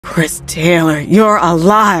Chris Taylor, you're a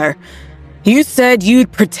liar. You said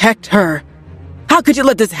you'd protect her. How could you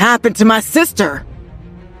let this happen to my sister?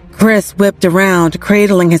 Chris whipped around,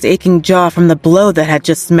 cradling his aching jaw from the blow that had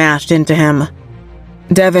just smashed into him.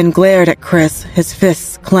 Devin glared at Chris, his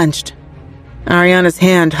fists clenched. Ariana's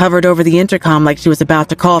hand hovered over the intercom like she was about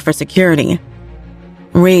to call for security.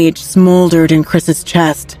 Rage smoldered in Chris's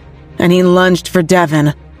chest, and he lunged for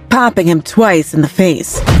Devin, popping him twice in the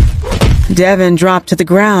face. Devin dropped to the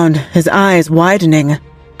ground, his eyes widening.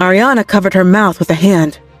 Ariana covered her mouth with a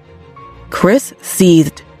hand. Chris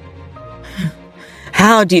seethed.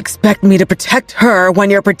 How do you expect me to protect her when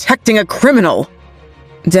you're protecting a criminal?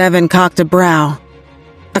 Devin cocked a brow.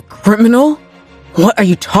 A criminal? What are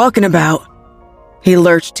you talking about? He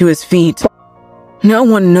lurched to his feet. No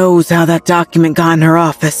one knows how that document got in her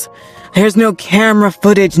office. There's no camera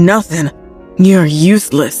footage, nothing. You're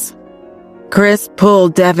useless. Chris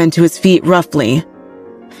pulled Devin to his feet roughly.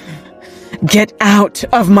 Get out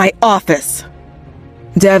of my office!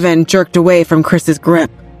 Devin jerked away from Chris's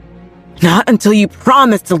grip. Not until you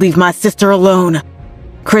promise to leave my sister alone.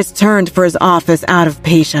 Chris turned for his office out of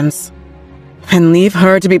patience. And leave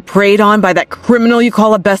her to be preyed on by that criminal you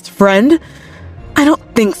call a best friend? I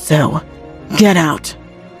don't think so. Get out.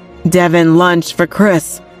 Devin lunged for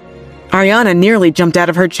Chris. Ariana nearly jumped out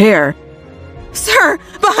of her chair. Sir,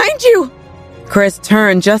 behind you! Chris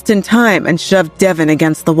turned just in time and shoved Devin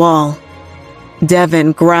against the wall.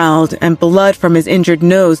 Devin growled, and blood from his injured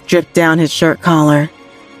nose dripped down his shirt collar.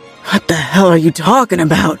 What the hell are you talking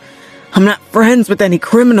about? I'm not friends with any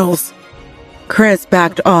criminals. Chris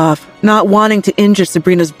backed off, not wanting to injure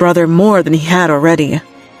Sabrina's brother more than he had already.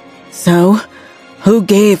 So, who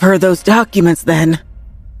gave her those documents then?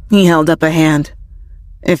 He held up a hand.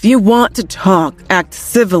 If you want to talk, act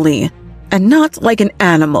civilly, and not like an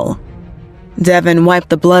animal. Devin wiped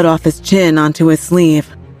the blood off his chin onto his sleeve.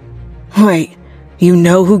 Wait, you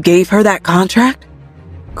know who gave her that contract?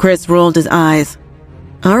 Chris rolled his eyes.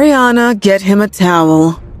 Ariana, get him a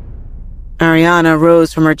towel. Ariana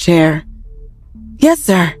rose from her chair. Yes,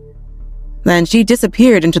 sir. Then she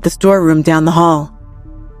disappeared into the storeroom down the hall.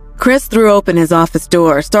 Chris threw open his office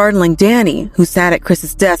door, startling Danny, who sat at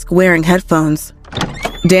Chris's desk wearing headphones.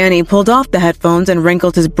 Danny pulled off the headphones and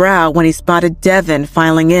wrinkled his brow when he spotted Devin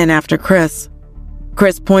filing in after Chris.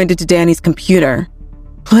 Chris pointed to Danny's computer.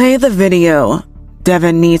 Play the video.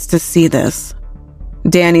 Devin needs to see this.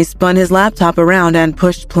 Danny spun his laptop around and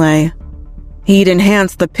pushed play. He'd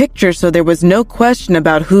enhanced the picture so there was no question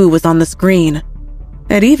about who was on the screen.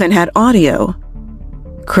 It even had audio.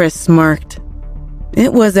 Chris smirked.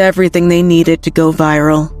 It was everything they needed to go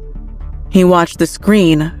viral. He watched the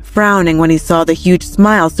screen, frowning when he saw the huge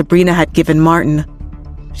smile Sabrina had given Martin.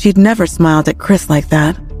 She'd never smiled at Chris like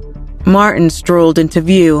that. Martin strolled into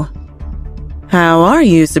view. How are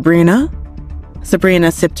you, Sabrina? Sabrina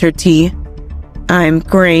sipped her tea. I'm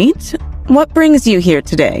great. What brings you here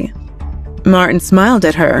today? Martin smiled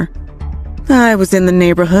at her. I was in the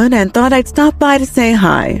neighborhood and thought I'd stop by to say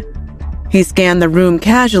hi. He scanned the room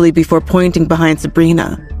casually before pointing behind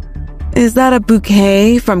Sabrina. Is that a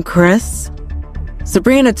bouquet from Chris?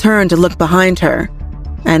 Sabrina turned to look behind her,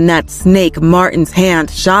 and that snake Martin's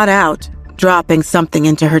hand shot out, dropping something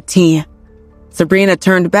into her tea. Sabrina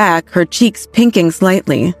turned back, her cheeks pinking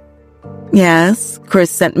slightly. Yes,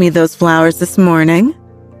 Chris sent me those flowers this morning.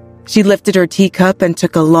 She lifted her teacup and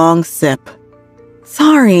took a long sip.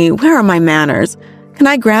 Sorry, where are my manners? Can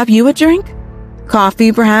I grab you a drink?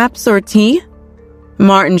 Coffee, perhaps, or tea?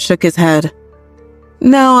 Martin shook his head.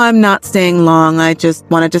 No, I'm not staying long. I just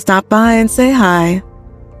wanted to stop by and say hi.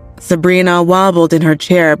 Sabrina wobbled in her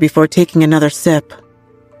chair before taking another sip.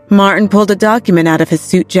 Martin pulled a document out of his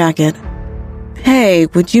suit jacket. Hey,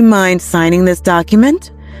 would you mind signing this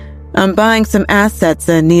document? I'm buying some assets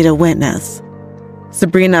and need a witness.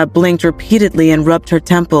 Sabrina blinked repeatedly and rubbed her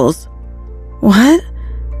temples. What?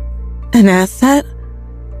 An asset?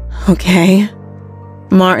 Okay.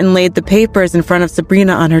 Martin laid the papers in front of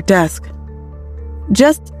Sabrina on her desk.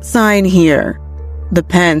 Just sign here. The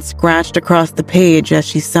pen scratched across the page as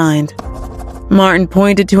she signed. Martin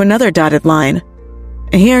pointed to another dotted line.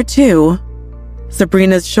 Here too.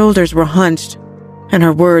 Sabrina's shoulders were hunched, and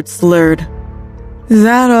her words slurred. Is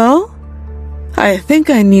that all? I think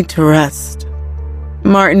I need to rest.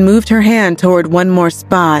 Martin moved her hand toward one more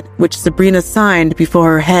spot, which Sabrina signed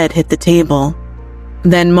before her head hit the table.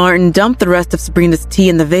 Then Martin dumped the rest of Sabrina's tea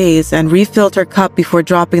in the vase and refilled her cup before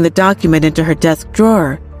dropping the document into her desk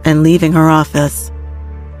drawer and leaving her office.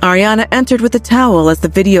 Ariana entered with a towel as the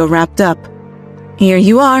video wrapped up. Here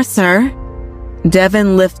you are, sir.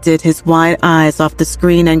 Devin lifted his wide eyes off the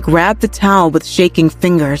screen and grabbed the towel with shaking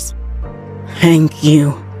fingers. Thank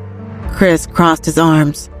you. Chris crossed his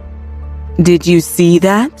arms. Did you see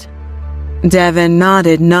that? Devin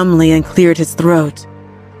nodded numbly and cleared his throat.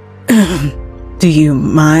 Do you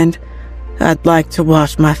mind? I'd like to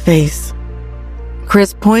wash my face.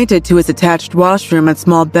 Chris pointed to his attached washroom and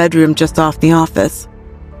small bedroom just off the office.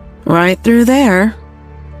 Right through there.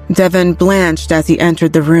 Devin blanched as he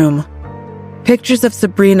entered the room. Pictures of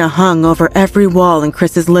Sabrina hung over every wall in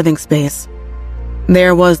Chris's living space.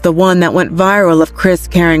 There was the one that went viral of Chris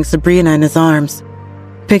carrying Sabrina in his arms.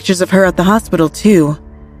 Pictures of her at the hospital too.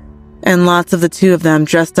 And lots of the two of them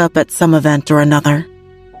dressed up at some event or another.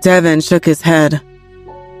 Devin shook his head.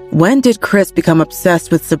 When did Chris become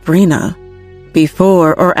obsessed with Sabrina?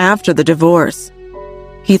 Before or after the divorce?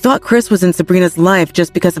 He thought Chris was in Sabrina's life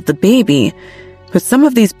just because of the baby, but some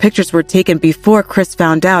of these pictures were taken before Chris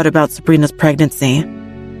found out about Sabrina's pregnancy.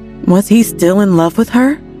 Was he still in love with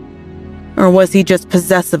her? Or was he just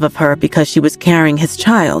possessive of her because she was carrying his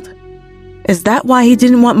child? Is that why he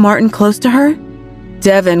didn't want Martin close to her?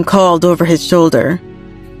 Devin called over his shoulder.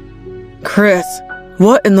 Chris,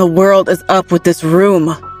 what in the world is up with this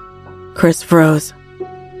room? Chris froze.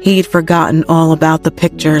 He'd forgotten all about the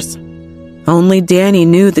pictures. Only Danny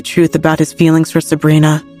knew the truth about his feelings for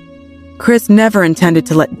Sabrina. Chris never intended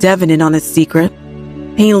to let Devin in on his secret.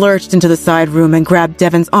 He lurched into the side room and grabbed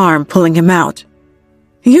Devin's arm, pulling him out.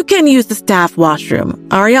 You can use the staff washroom.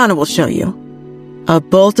 Ariana will show you. A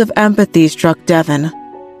bolt of empathy struck Devin.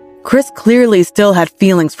 Chris clearly still had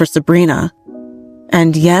feelings for Sabrina.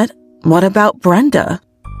 And yet, what about Brenda?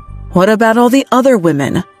 What about all the other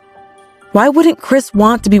women? Why wouldn't Chris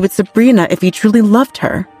want to be with Sabrina if he truly loved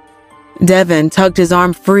her? Devin tugged his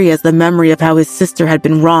arm free as the memory of how his sister had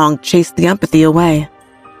been wronged chased the empathy away.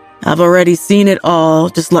 I've already seen it all,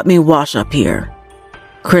 just let me wash up here.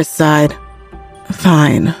 Chris sighed.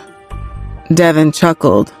 Fine. Devin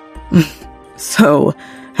chuckled. So,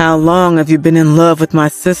 how long have you been in love with my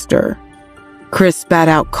sister? Chris spat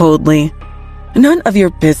out coldly. None of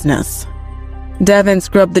your business. Devin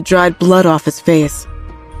scrubbed the dried blood off his face.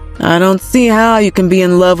 I don't see how you can be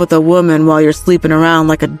in love with a woman while you're sleeping around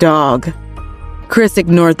like a dog. Chris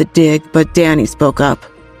ignored the dig, but Danny spoke up.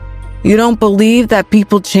 You don't believe that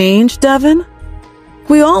people change, Devin?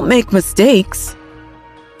 We all make mistakes.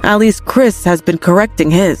 At least Chris has been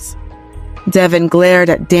correcting his. Devin glared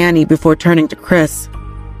at Danny before turning to Chris.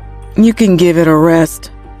 You can give it a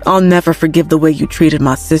rest. I'll never forgive the way you treated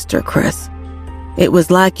my sister, Chris. It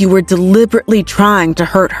was like you were deliberately trying to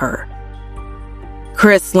hurt her.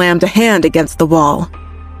 Chris slammed a hand against the wall.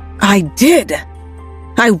 I did.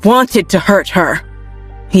 I wanted to hurt her,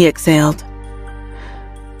 he exhaled.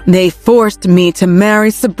 They forced me to marry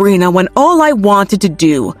Sabrina when all I wanted to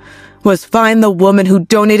do was find the woman who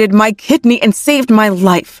donated my kidney and saved my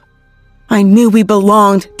life. I knew we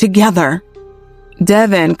belonged together.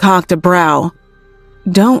 Devin cocked a brow.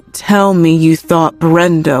 Don't tell me you thought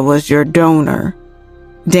Brenda was your donor.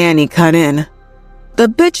 Danny cut in. The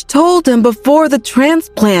bitch told him before the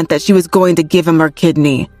transplant that she was going to give him her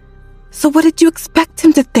kidney. So what did you expect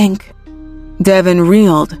him to think? Devin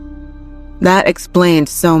reeled. That explained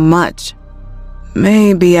so much.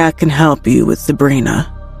 Maybe I can help you with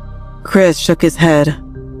Sabrina. Chris shook his head.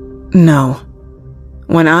 No.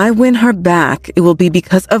 When I win her back, it will be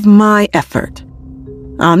because of my effort.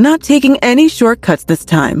 I'm not taking any shortcuts this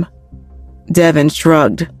time. Devin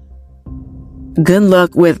shrugged. Good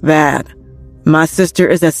luck with that. My sister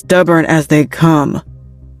is as stubborn as they come.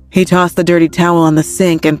 He tossed the dirty towel on the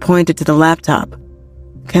sink and pointed to the laptop.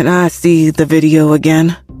 Can I see the video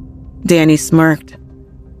again? Danny smirked.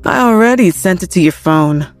 I already sent it to your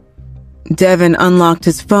phone. Devin unlocked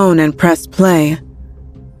his phone and pressed play.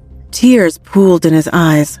 Tears pooled in his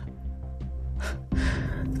eyes.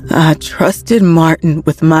 I trusted Martin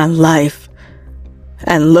with my life,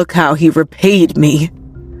 and look how he repaid me.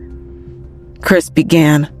 Chris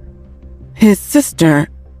began. His sister,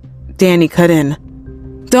 Danny cut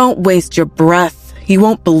in. Don't waste your breath. He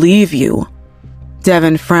won't believe you.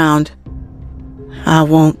 Devin frowned. I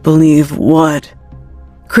won't believe what?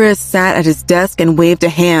 Chris sat at his desk and waved a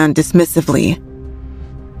hand dismissively.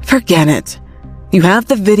 Forget it. You have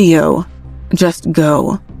the video. Just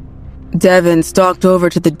go. Devin stalked over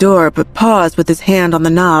to the door but paused with his hand on the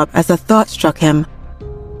knob as a thought struck him.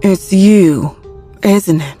 It's you,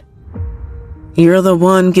 isn't it? You're the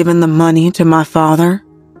one giving the money to my father?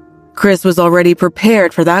 Chris was already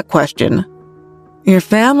prepared for that question. Your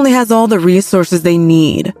family has all the resources they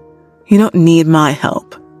need. You don't need my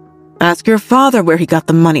help. Ask your father where he got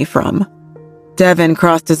the money from. Devin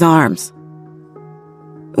crossed his arms.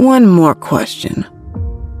 One more question.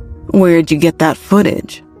 Where'd you get that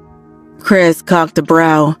footage? Chris cocked a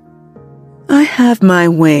brow. I have my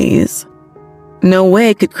ways. No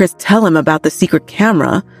way could Chris tell him about the secret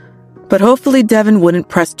camera, but hopefully Devin wouldn't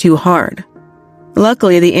press too hard.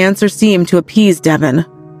 Luckily, the answer seemed to appease Devin.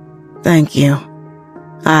 Thank you.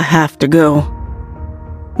 I have to go.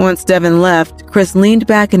 Once Devin left, Chris leaned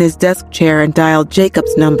back in his desk chair and dialed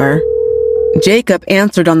Jacob's number. Jacob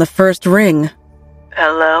answered on the first ring.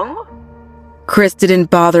 Hello? Chris didn't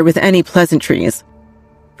bother with any pleasantries.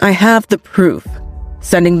 I have the proof.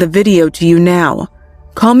 Sending the video to you now.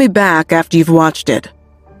 Call me back after you've watched it.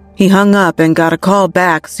 He hung up and got a call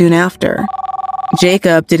back soon after.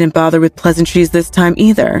 Jacob didn't bother with pleasantries this time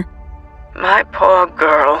either. My poor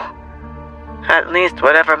girl. At least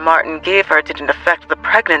whatever Martin gave her didn't affect the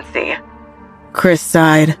pregnancy. Chris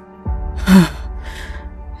sighed.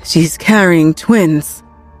 She's carrying twins.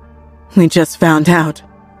 We just found out.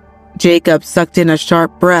 Jacob sucked in a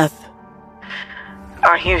sharp breath.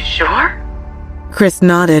 Are you sure? Chris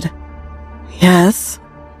nodded. Yes.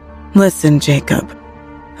 Listen, Jacob.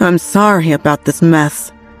 I'm sorry about this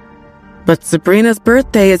mess. But Sabrina's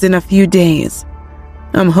birthday is in a few days.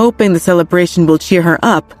 I'm hoping the celebration will cheer her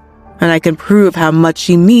up, and I can prove how much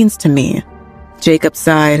she means to me. Jacob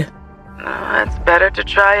sighed. It's better to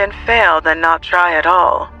try and fail than not try at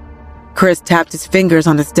all. Chris tapped his fingers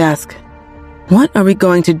on his desk. What are we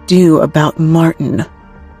going to do about Martin?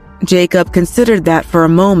 Jacob considered that for a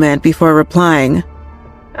moment before replying.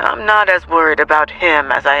 I'm not as worried about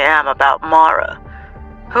him as I am about Mara.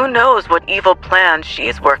 Who knows what evil plans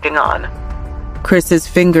she's working on? Chris's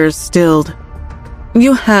fingers stilled.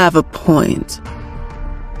 You have a point.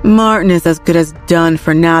 Martin is as good as done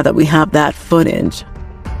for now that we have that footage.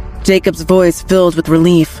 Jacob's voice filled with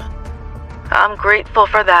relief. I'm grateful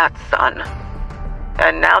for that, son.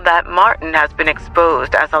 And now that Martin has been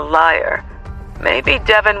exposed as a liar, maybe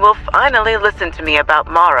Devin will finally listen to me about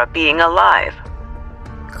Mara being alive.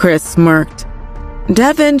 Chris smirked.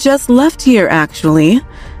 Devin just left here, actually.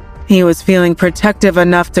 He was feeling protective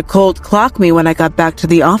enough to cold clock me when I got back to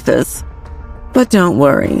the office. But don't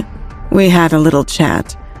worry. We had a little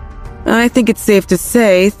chat. I think it's safe to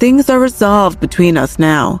say things are resolved between us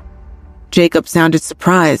now. Jacob sounded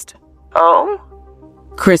surprised. Oh?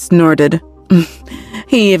 Chris snorted.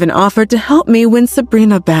 He even offered to help me win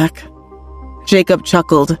Sabrina back. Jacob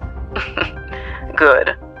chuckled.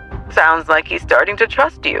 Good. Sounds like he's starting to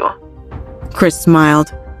trust you. Chris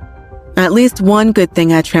smiled. At least one good thing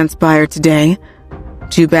had transpired today.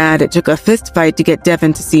 Too bad it took a fist fight to get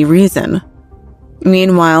Devin to see reason.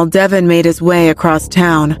 Meanwhile, Devin made his way across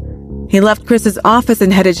town. He left Chris's office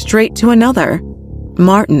and headed straight to another,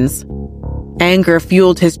 Martin's. Anger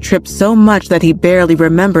fueled his trip so much that he barely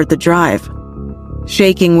remembered the drive.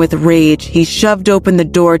 Shaking with rage, he shoved open the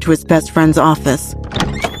door to his best friend's office.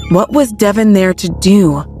 What was Devin there to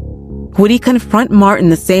do? Would he confront Martin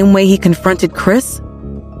the same way he confronted Chris?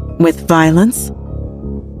 With violence?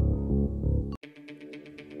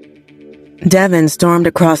 Devin stormed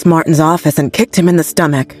across Martin's office and kicked him in the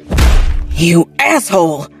stomach. You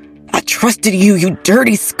asshole! I trusted you, you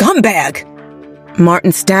dirty scumbag!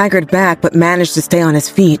 Martin staggered back but managed to stay on his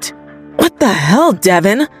feet. What the hell,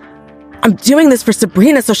 Devin? I'm doing this for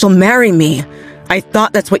Sabrina so she'll marry me. I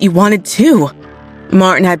thought that's what you wanted too.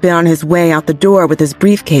 Martin had been on his way out the door with his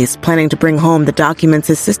briefcase, planning to bring home the documents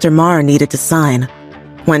his sister Mara needed to sign,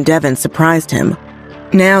 when Devin surprised him.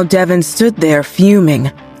 Now Devin stood there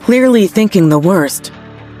fuming, clearly thinking the worst.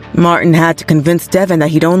 Martin had to convince Devin that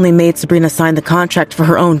he'd only made Sabrina sign the contract for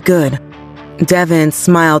her own good. Devin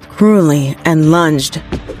smiled cruelly and lunged.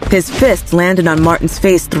 His fist landed on Martin's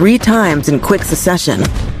face 3 times in quick succession.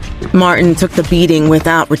 Martin took the beating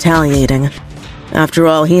without retaliating. After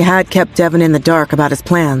all, he had kept Devin in the dark about his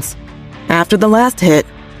plans. After the last hit,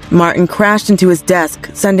 Martin crashed into his desk,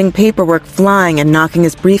 sending paperwork flying and knocking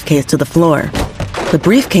his briefcase to the floor. The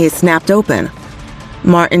briefcase snapped open.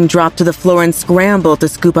 Martin dropped to the floor and scrambled to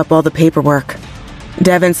scoop up all the paperwork.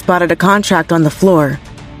 Devin spotted a contract on the floor.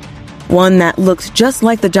 One that looked just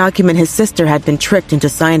like the document his sister had been tricked into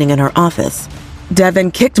signing in her office.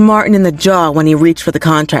 Devin kicked Martin in the jaw when he reached for the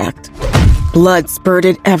contract. Blood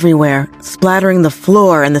spurted everywhere, splattering the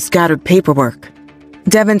floor and the scattered paperwork.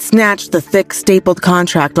 Devin snatched the thick, stapled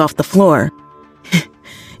contract off the floor.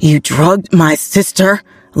 You drugged my sister,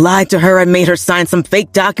 lied to her and made her sign some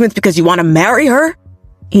fake documents because you want to marry her?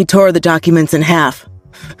 He tore the documents in half.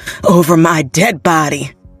 Over my dead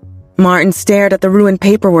body. Martin stared at the ruined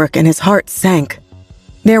paperwork and his heart sank.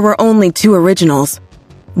 There were only 2 originals.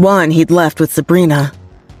 One he'd left with Sabrina.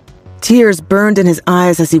 Tears burned in his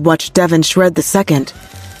eyes as he watched Devin shred the second.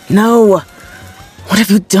 No! What have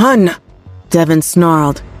you done? Devin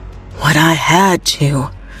snarled. What I had to.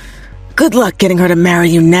 Good luck getting her to marry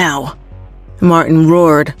you now. Martin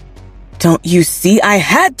roared. Don't you see? I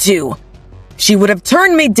had to! She would have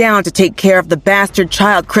turned me down to take care of the bastard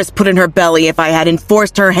child Chris put in her belly if I hadn't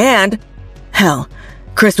forced her hand. Hell,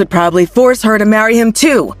 Chris would probably force her to marry him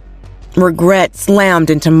too. Regret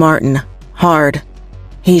slammed into Martin, hard.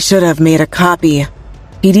 He should have made a copy.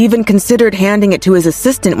 He'd even considered handing it to his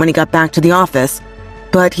assistant when he got back to the office,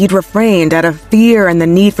 but he'd refrained out of fear and the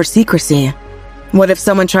need for secrecy. What if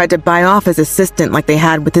someone tried to buy off his assistant like they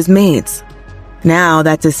had with his maids? Now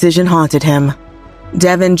that decision haunted him.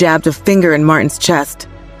 Devin jabbed a finger in Martin's chest.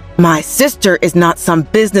 My sister is not some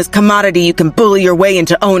business commodity you can bully your way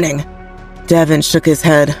into owning. Devin shook his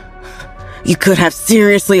head. You could have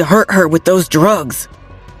seriously hurt her with those drugs.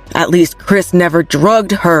 At least Chris never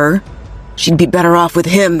drugged her. She'd be better off with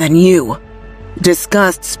him than you.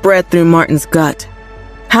 Disgust spread through Martin's gut.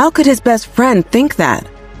 How could his best friend think that?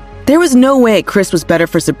 There was no way Chris was better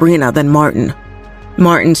for Sabrina than Martin.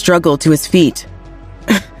 Martin struggled to his feet.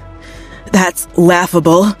 That's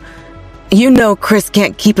laughable. You know Chris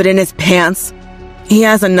can't keep it in his pants. He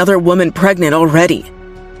has another woman pregnant already.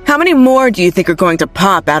 How many more do you think are going to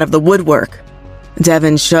pop out of the woodwork?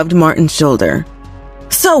 Devin shoved Martin's shoulder.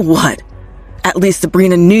 So what? At least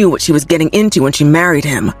Sabrina knew what she was getting into when she married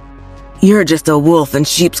him. You're just a wolf in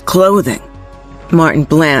sheep's clothing. Martin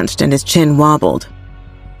blanched and his chin wobbled.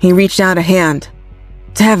 He reached out a hand.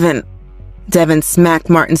 Devin. Devin smacked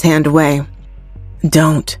Martin's hand away.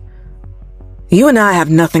 Don't. You and I have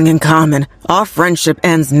nothing in common. Our friendship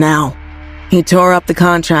ends now. He tore up the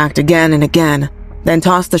contract again and again, then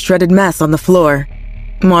tossed the shredded mess on the floor.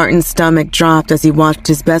 Martin's stomach dropped as he watched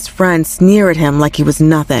his best friend sneer at him like he was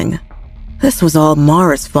nothing. This was all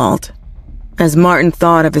Mara's fault. As Martin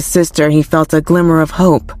thought of his sister, he felt a glimmer of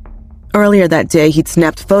hope. Earlier that day, he'd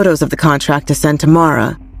snapped photos of the contract to send to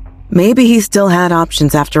Mara. Maybe he still had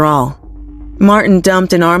options after all. Martin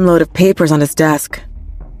dumped an armload of papers on his desk.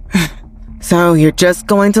 So you're just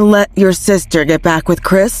going to let your sister get back with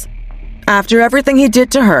Chris? After everything he did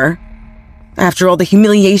to her? After all the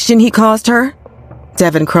humiliation he caused her?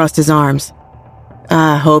 Devin crossed his arms.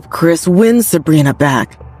 I hope Chris wins Sabrina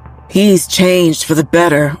back. He's changed for the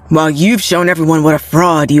better, while you've shown everyone what a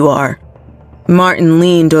fraud you are. Martin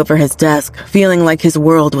leaned over his desk, feeling like his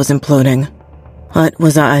world was imploding. What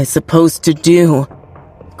was I supposed to do?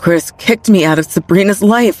 Chris kicked me out of Sabrina's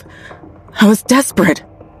life. I was desperate.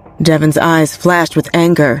 Devin's eyes flashed with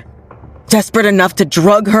anger. Desperate enough to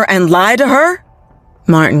drug her and lie to her?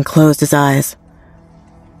 Martin closed his eyes.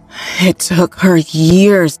 It took her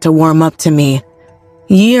years to warm up to me.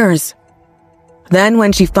 Years. Then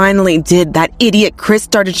when she finally did, that idiot Chris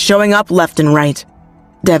started showing up left and right.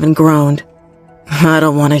 Devin groaned. I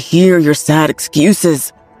don't want to hear your sad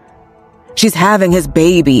excuses. She's having his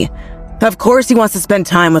baby. Of course he wants to spend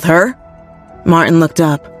time with her. Martin looked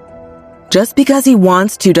up. Just because he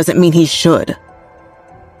wants to doesn't mean he should.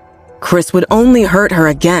 Chris would only hurt her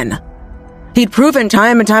again. He'd proven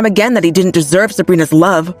time and time again that he didn't deserve Sabrina's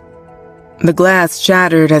love. The glass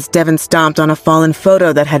shattered as Devin stomped on a fallen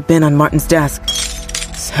photo that had been on Martin's desk.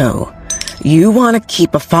 So, you want to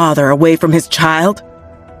keep a father away from his child?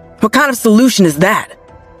 What kind of solution is that?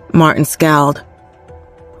 Martin scowled.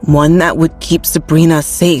 One that would keep Sabrina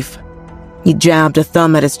safe. He jabbed a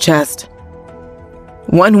thumb at his chest.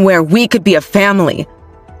 One where we could be a family.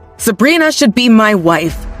 Sabrina should be my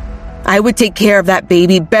wife. I would take care of that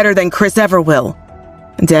baby better than Chris ever will.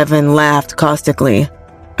 Devin laughed caustically.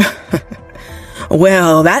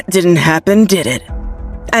 Well, that didn't happen, did it?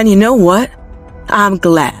 And you know what? I'm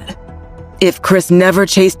glad. If Chris never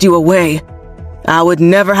chased you away, I would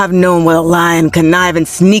never have known what a lying, conniving,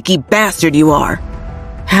 sneaky bastard you are.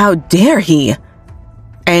 How dare he?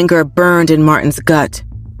 Anger burned in Martin's gut.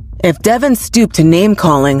 If Devin stooped to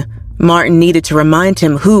name-calling, Martin needed to remind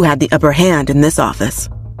him who had the upper hand in this office.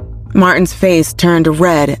 Martin's face turned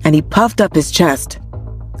red and he puffed up his chest.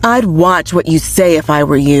 I'd watch what you say if I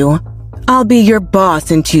were you. I'll be your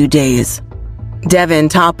boss in 2 days. Devin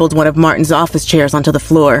toppled one of Martin's office chairs onto the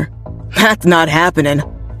floor. That's not happening.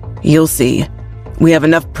 You'll see. We have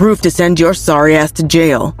enough proof to send your sorry ass to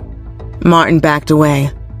jail. Martin backed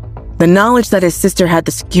away. The knowledge that his sister had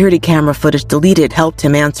the security camera footage deleted helped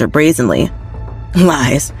him answer brazenly.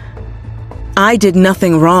 Lies. I did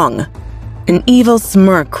nothing wrong. An evil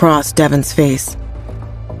smirk crossed Devin's face.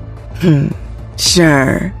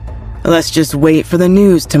 Sure. Let's just wait for the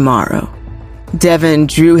news tomorrow. Devin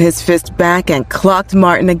drew his fist back and clocked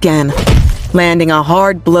Martin again, landing a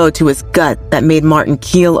hard blow to his gut that made Martin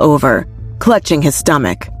keel over, clutching his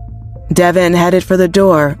stomach. Devin headed for the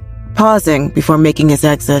door, pausing before making his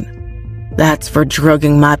exit. That's for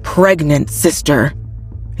drugging my pregnant sister.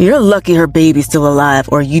 You're lucky her baby's still alive,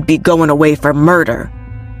 or you'd be going away for murder.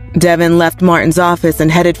 Devin left Martin's office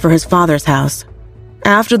and headed for his father's house.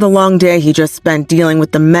 After the long day he just spent dealing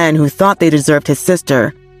with the men who thought they deserved his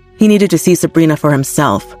sister, he needed to see Sabrina for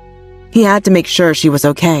himself. He had to make sure she was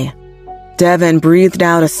okay. Devin breathed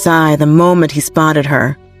out a sigh the moment he spotted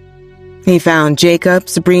her. He found Jacob,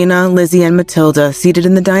 Sabrina, Lizzie, and Matilda seated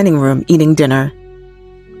in the dining room eating dinner.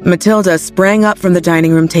 Matilda sprang up from the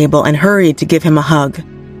dining room table and hurried to give him a hug.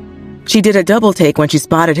 She did a double take when she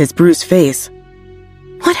spotted his bruised face.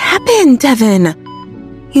 What happened, Devin?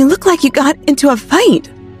 You look like you got into a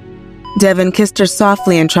fight. Devin kissed her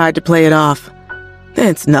softly and tried to play it off.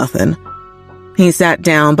 It's nothing. He sat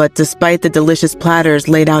down, but despite the delicious platters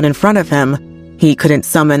laid out in front of him, he couldn't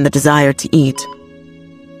summon the desire to eat.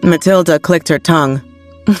 Matilda clicked her tongue.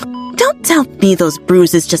 Don't tell me those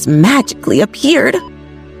bruises just magically appeared.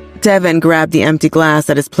 Devin grabbed the empty glass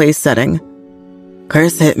at his place setting.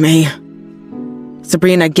 Chris hit me.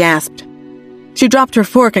 Sabrina gasped. She dropped her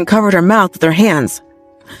fork and covered her mouth with her hands.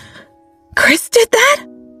 Chris did that?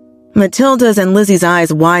 Matilda's and Lizzie's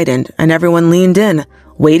eyes widened, and everyone leaned in,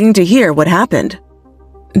 waiting to hear what happened.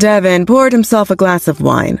 Devin poured himself a glass of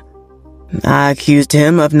wine. I accused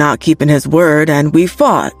him of not keeping his word, and we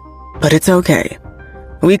fought, but it's okay.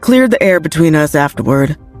 We cleared the air between us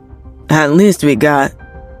afterward. At least we got...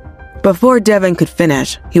 Before Devin could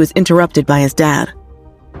finish, he was interrupted by his dad.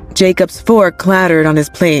 Jacob's fork clattered on his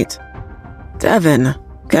plate. Devin,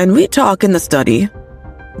 can we talk in the study?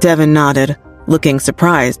 Devin nodded, looking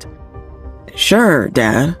surprised. Sure,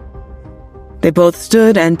 Dad. They both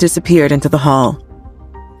stood and disappeared into the hall.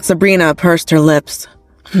 Sabrina pursed her lips.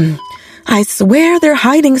 I swear they're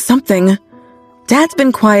hiding something. Dad's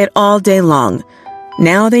been quiet all day long.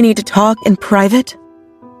 Now they need to talk in private?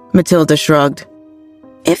 Matilda shrugged.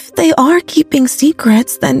 If they are keeping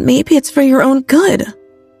secrets, then maybe it's for your own good.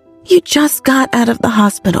 You just got out of the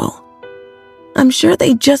hospital. I'm sure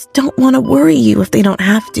they just don't want to worry you if they don't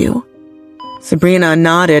have to. Sabrina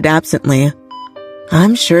nodded absently.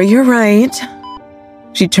 I'm sure you're right.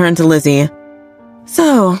 She turned to Lizzie.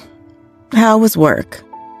 So, how was work?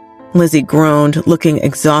 Lizzie groaned, looking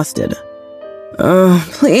exhausted. Oh,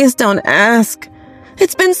 please don't ask.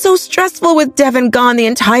 It's been so stressful with Devin gone the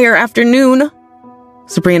entire afternoon.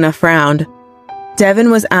 Sabrina frowned.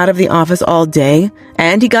 Devin was out of the office all day,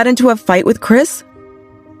 and he got into a fight with Chris?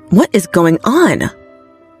 What is going on?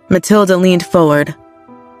 Matilda leaned forward.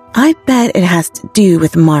 I bet it has to do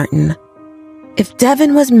with Martin. If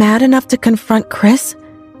Devin was mad enough to confront Chris,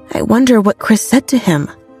 I wonder what Chris said to him.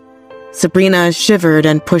 Sabrina shivered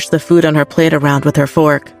and pushed the food on her plate around with her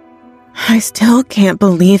fork. I still can't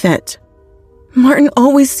believe it. Martin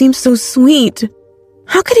always seemed so sweet.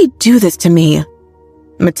 How could he do this to me?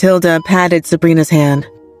 Matilda patted Sabrina's hand.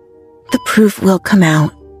 The proof will come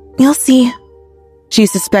out. You'll see. She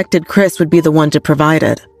suspected Chris would be the one to provide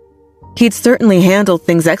it. He'd certainly handled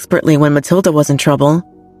things expertly when Matilda was in trouble.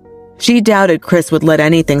 She doubted Chris would let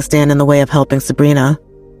anything stand in the way of helping Sabrina.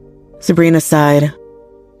 Sabrina sighed.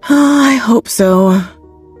 Oh, I hope so.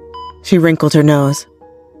 She wrinkled her nose.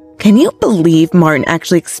 Can you believe Martin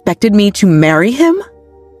actually expected me to marry him?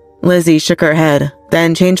 Lizzie shook her head,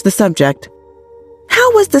 then changed the subject.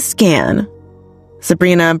 How was the scan?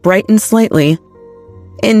 Sabrina brightened slightly.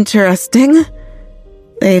 Interesting.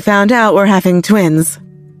 They found out we're having twins.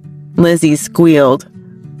 Lizzie squealed.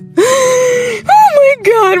 Oh my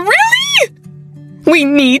God, really? We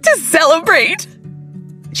need to celebrate.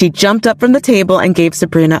 She jumped up from the table and gave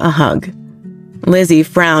Sabrina a hug. Lizzie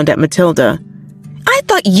frowned at Matilda. I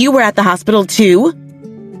thought you were at the hospital too.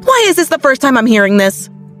 Why is this the first time I'm hearing this?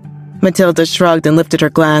 Matilda shrugged and lifted her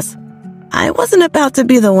glass. I wasn't about to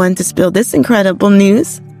be the one to spill this incredible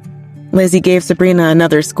news. Lizzie gave Sabrina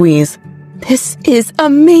another squeeze. This is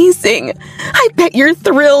amazing. I bet you're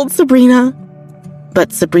thrilled, Sabrina.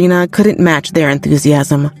 But Sabrina couldn't match their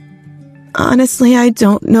enthusiasm. Honestly, I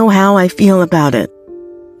don't know how I feel about it.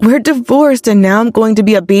 We're divorced and now I'm going to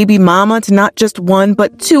be a baby mama to not just one,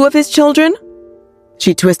 but two of his children?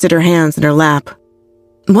 She twisted her hands in her lap.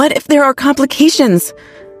 What if there are complications?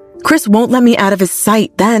 Chris won't let me out of his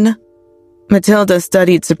sight then. Matilda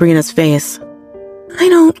studied Sabrina's face. I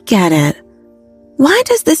don't get it. Why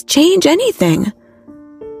does this change anything?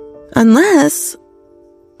 Unless...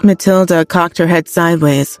 Matilda cocked her head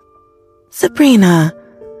sideways. Sabrina,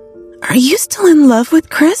 are you still in love with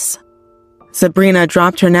Chris? Sabrina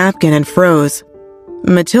dropped her napkin and froze.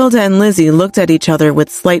 Matilda and Lizzie looked at each other with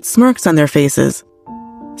slight smirks on their faces.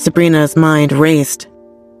 Sabrina's mind raced.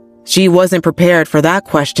 She wasn't prepared for that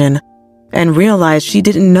question and realized she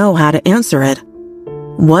didn't know how to answer it.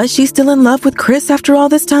 Was she still in love with Chris after all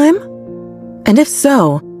this time? And if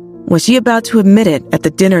so, was she about to admit it at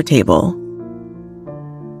the dinner table?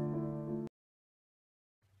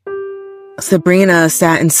 Sabrina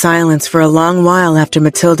sat in silence for a long while after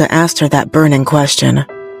Matilda asked her that burning question.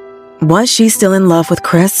 Was she still in love with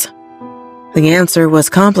Chris? The answer was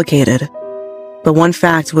complicated, but one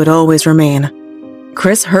fact would always remain.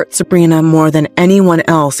 Chris hurt Sabrina more than anyone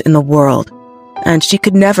else in the world, and she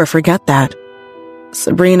could never forget that.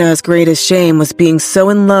 Sabrina's greatest shame was being so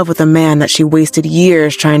in love with a man that she wasted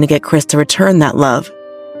years trying to get Chris to return that love.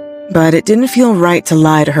 But it didn't feel right to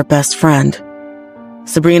lie to her best friend.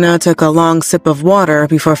 Sabrina took a long sip of water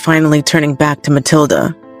before finally turning back to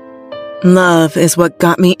Matilda. Love is what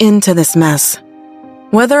got me into this mess.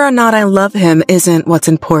 Whether or not I love him isn't what's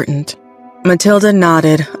important. Matilda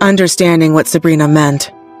nodded, understanding what Sabrina meant.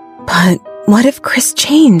 But what if Chris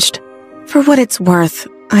changed? For what it's worth,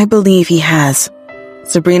 I believe he has.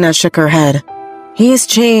 Sabrina shook her head. He's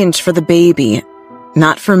changed for the baby,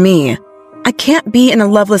 not for me. I can't be in a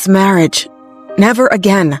loveless marriage. Never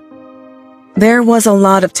again. There was a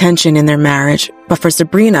lot of tension in their marriage, but for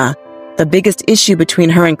Sabrina, the biggest issue between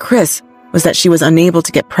her and Chris was that she was unable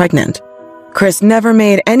to get pregnant. Chris never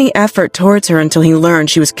made any effort towards her until he learned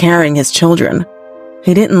she was carrying his children.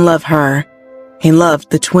 He didn't love her. He loved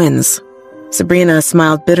the twins. Sabrina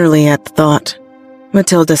smiled bitterly at the thought.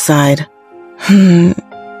 Matilda sighed.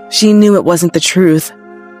 She knew it wasn't the truth.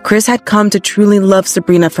 Chris had come to truly love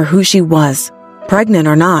Sabrina for who she was, pregnant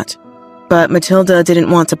or not. But Matilda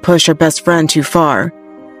didn't want to push her best friend too far.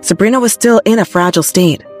 Sabrina was still in a fragile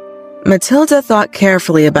state. Matilda thought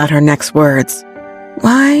carefully about her next words.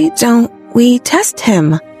 Why don't we test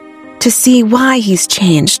him to see why he's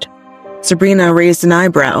changed? Sabrina raised an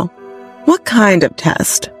eyebrow. What kind of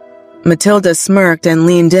test? Matilda smirked and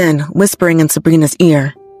leaned in, whispering in Sabrina's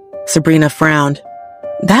ear. Sabrina frowned.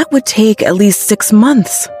 That would take at least 6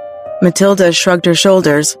 months. Matilda shrugged her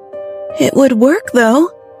shoulders. It would work, though.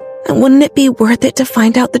 And wouldn't it be worth it to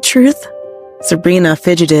find out the truth? Sabrina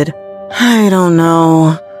fidgeted. I don't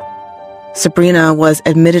know. Sabrina was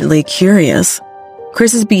admittedly curious.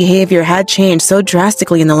 Chris's behavior had changed so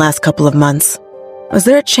drastically in the last couple of months. Was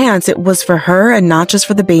there a chance it was for her and not just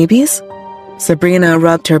for the babies? Sabrina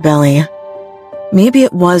rubbed her belly. Maybe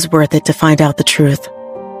it was worth it to find out the truth.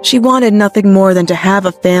 She wanted nothing more than to have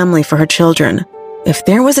a family for her children. If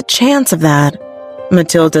there was a chance of that.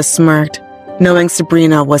 Matilda smirked, knowing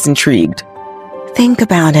Sabrina was intrigued. Think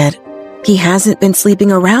about it. He hasn't been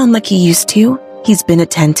sleeping around like he used to. He's been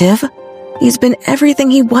attentive. He's been everything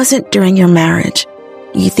he wasn't during your marriage.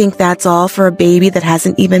 You think that's all for a baby that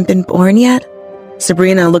hasn't even been born yet?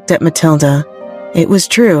 Sabrina looked at Matilda. It was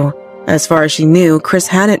true. As far as she knew, Chris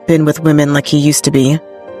hadn't been with women like he used to be.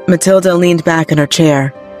 Matilda leaned back in her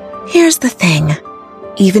chair. Here's the thing.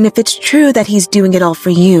 Even if it's true that he's doing it all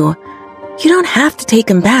for you, you don't have to take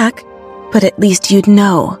him back, but at least you'd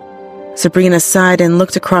know. Sabrina sighed and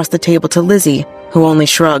looked across the table to Lizzie, who only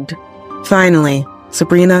shrugged. Finally,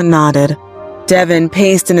 Sabrina nodded. Devin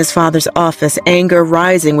paced in his father's office, anger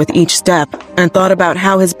rising with each step, and thought about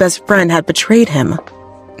how his best friend had betrayed him.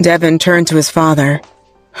 Devin turned to his father.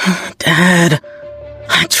 Dad,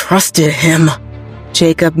 I trusted him.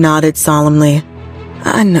 Jacob nodded solemnly.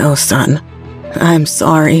 I know, son. I'm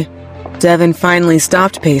sorry. Devin finally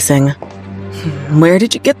stopped pacing. Where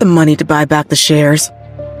did you get the money to buy back the shares?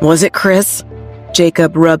 Was it Chris?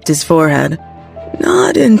 Jacob rubbed his forehead.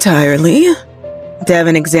 Not entirely.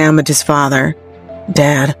 Devin examined his father.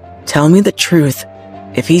 Dad, tell me the truth.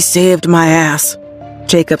 If he saved my ass.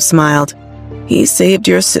 Jacob smiled. He saved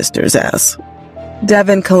your sister's ass.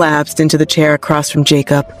 Devin collapsed into the chair across from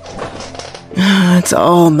Jacob. It's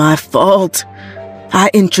all my fault. I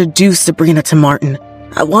introduced Sabrina to Martin.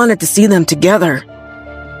 I wanted to see them together.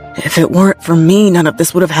 If it weren't for me, none of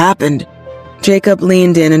this would have happened. Jacob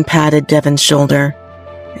leaned in and patted Devin's shoulder.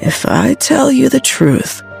 If I tell you the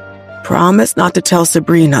truth, promise not to tell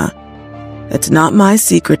Sabrina. It's not my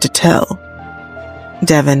secret to tell.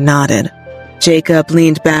 Devin nodded. Jacob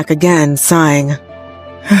leaned back again, sighing.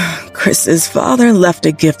 Chris's father left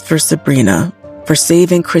a gift for Sabrina, for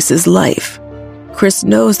saving Chris's life. Chris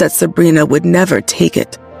knows that Sabrina would never take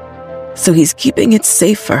it, so he's keeping it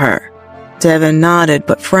safe for her. Devin nodded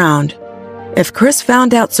but frowned. If Chris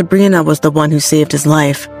found out Sabrina was the one who saved his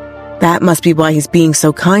life, that must be why he's being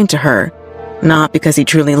so kind to her, not because he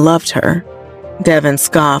truly loved her. Devin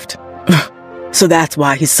scoffed. So that's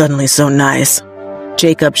why he's suddenly so nice.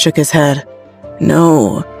 Jacob shook his head.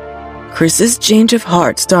 No, Chris's change of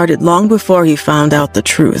heart started long before he found out the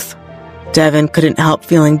truth. Devin couldn't help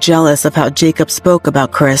feeling jealous of how Jacob spoke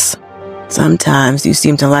about Chris. Sometimes you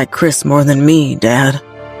seem to like Chris more than me, Dad.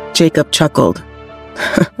 Jacob chuckled.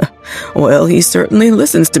 Well, he certainly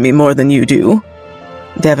listens to me more than you do.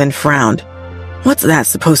 Devin frowned. What's that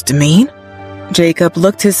supposed to mean? Jacob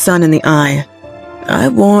looked his son in the eye. I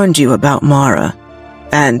warned you about Mara.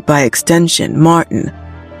 And by extension, Martin.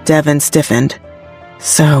 Devin stiffened.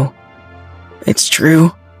 So, it's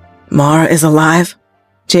true? Mara is alive?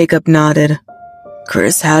 Jacob nodded.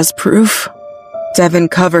 Chris has proof? Devin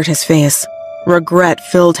covered his face. Regret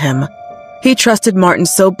filled him. He trusted Martin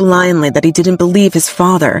so blindly that he didn't believe his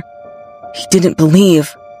father. He didn't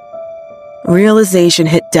believe. Realization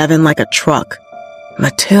hit Devin like a truck.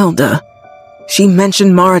 Matilda. She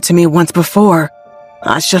mentioned Mara to me once before.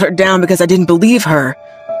 I shut her down because I didn't believe her.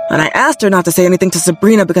 And I asked her not to say anything to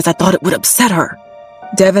Sabrina because I thought it would upset her.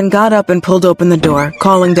 Devin got up and pulled open the door,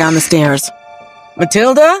 calling down the stairs.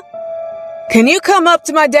 Matilda? Can you come up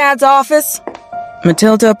to my dad's office?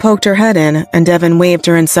 Matilda poked her head in, and Devin waved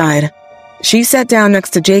her inside. She sat down next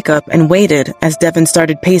to Jacob and waited as Devin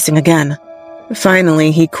started pacing again.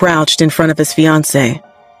 Finally, he crouched in front of his fiancée.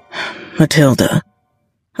 Matilda,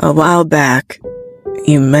 a while back,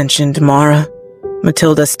 you mentioned Mara.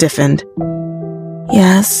 Matilda stiffened.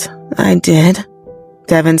 Yes, I did.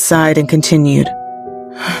 Devin sighed and continued.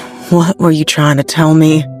 What were you trying to tell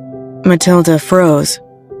me? Matilda froze.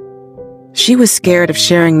 She was scared of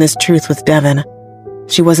sharing this truth with Devin.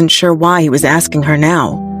 She wasn't sure why he was asking her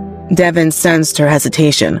now. Devin sensed her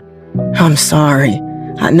hesitation. I'm sorry.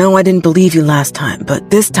 I know I didn't believe you last time, but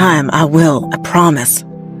this time I will, I promise.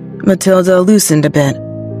 Matilda loosened a bit.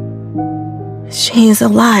 She's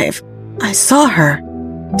alive. I saw her.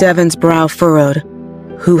 Devin's brow furrowed.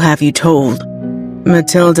 Who have you told?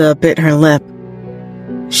 Matilda bit her lip.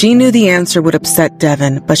 She knew the answer would upset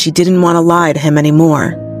Devin, but she didn't want to lie to him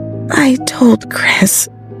anymore. I told Chris.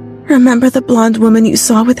 Remember the blonde woman you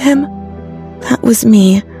saw with him? That was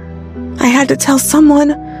me. I had to tell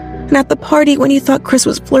someone, and at the party when you thought Chris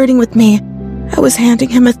was flirting with me, I was handing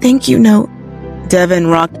him a thank you note. Devin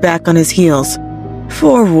rocked back on his heels.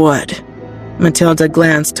 For what? Matilda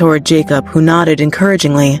glanced toward Jacob, who nodded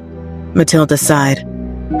encouragingly. Matilda sighed.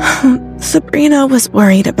 Sabrina was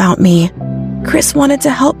worried about me. Chris wanted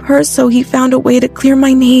to help her, so he found a way to clear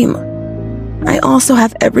my name. I also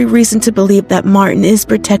have every reason to believe that Martin is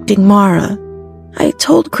protecting Mara. I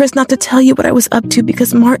told Chris not to tell you what I was up to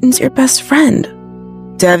because Martin's your best friend.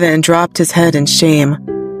 Devin dropped his head in shame.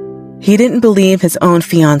 He didn't believe his own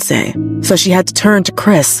fiancé, so she had to turn to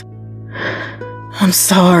Chris. I'm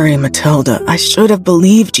sorry, Matilda. I should have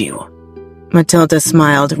believed you. Matilda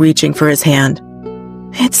smiled, reaching for his hand.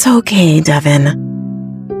 It's okay, Devin.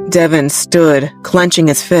 Devin stood, clenching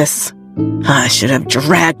his fists. I should have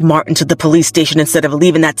dragged Martin to the police station instead of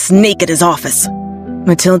leaving that snake at his office.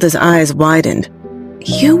 Matilda's eyes widened.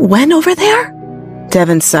 You went over there?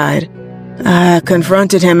 Devin sighed. I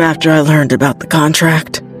confronted him after I learned about the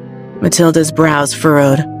contract. Matilda's brows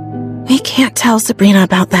furrowed. We can't tell Sabrina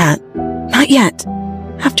about that. Not yet.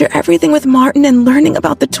 After everything with Martin and learning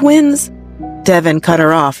about the twins. Devin cut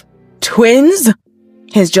her off. Twins?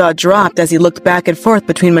 His jaw dropped as he looked back and forth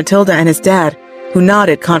between Matilda and his dad, who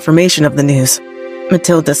nodded confirmation of the news.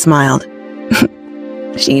 Matilda smiled.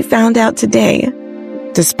 She found out today.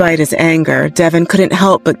 Despite his anger, Devin couldn't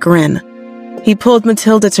help but grin. He pulled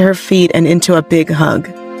Matilda to her feet and into a big hug.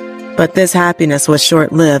 But this happiness was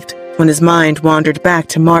short-lived when his mind wandered back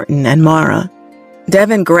to Martin and Mara.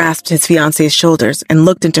 Devin grasped his fiancée's shoulders and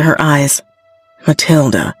looked into her eyes.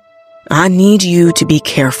 Matilda, I need you to be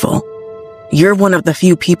careful. You're one of the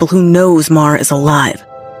few people who knows Mara is alive.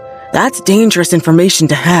 That's dangerous information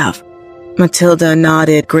to have. Matilda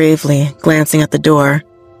nodded gravely, glancing at the door.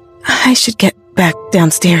 I should get back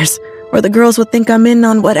downstairs, or the girls would think I'm in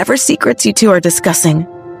on whatever secrets you two are discussing.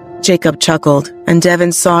 Jacob chuckled, and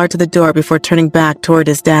Devin saw her to the door before turning back toward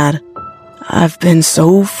his dad. I've been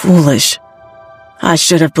so foolish. I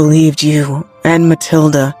should have believed you, and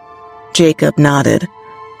Matilda. Jacob nodded.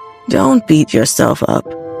 Don't beat yourself up.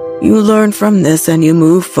 You learn from this and you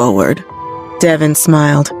move forward. Devin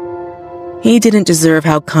smiled. He didn't deserve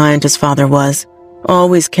how kind his father was,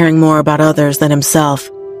 always caring more about others than himself,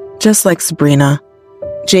 just like Sabrina.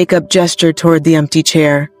 Jacob gestured toward the empty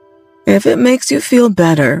chair. If it makes you feel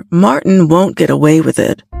better, Martin won't get away with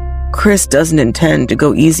it. Chris doesn't intend to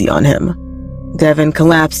go easy on him. Devin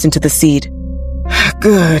collapsed into the seat.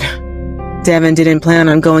 Good. Devin didn't plan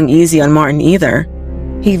on going easy on Martin either.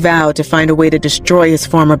 He vowed to find a way to destroy his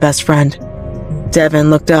former best friend. Devin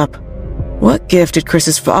looked up. What gift did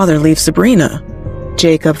Chris's father leave Sabrina?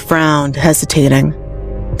 Jacob frowned, hesitating.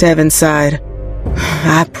 Devin sighed.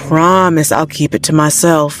 I promise I'll keep it to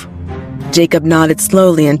myself. Jacob nodded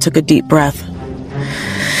slowly and took a deep breath.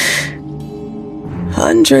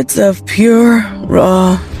 Hundreds of pure,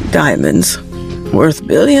 raw diamonds, worth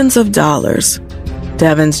billions of dollars.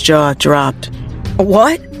 Devin's jaw dropped.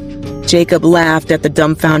 What? Jacob laughed at the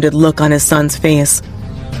dumbfounded look on his son's face.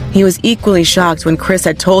 He was equally shocked when Chris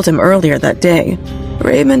had told him earlier that day,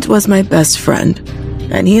 Raymond was my best friend,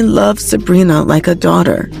 and he loved Sabrina like a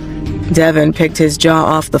daughter. Devin picked his jaw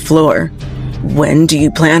off the floor. When do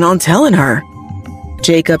you plan on telling her?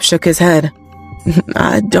 Jacob shook his head.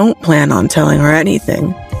 I don't plan on telling her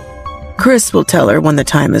anything. Chris will tell her when the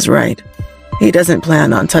time is right. He doesn't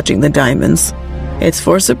plan on touching the diamonds. It's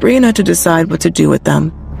for Sabrina to decide what to do with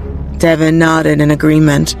them. Devin nodded in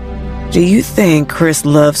agreement. Do you think Chris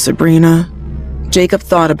loves Sabrina? Jacob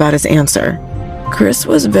thought about his answer. Chris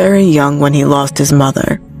was very young when he lost his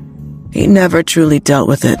mother. He never truly dealt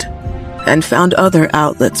with it, and found other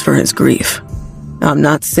outlets for his grief. I'm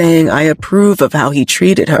not saying I approve of how he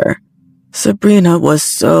treated her. Sabrina was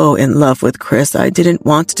so in love with Chris, I didn't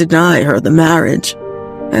want to deny her the marriage.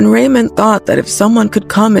 And Raymond thought that if someone could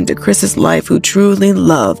come into Chris's life who truly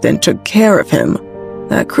loved and took care of him,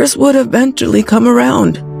 that Chris would eventually come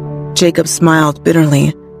around. Jacob smiled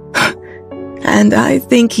bitterly. And I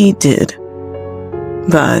think he did.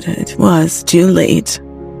 But it was too late.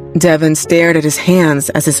 Devin stared at his hands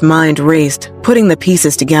as his mind raced, putting the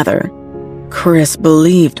pieces together. Chris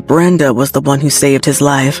believed Brenda was the one who saved his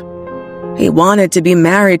life. He wanted to be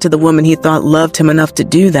married to the woman he thought loved him enough to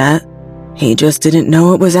do that. He just didn't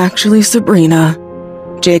know it was actually Sabrina.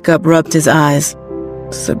 Jacob rubbed his eyes.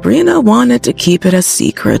 Sabrina wanted to keep it a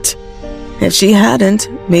secret. If she hadn't,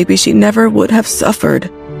 maybe she never would have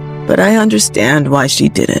suffered. But I understand why she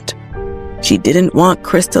did it. She didn't want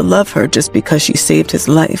Chris to love her just because she saved his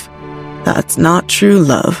life. That's not true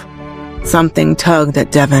love. Something tugged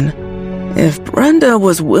at Devin. If Brenda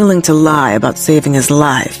was willing to lie about saving his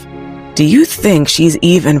life, do you think she's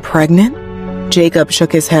even pregnant? Jacob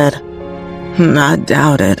shook his head. I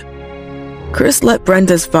doubt it. Chris let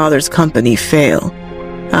Brenda's father's company fail.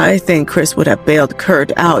 I think Chris would have bailed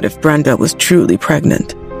Kurt out if Brenda was truly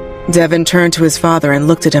pregnant. Devin turned to his father and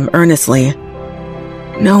looked at him earnestly.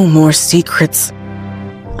 No more secrets.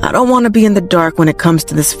 I don't want to be in the dark when it comes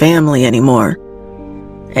to this family anymore.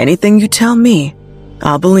 Anything you tell me,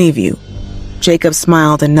 I'll believe you. Jacob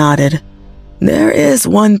smiled and nodded. There is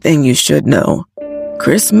one thing you should know.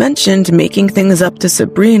 Chris mentioned making things up to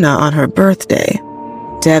Sabrina on her birthday.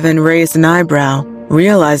 Devin raised an eyebrow,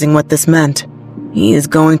 realizing what this meant. He is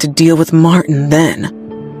going to deal with Martin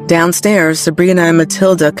then. Downstairs, Sabrina and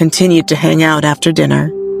Matilda continued to hang out after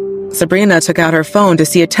dinner. Sabrina took out her phone to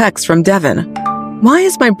see a text from Devin. Why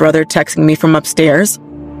is my brother texting me from upstairs?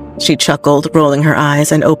 She chuckled, rolling her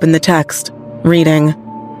eyes, and opened the text, reading,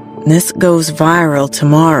 This goes viral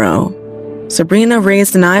tomorrow. Sabrina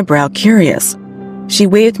raised an eyebrow, curious. She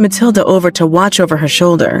waved Matilda over to watch over her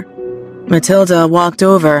shoulder. Matilda walked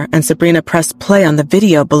over, and Sabrina pressed play on the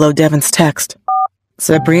video below Devin's text.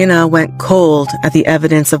 Sabrina went cold at the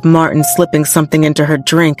evidence of Martin slipping something into her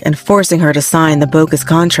drink and forcing her to sign the bogus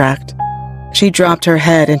contract. She dropped her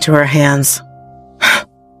head into her hands.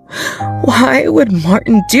 Why would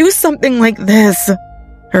Martin do something like this?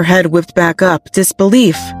 Her head whipped back up,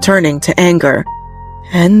 disbelief turning to anger.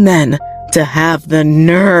 And then, to have the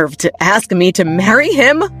nerve to ask me to marry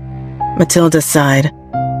him? Matilda sighed.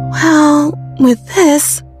 Well, with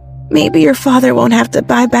this, maybe your father won't have to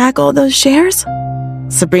buy back all those shares?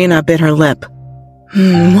 Sabrina bit her lip.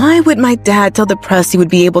 Why would my dad tell the press he would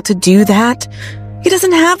be able to do that? He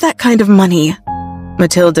doesn't have that kind of money.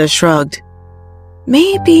 Matilda shrugged.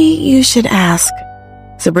 Maybe you should ask.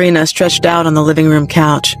 Sabrina stretched out on the living room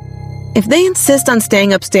couch. If they insist on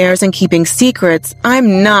staying upstairs and keeping secrets,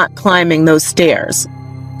 I'm not climbing those stairs.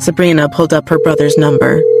 Sabrina pulled up her brother's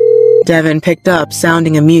number. Devin picked up,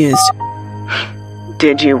 sounding amused.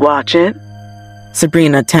 Did you watch it?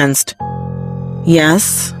 Sabrina tensed.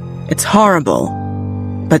 Yes, it's horrible.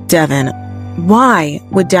 But Devin, why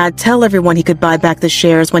would Dad tell everyone he could buy back the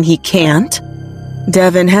shares when he can't?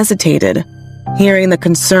 Devin hesitated, hearing the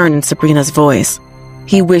concern in Sabrina's voice.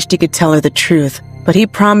 He wished he could tell her the truth, but he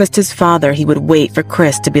promised his father he would wait for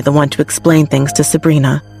Chris to be the one to explain things to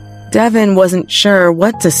Sabrina. Devin wasn't sure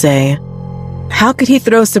what to say. How could he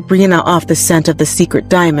throw Sabrina off the scent of the secret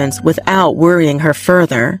diamonds without worrying her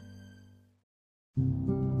further?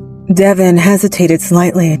 Devin hesitated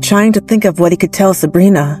slightly, trying to think of what he could tell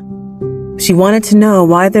Sabrina. She wanted to know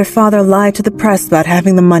why their father lied to the press about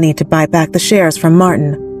having the money to buy back the shares from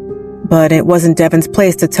Martin. But it wasn't Devin's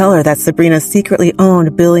place to tell her that Sabrina secretly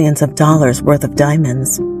owned billions of dollars worth of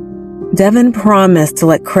diamonds. Devin promised to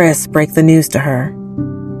let Chris break the news to her.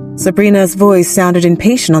 Sabrina's voice sounded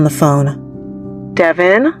impatient on the phone.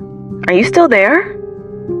 Devin, are you still there?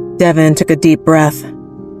 Devin took a deep breath.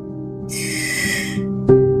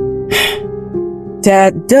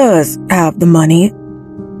 Dad does have the money.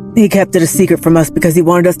 He kept it a secret from us because he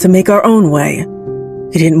wanted us to make our own way.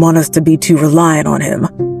 He didn't want us to be too reliant on him.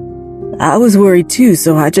 I was worried too,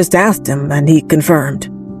 so I just asked him, and he confirmed.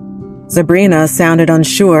 Sabrina sounded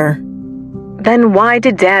unsure. Then why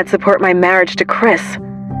did Dad support my marriage to Chris?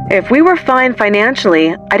 If we were fine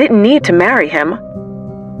financially, I didn't need to marry him.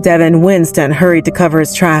 Devin winced and hurried to cover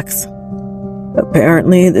his tracks.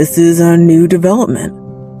 Apparently, this is a new development.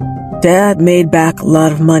 Dad made back a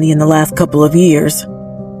lot of money in the last couple of years.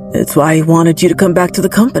 It's why he wanted you to come back to the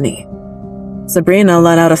company. Sabrina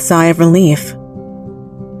let out a sigh of relief.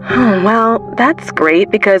 Well, that's great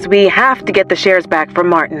because we have to get the shares back from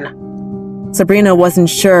Martin. Sabrina wasn't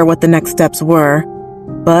sure what the next steps were,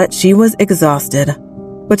 but she was exhausted.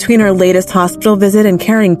 Between her latest hospital visit and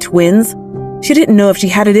carrying twins, she didn't know if she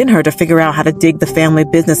had it in her to figure out how to dig the family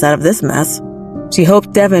business out of this mess. She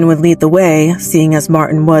hoped Devin would lead the way, seeing as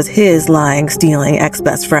Martin was his lying, stealing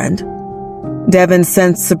ex-best friend. Devin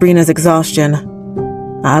sensed Sabrina's exhaustion.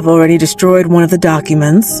 I've already destroyed one of the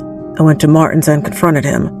documents. I went to Martin's and confronted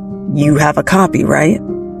him. You have a copy, right?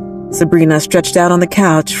 Sabrina stretched out on the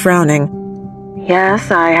couch, frowning.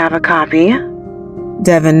 Yes, I have a copy.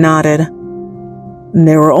 Devin nodded.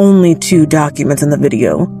 There were only 2 documents in the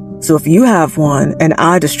video, so if you have one and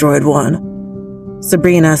I destroyed one.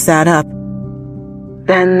 Sabrina sat up.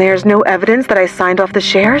 Then there's no evidence that I signed off the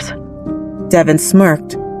shares? Devin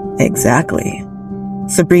smirked. Exactly.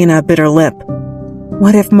 Sabrina bit her lip.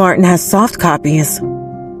 What if Martin has soft copies?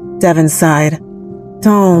 Devin sighed.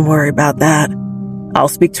 Don't worry about that. I'll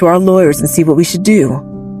speak to our lawyers and see what we should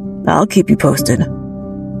do. I'll keep you posted.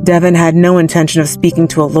 Devin had no intention of speaking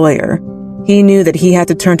to a lawyer. He knew that he had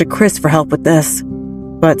to turn to Chris for help with this.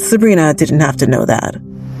 But Sabrina didn't have to know that.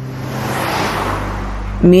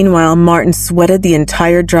 Meanwhile, Martin sweated the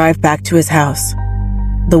entire drive back to his house.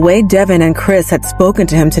 The way Devin and Chris had spoken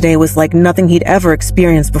to him today was like nothing he'd ever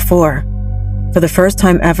experienced before. For the first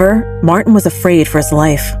time ever, Martin was afraid for his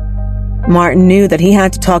life. Martin knew that he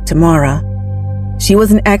had to talk to Mara. She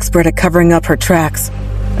was an expert at covering up her tracks,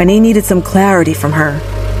 and he needed some clarity from her.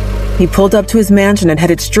 He pulled up to his mansion and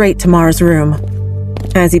headed straight to Mara's room.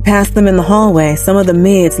 As he passed them in the hallway, some of the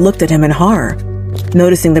maids looked at him in horror,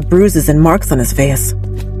 noticing the bruises and marks on his face.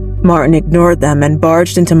 Martin ignored them and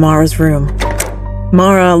barged into Mara's room.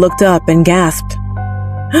 Mara looked up and gasped.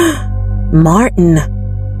 Martin,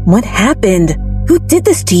 what happened? Who did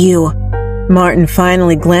this to you? Martin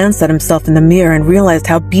finally glanced at himself in the mirror and realized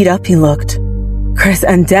how beat up he looked. Chris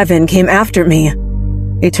and Devin came after me.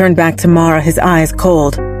 He turned back to Mara, his eyes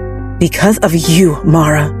cold. Because of you,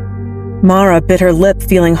 Mara. Mara bit her lip,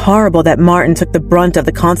 feeling horrible that Martin took the brunt of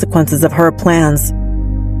the consequences of her plans.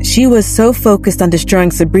 She was so focused on destroying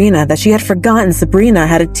Sabrina that she had forgotten Sabrina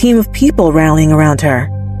had a team of people rallying around her.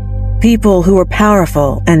 People who were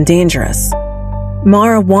powerful and dangerous.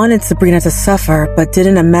 Mara wanted Sabrina to suffer, but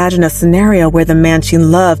didn't imagine a scenario where the man she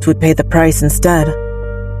loved would pay the price instead.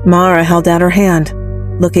 Mara held out her hand,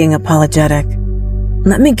 looking apologetic.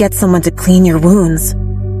 Let me get someone to clean your wounds.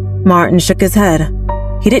 Martin shook his head.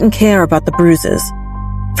 He didn't care about the bruises.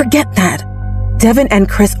 Forget that. Devin and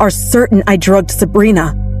Chris are certain I drugged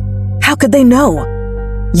Sabrina. How could they know?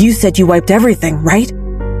 You said you wiped everything, right?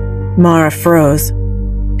 Mara froze.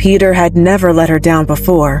 Peter had never let her down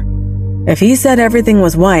before. If he said everything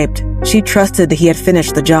was wiped, she trusted that he had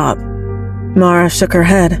finished the job. Mara shook her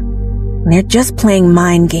head. They're just playing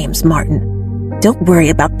mind games, Martin. Don't worry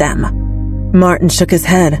about them. Martin shook his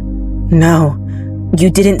head. No,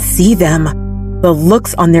 you didn't see them. The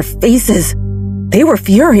looks on their faces. They were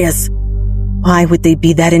furious. Why would they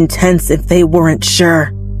be that intense if they weren't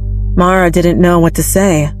sure? Mara didn't know what to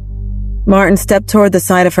say. Martin stepped toward the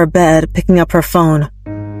side of her bed, picking up her phone.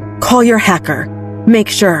 Call your hacker. Make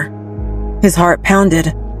sure. His heart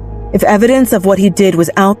pounded. If evidence of what he did was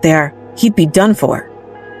out there, he'd be done for.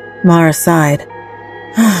 Mara sighed.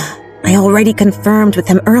 I already confirmed with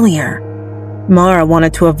him earlier. Mara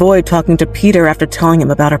wanted to avoid talking to Peter after telling him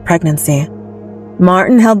about her pregnancy.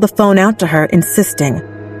 Martin held the phone out to her, insisting.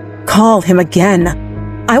 Call him again.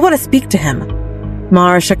 I want to speak to him.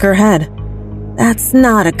 Mara shook her head. That's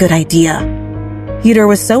not a good idea. Peter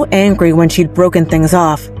was so angry when she'd broken things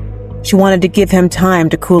off. She wanted to give him time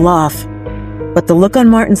to cool off. But the look on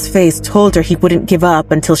Martin's face told her he wouldn't give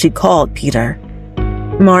up until she called Peter.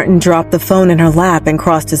 Martin dropped the phone in her lap and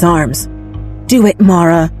crossed his arms. Do it,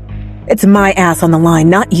 Mara. It's my ass on the line,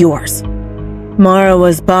 not yours. Mara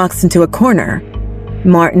was boxed into a corner.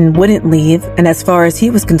 Martin wouldn't leave, and as far as he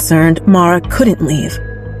was concerned, Mara couldn't leave.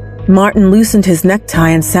 Martin loosened his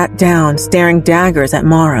necktie and sat down, staring daggers at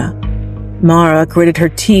Mara. Mara gritted her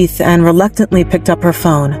teeth and reluctantly picked up her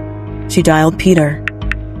phone. She dialed Peter.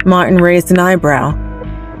 Martin raised an eyebrow.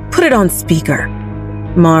 "Put it on speaker."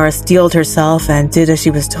 Mara steeled herself and did as she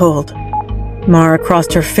was told. Mara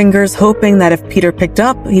crossed her fingers, hoping that if Peter picked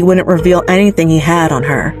up, he wouldn't reveal anything he had on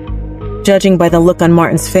her. Judging by the look on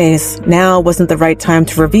Martin's face, now wasn't the right time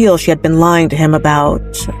to reveal she had been lying to him about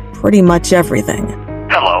pretty much everything.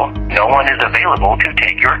 "Hello, no one is available to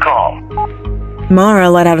take your call." Mara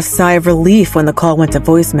let out a sigh of relief when the call went to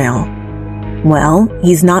voicemail. "Well,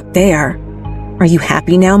 he's not there. Are you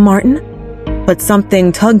happy now, Martin?" But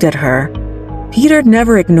something tugged at her. Peter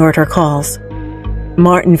never ignored her calls.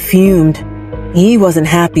 Martin fumed. He wasn't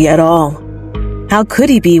happy at all. How could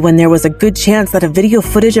he be when there was a good chance that a video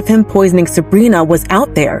footage of him poisoning Sabrina was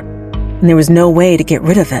out there, and there was no way to get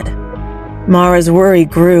rid of it? Mara's worry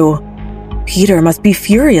grew. Peter must be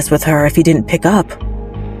furious with her if he didn't pick up.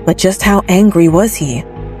 But just how angry was he?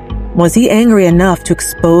 Was he angry enough to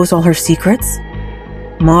expose all her secrets?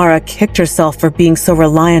 Mara kicked herself for being so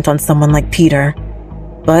reliant on someone like Peter.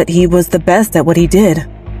 But he was the best at what he did.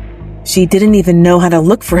 She didn't even know how to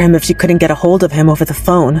look for him if she couldn't get a hold of him over the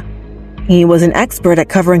phone. He was an expert at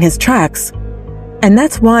covering his tracks, and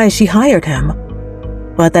that's why she hired him.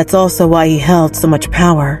 But that's also why he held so much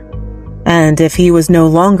power. And if he was no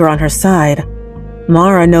longer on her side,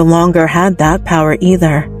 Mara no longer had that power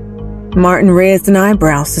either. Martin raised an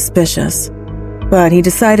eyebrow, suspicious, but he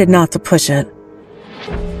decided not to push it.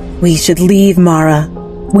 "We should leave, Mara.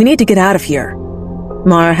 We need to get out of here."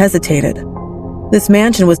 Mara hesitated. This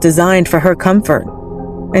mansion was designed for her comfort,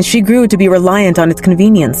 and she grew to be reliant on its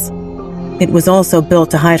convenience. It was also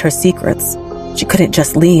built to hide her secrets. She couldn't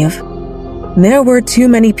just leave. There were too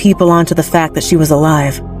many people onto the fact that she was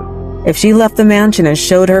alive. If she left the mansion and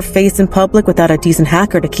showed her face in public without a decent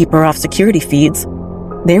hacker to keep her off security feeds,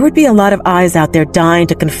 there would be a lot of eyes out there dying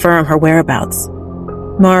to confirm her whereabouts.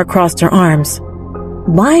 Mara crossed her arms.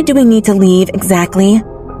 "Why do we need to leave exactly?"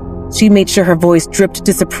 She made sure her voice dripped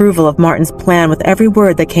disapproval of Martin's plan with every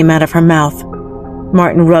word that came out of her mouth.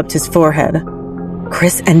 Martin rubbed his forehead.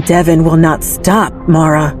 "Chris and Devin will not stop,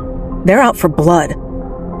 Mara. They're out for blood.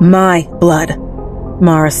 My blood."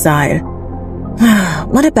 Mara sighed.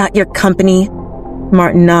 "What about your company?"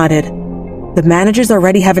 Martin nodded. "The managers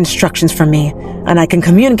already have instructions from me, and I can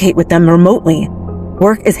communicate with them remotely.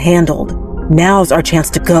 Work is handled. Now's our chance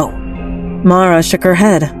to go." Mara shook her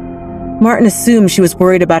head. Martin assumed she was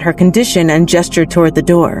worried about her condition and gestured toward the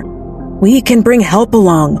door. "We can bring help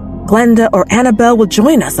along. Glenda or Annabelle will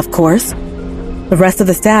join us, of course. The rest of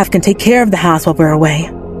the staff can take care of the house while we're away."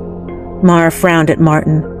 Mara frowned at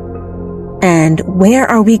Martin. "And where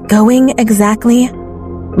are we going exactly?"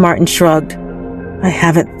 Martin shrugged. "I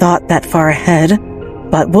haven't thought that far ahead,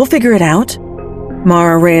 but we'll figure it out."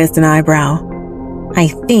 Mara raised an eyebrow. "I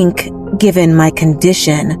think, given my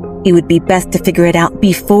condition, it would be best to figure it out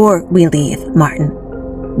before we leave, Martin.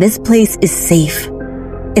 This place is safe.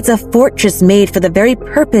 It's a fortress made for the very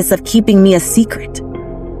purpose of keeping me a secret.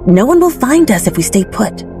 No one will find us if we stay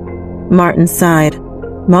put." Martin sighed.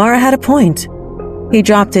 Mara had a point. He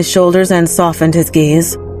dropped his shoulders and softened his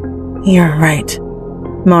gaze. "You're right."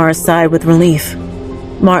 Mara sighed with relief.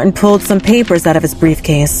 Martin pulled some papers out of his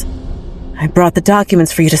briefcase. "I brought the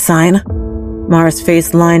documents for you to sign." Mara's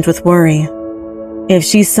face lined with worry. If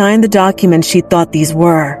she signed the documents she thought these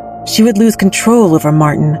were, she would lose control over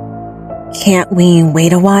Martin. "Can't we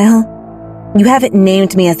wait a while? You haven't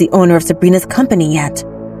named me as the owner of Sabrina's company yet.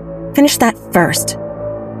 Finish that first,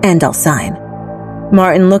 and I'll sign."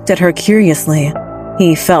 Martin looked at her curiously.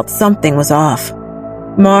 He felt something was off.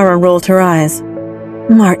 Mara rolled her eyes.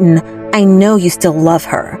 "Martin, I know you still love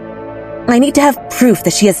her. I need to have proof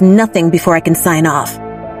that she has nothing before I can sign off.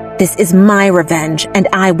 This is my revenge, and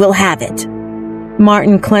I will have it."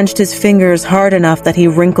 Martin clenched his fingers hard enough that he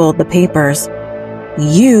wrinkled the papers.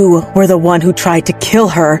 "You were the one who tried to kill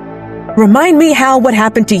her. Remind me how what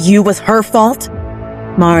happened to you was her fault?"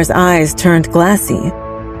 Mara's eyes turned glassy.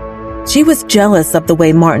 She was jealous of the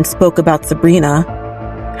way Martin spoke about Sabrina,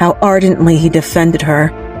 how ardently he defended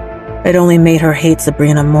her. It only made her hate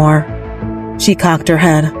Sabrina more. She cocked her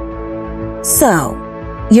head. "So,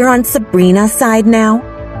 you're on Sabrina's side now?"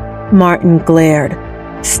 Martin glared.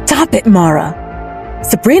 "Stop it, Mara.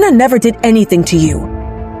 Sabrina never did anything to you.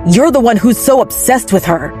 You're the one who's so obsessed with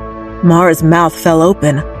her." Mara's mouth fell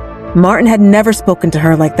open. Martin had never spoken to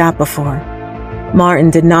her like that before. Martin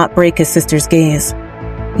did not break his sister's gaze.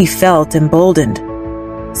 He felt emboldened.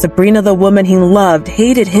 Sabrina, the woman he loved,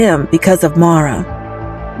 hated him because of Mara.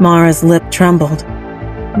 Mara's lip trembled.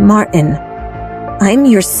 "Martin, I'm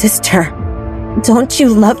your sister. Don't you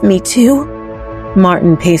love me too?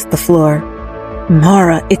 Martin paced the floor.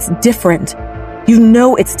 Mara, it's different. You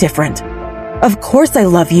know it's different. Of course I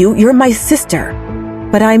love you. You're my sister.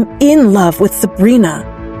 But I'm in love with Sabrina.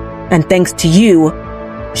 And thanks to you,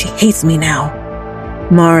 she hates me now.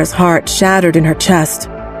 Mara's heart shattered in her chest.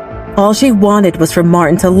 All she wanted was for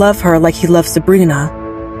Martin to love her like he loved Sabrina.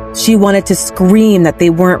 She wanted to scream that they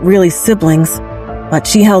weren't really siblings, but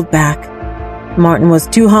she held back. Martin was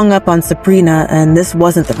too hung up on Sabrina, and this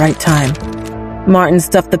wasn't the right time. Martin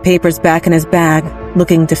stuffed the papers back in his bag,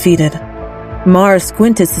 looking defeated. Mara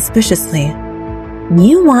squinted suspiciously.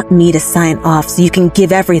 You want me to sign off so you can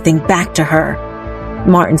give everything back to her?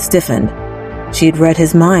 Martin stiffened. She'd read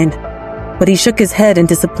his mind, but he shook his head in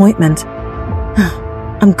disappointment.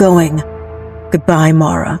 I'm going. Goodbye,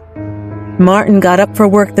 Mara. Martin got up for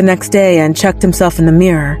work the next day and checked himself in the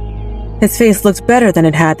mirror. His face looked better than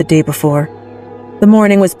it had the day before. The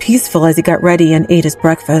morning was peaceful as he got ready and ate his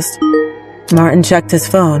breakfast. Martin checked his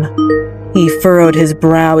phone. He furrowed his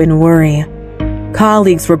brow in worry.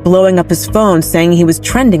 Colleagues were blowing up his phone saying he was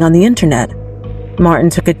trending on the internet. Martin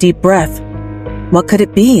took a deep breath. What could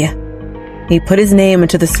it be? He put his name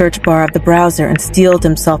into the search bar of the browser and steeled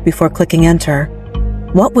himself before clicking enter.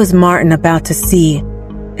 What was Martin about to see,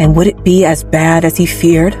 and would it be as bad as he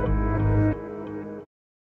feared?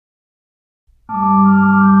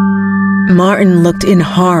 Martin looked in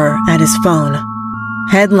horror at his phone.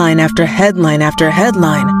 Headline after headline after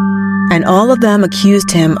headline, and all of them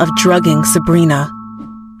accused him of drugging Sabrina.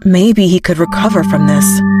 Maybe he could recover from this.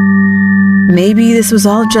 Maybe this was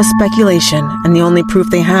all just speculation, and the only proof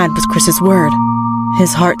they had was Chris's word.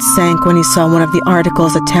 His heart sank when he saw one of the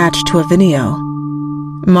articles attached to a video.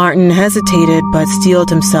 Martin hesitated but steeled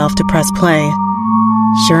himself to press play.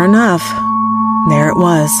 Sure enough, there it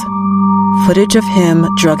was. Footage of him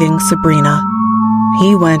drugging Sabrina.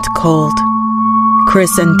 He went cold.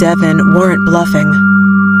 Chris and Devin weren't bluffing.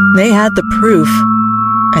 They had the proof,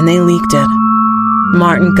 and they leaked it.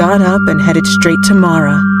 Martin got up and headed straight to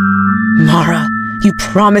Mara. Mara, you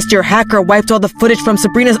promised your hacker wiped all the footage from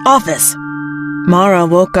Sabrina's office. Mara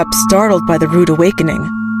woke up startled by the rude awakening.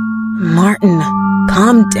 Martin,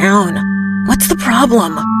 calm down. What's the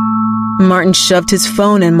problem? Martin shoved his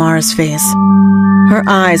phone in Mara's face. Her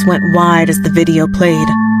eyes went wide as the video played.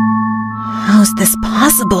 How's this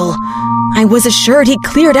possible? I was assured he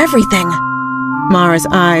cleared everything. Mara's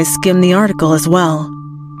eyes skimmed the article as well.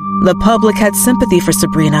 The public had sympathy for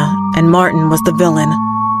Sabrina, and Martin was the villain.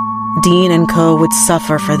 Dean and Co. would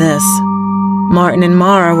suffer for this. Martin and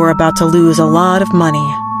Mara were about to lose a lot of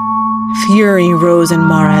money. Fury rose in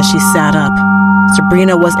Mara as she sat up.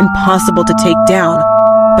 Sabrina was impossible to take down,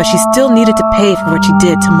 but she still needed to pay for what she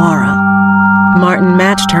did to Mara. Martin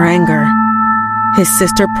matched her anger. His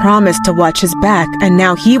sister promised to watch his back, and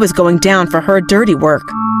now he was going down for her dirty work.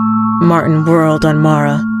 Martin whirled on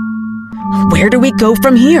Mara. Where do we go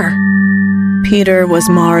from here? Peter was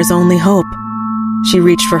Mara's only hope. She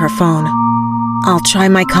reached for her phone. I'll try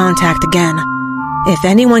my contact again. If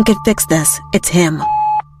anyone can fix this, it's him.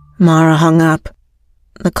 Mara hung up.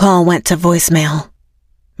 The call went to voicemail.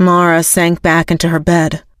 Mara sank back into her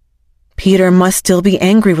bed. Peter must still be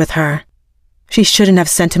angry with her. She shouldn't have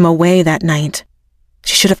sent him away that night.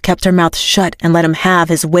 She should have kept her mouth shut and let him have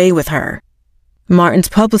his way with her. Martin's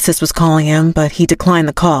publicist was calling him, but he declined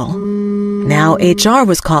the call. Now HR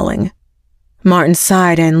was calling. Martin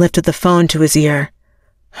sighed and lifted the phone to his ear.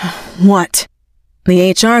 What?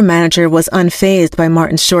 The HR manager was unfazed by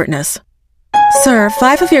Martin's shortness. Sir,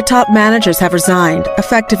 5 of your top managers have resigned,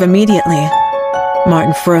 effective immediately.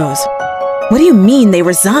 Martin froze. What do you mean they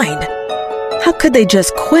resigned? How could they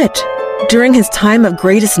just quit? During his time of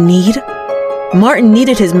greatest need? Martin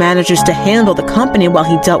needed his managers to handle the company while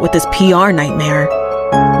he dealt with this PR nightmare.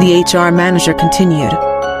 The HR manager continued.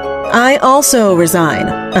 I also resign,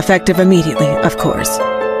 effective immediately, of course.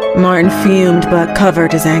 Martin fumed but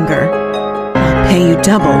covered his anger. I'll pay you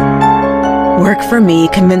double. Work for me,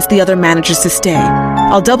 convince the other managers to stay.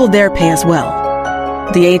 I'll double their pay as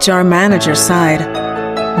well. The HR manager sighed.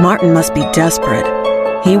 Martin must be desperate.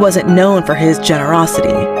 He wasn't known for his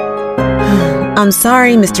generosity. I'm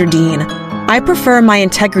sorry, Mr. Dean. I prefer my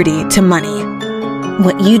integrity to money.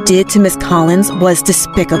 What you did to Miss Collins was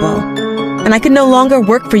despicable, and I could no longer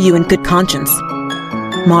work for you in good conscience.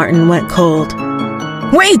 Martin went cold.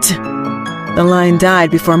 Wait! The line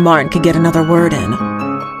died before Martin could get another word in.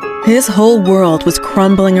 His whole world was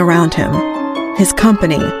crumbling around him. His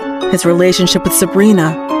company, his relationship with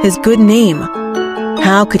Sabrina, his good name.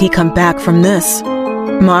 How could he come back from this?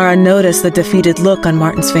 Mara noticed the defeated look on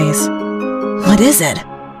Martin's face. What is it?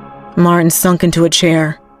 Martin sunk into a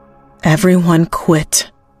chair. Everyone quit.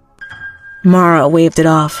 Mara waved it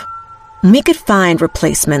off. We could find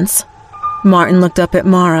replacements. Martin looked up at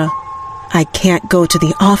Mara. I can't go to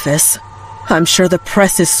the office. I'm sure the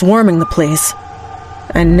press is swarming the place.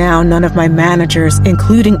 And now none of my managers,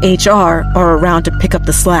 including HR, are around to pick up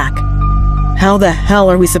the slack. How the hell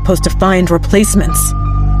are we supposed to find replacements?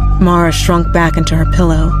 Mara shrunk back into her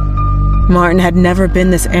pillow. Martin had never been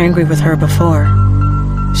this angry with her before.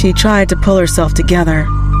 She tried to pull herself together.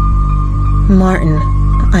 Martin,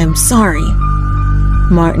 I'm sorry.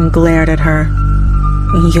 Martin glared at her.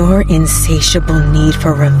 Your insatiable need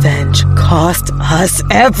for revenge cost us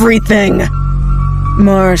everything.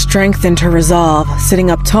 Mara strengthened her resolve,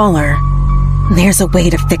 sitting up taller. There's a way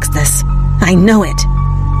to fix this. I know it.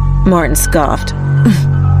 Martin scoffed.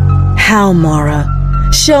 How, Mara?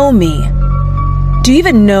 Show me. Do you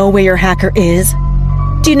even know where your hacker is?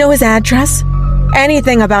 Do you know his address?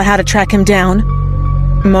 Anything about how to track him down?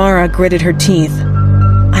 Mara gritted her teeth.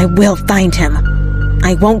 I will find him.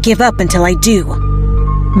 I won't give up until I do.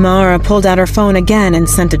 Mara pulled out her phone again and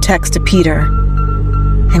sent a text to Peter.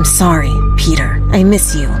 I'm sorry, Peter. I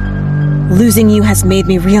miss you. Losing you has made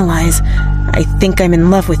me realize I think I'm in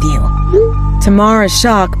love with you. To Mara's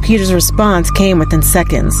shock, Peter's response came within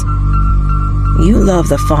seconds. You love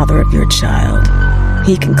the father of your child.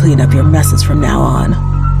 He can clean up your messes from now on.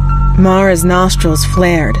 Mara's nostrils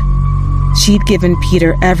flared. She'd given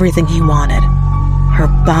Peter everything he wanted. Her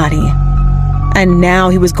body. And now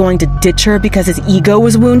he was going to ditch her because his ego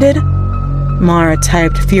was wounded? Mara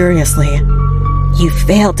typed furiously. You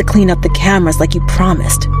failed to clean up the cameras like you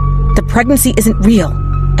promised. The pregnancy isn't real.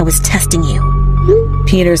 I was testing you.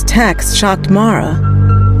 Peter's text shocked Mara.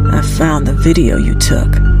 I found the video you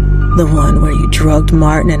took. The one where you drugged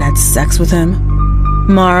Martin and had sex with him.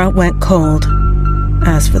 Mara went cold.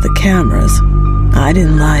 As for the cameras, I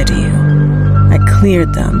didn't lie to you. I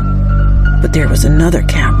cleared them. But there was another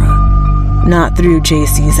camera. Not through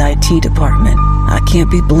JC's IT department. I can't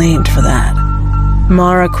be blamed for that.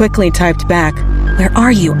 Mara quickly typed back. Where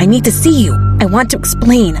are you? I need to see you. I want to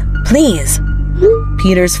explain. Please.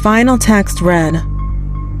 Peter's final text read,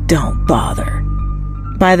 Don't bother.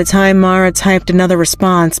 By the time Mara typed another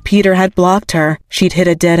response, Peter had blocked her. She'd hit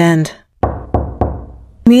a dead end.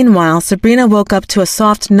 Meanwhile, Sabrina woke up to a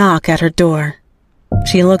soft knock at her door.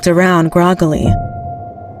 She looked around groggily.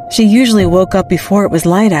 She usually woke up before it was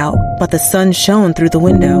light out, but the sun shone through the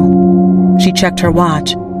window. She checked her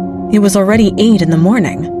watch. It was already 8 in the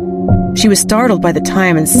morning. She was startled by the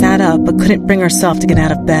time and sat up, but couldn't bring herself to get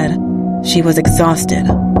out of bed. She was exhausted.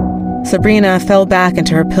 Sabrina fell back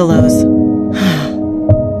into her pillows.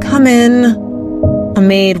 Come in. A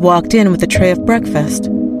maid walked in with a tray of breakfast.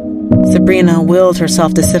 Sabrina willed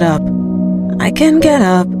herself to sit up. I can get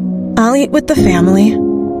up. I'll eat with the family.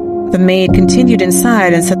 The maid continued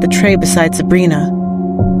inside and set the tray beside Sabrina.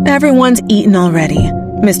 Everyone's eaten already.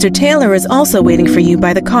 Mr. Taylor is also waiting for you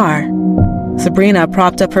by the car. Sabrina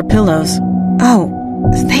propped up her pillows.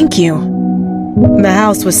 Oh, thank you. The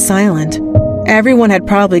house was silent. Everyone had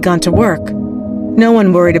probably gone to work. No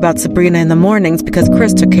one worried about Sabrina in the mornings because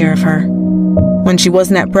Chris took care of her. When she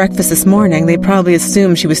wasn't at breakfast this morning, they probably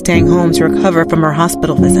assumed she was staying home to recover from her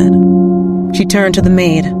hospital visit. She turned to the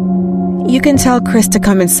maid. You can tell Chris to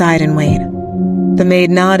come inside and wait. The maid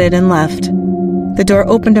nodded and left. The door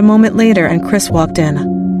opened a moment later and Chris walked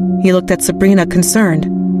in. He looked at Sabrina concerned.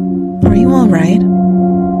 Are you all right?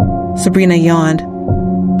 Sabrina yawned.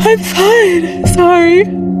 I'm fine, sorry.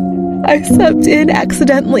 I slept in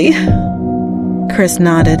accidentally. Chris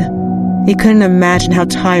nodded. He couldn't imagine how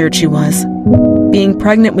tired she was. Being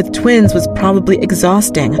pregnant with twins was probably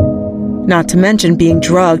exhausting. Not to mention being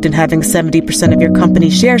drugged and having 70% of your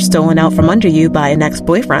company's shares stolen out from under you by an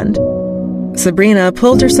ex-boyfriend. Sabrina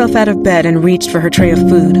pulled herself out of bed and reached for her tray of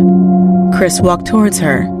food. Chris walked towards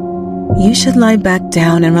her. You should lie back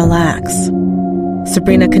down and relax.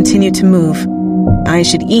 Sabrina continued to move. I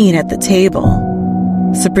should eat at the table.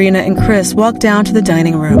 Sabrina and Chris walked down to the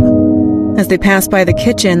dining room. As they passed by the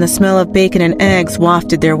kitchen, the smell of bacon and eggs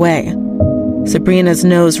wafted their way. Sabrina's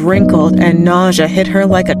nose wrinkled and nausea hit her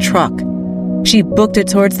like a truck. She booked it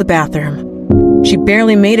towards the bathroom. She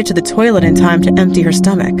barely made it to the toilet in time to empty her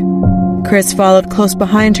stomach. Chris followed close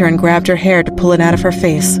behind her and grabbed her hair to pull it out of her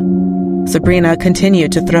face. Sabrina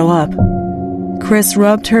continued to throw up. Chris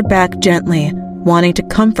rubbed her back gently, wanting to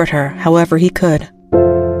comfort her however he could.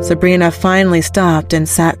 Sabrina finally stopped and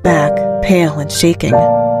sat back, pale and shaking.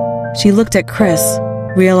 She looked at Chris,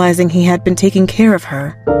 realizing he had been taking care of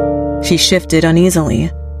her. She shifted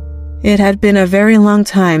uneasily. It had been a very long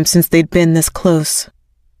time since they'd been this close.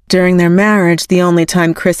 During their marriage, the only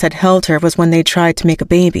time Chris had held her was when they tried to make a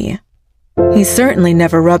baby. He certainly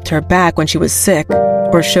never rubbed her back when she was sick,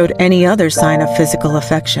 or showed any other sign of physical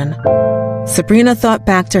affection. Sabrina thought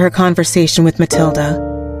back to her conversation with Matilda.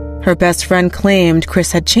 Her best friend claimed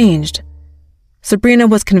Chris had changed. Sabrina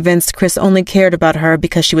was convinced Chris only cared about her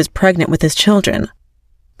because she was pregnant with his children.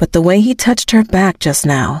 But the way he touched her back just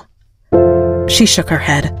now... She shook her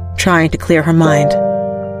head, trying to clear her mind.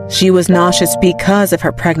 She was nauseous because of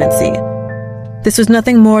her pregnancy. This was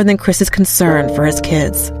nothing more than Chris's concern for his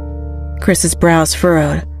kids. Chris's brows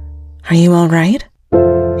furrowed. "Are you all right?"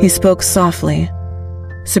 He spoke softly.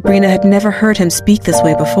 Sabrina had never heard him speak this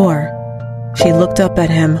way before. She looked up at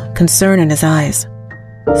him, concern in his eyes.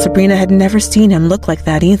 Sabrina had never seen him look like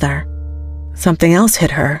that either. Something else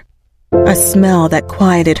hit her. A smell that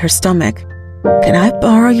quieted her stomach. "Can I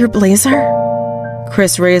borrow your blazer?"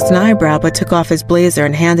 Chris raised an eyebrow but took off his blazer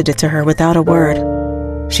and handed it to her without a word.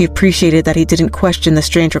 She appreciated that he didn't question the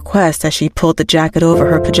strange request as she pulled the jacket over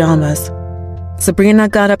her pajamas. Sabrina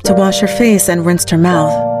got up to wash her face and rinsed her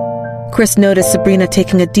mouth. Chris noticed Sabrina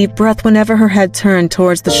taking a deep breath whenever her head turned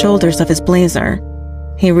towards the shoulders of his blazer.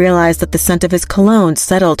 He realized that the scent of his cologne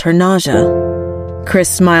settled her nausea. Chris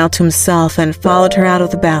smiled to himself and followed her out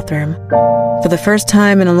of the bathroom. For the first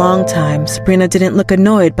time in a long time, Sabrina didn't look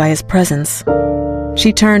annoyed by his presence.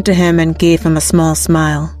 She turned to him and gave him a small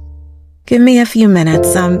smile. "Give me a few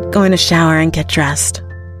minutes. I'm going to shower and get dressed."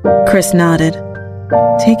 Chris nodded.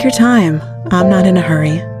 "Take your time. I'm not in a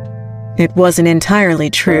hurry." It wasn't entirely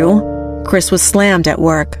true. Chris was slammed at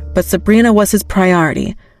work, but Sabrina was his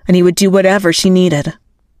priority, and he would do whatever she needed.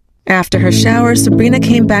 After her shower, Sabrina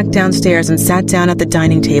came back downstairs and sat down at the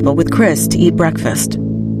dining table with Chris to eat breakfast.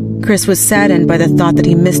 Chris was saddened by the thought that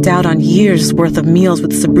he missed out on years' worth of meals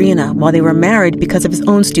with Sabrina while they were married because of his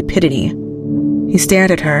own stupidity. He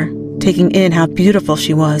stared at her, taking in how beautiful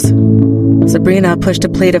she was. Sabrina pushed a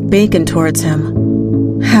plate of bacon towards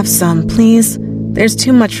him. "Have some, please. There's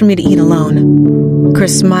too much for me to eat alone."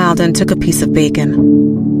 Chris smiled and took a piece of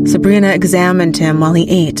bacon. Sabrina examined him while he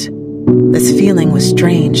ate. This feeling was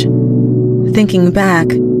strange. Thinking back,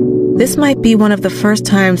 this might be one of the first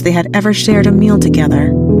times they had ever shared a meal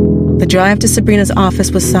together. The drive to Sabrina's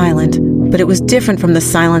office was silent, but it was different from the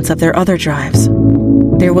silence of their other drives.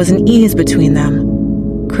 There was an ease between them.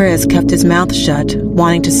 Chris kept his mouth shut,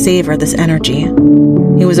 wanting to savor this energy.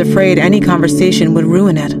 He was afraid any conversation would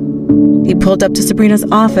ruin it. He pulled up to Sabrina's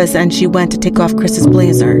office and she went to take off Chris's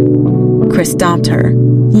blazer. Chris stopped her.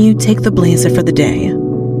 "You take the blazer for the day."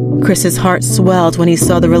 Chris's heart swelled when he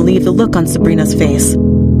saw the relieved look on Sabrina's face.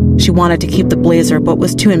 She wanted to keep the blazer but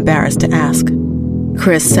was too embarrassed to ask.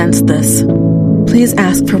 Chris sensed this. "Please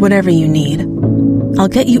ask for whatever you need. I'll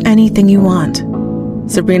get you anything you want."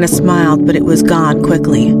 Sabrina smiled, but it was gone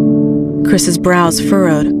quickly. Chris's brows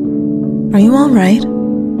furrowed. "Are you all right?"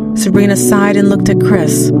 Sabrina sighed and looked at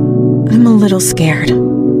Chris. "I'm a little scared."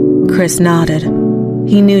 Chris nodded.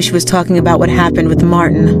 He knew she was talking about what happened with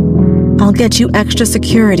Martin. "I'll get you extra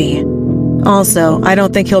security. Also, I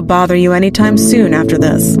don't think he'll bother you anytime soon after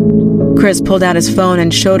this." Chris pulled out his phone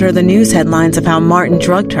and showed her the news headlines of how Martin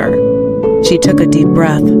drugged her. She took a deep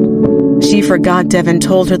breath. She forgot Devin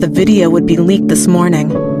told her the video would be leaked this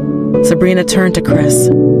morning. Sabrina turned to Chris.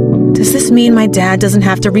 "Does this mean my dad doesn't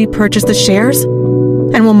have to repurchase the shares?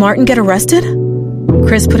 And will Martin get arrested?"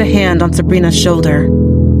 Chris put a hand on Sabrina's shoulder.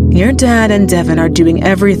 "Your dad and Devin are doing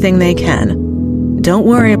everything they can. Don't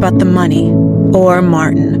worry about the money or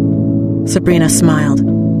Martin." Sabrina smiled.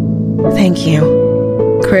 "Thank you."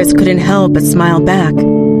 Chris couldn't help but smile back.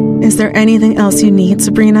 "Is there anything else you need,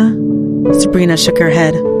 Sabrina?" Sabrina shook her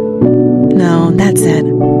head. "No, that's it.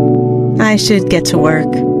 I should get to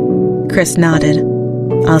work." Chris nodded.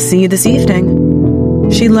 "I'll see you this evening."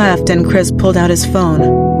 She left and Chris pulled out his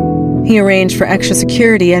phone. He arranged for extra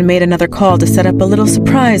security and made another call to set up a little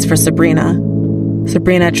surprise for Sabrina.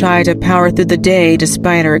 Sabrina tried to power through the day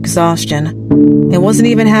despite her exhaustion. It wasn't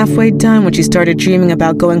even halfway done when she started dreaming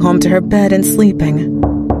about going home to her bed and sleeping.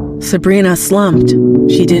 Sabrina slumped.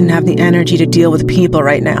 She didn't have the energy to deal with people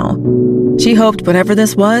right now. She hoped whatever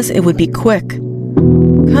this was, it would be quick.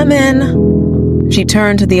 "Come in." She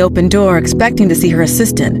turned to the open door, expecting to see her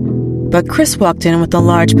assistant, but Chris walked in with a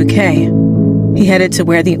large bouquet. He headed to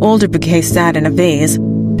where the older bouquet sat in a vase,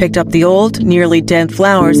 picked up the old, nearly dead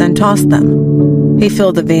flowers and tossed them. He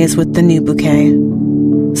filled the vase with the new bouquet.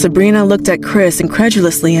 Sabrina looked at Chris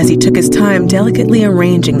incredulously as he took his time delicately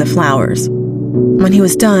arranging the flowers. When he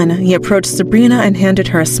was done, he approached Sabrina and handed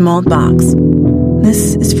her a small box.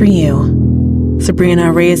 "This is for you."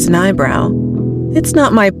 Sabrina raised an eyebrow. "It's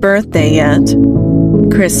not my birthday yet."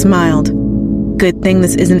 Chris smiled. "Good thing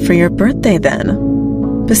this isn't for your birthday then.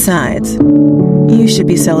 Besides, you should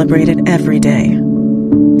be celebrated every day."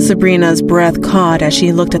 Sabrina's breath caught as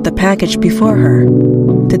she looked at the package before her.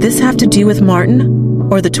 Did this have to do with Martin?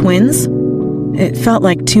 Or the twins? It felt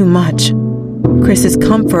like too much. Chris's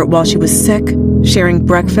comfort while she was sick, sharing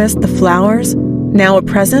breakfast, the flowers, now a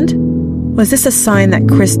present? Was this a sign that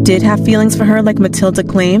Chris did have feelings for her like Matilda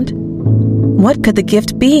claimed? What could the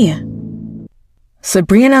gift be?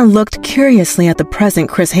 Sabrina looked curiously at the present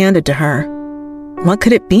Chris handed to her. What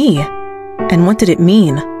could it be? And what did it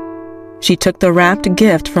mean? She took the wrapped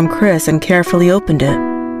gift from Chris and carefully opened it.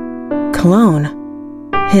 Cologne.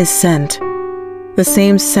 His scent. The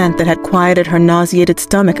same scent that had quieted her nauseated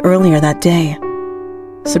stomach earlier that day.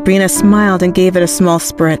 Sabrina smiled and gave it a small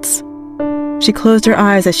spritz. She closed her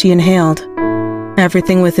eyes as she inhaled.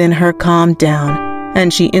 Everything within her calmed down,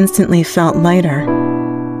 and she instantly felt lighter.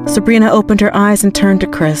 Sabrina opened her eyes and turned to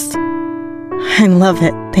Chris. I love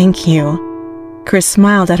it, thank you. Chris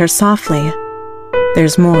smiled at her softly.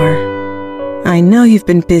 There's more. I know you've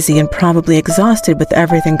been busy and probably exhausted with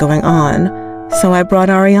everything going on, so I brought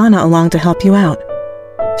Ariana along to help you out.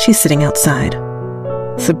 She's sitting outside.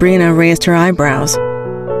 Sabrina raised her eyebrows.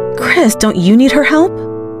 Chris, don't you need her help?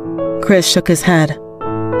 Chris shook his head.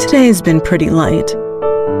 Today's been pretty light.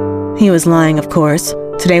 He was lying, of course.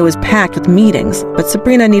 Today was packed with meetings, but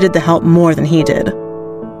Sabrina needed the help more than he did.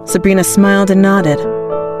 Sabrina smiled and nodded.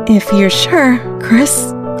 If you're sure,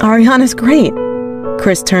 Chris, Ariana's great.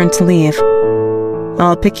 Chris turned to leave.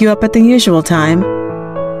 I'll pick you up at the usual time.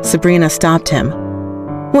 Sabrina stopped him.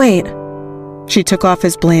 Wait. She took off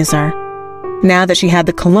his blazer. Now that she had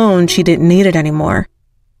the cologne, she didn't need it anymore.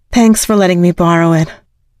 Thanks for letting me borrow it.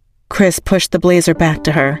 Chris pushed the blazer back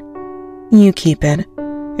to her. You keep it,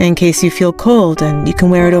 in case you feel cold and you can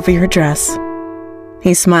wear it over your dress.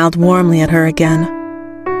 He smiled warmly at her again.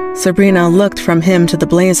 Sabrina looked from him to the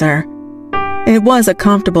blazer. It was a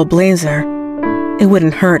comfortable blazer. It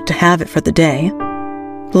wouldn't hurt to have it for the day.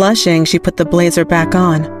 Blushing, she put the blazer back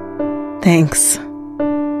on. Thanks.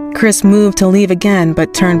 Chris moved to leave again,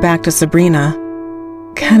 but turned back to Sabrina.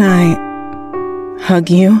 Can I hug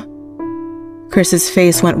you? Chris's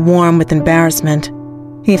face went warm with embarrassment.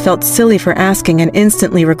 He felt silly for asking and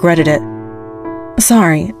instantly regretted it.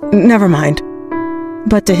 Sorry, never mind.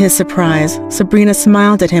 But to his surprise, Sabrina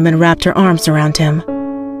smiled at him and wrapped her arms around him.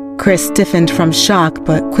 Chris stiffened from shock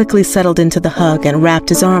but quickly settled into the hug and wrapped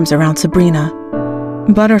his arms around Sabrina.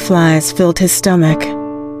 Butterflies filled his stomach.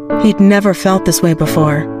 He'd never felt this way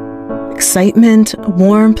before. Excitement,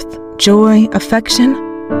 warmth, joy, affection.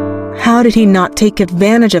 How did he not take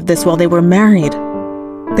advantage of this while they were married?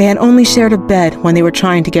 They had only shared a bed when they were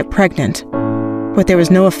trying to get pregnant, but there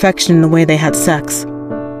was no affection in the way they had sex.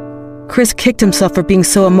 Chris kicked himself for being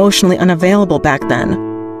so emotionally unavailable back then.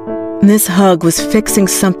 This hug was fixing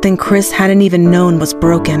something Chris hadn't even known was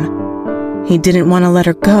broken. He didn't want to let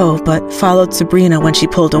her go, but followed Sabrina when she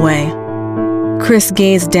pulled away. Chris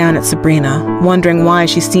gazed down at Sabrina, wondering why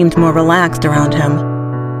she seemed more relaxed around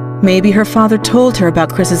him. Maybe her father told her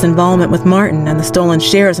about Chris's involvement with Martin and the stolen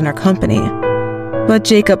shares in her company. But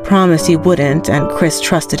Jacob promised he wouldn't, and Chris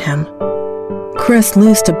trusted him. Chris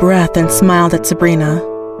loosed a breath and smiled at Sabrina.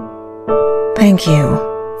 Thank you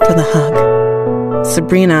for the hug.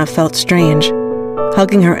 Sabrina felt strange.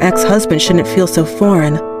 Hugging her ex-husband shouldn't feel so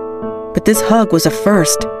foreign. But this hug was a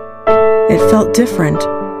first. It felt different.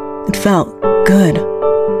 It felt good.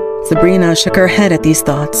 Sabrina shook her head at these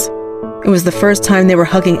thoughts. It was the first time they were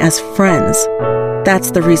hugging as friends.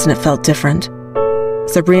 That's the reason it felt different.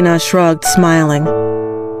 Sabrina shrugged, smiling.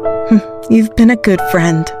 You've been a good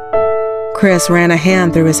friend. Chris ran a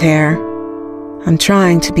hand through his hair. I'm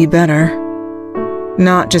trying to be better.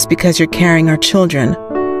 Not just because you're carrying our children,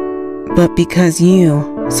 but because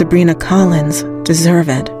you, Sabrina Collins, deserve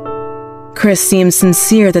it. Chris seemed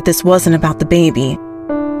sincere that this wasn't about the baby.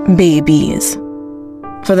 Babies.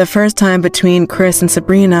 For the first time between Chris and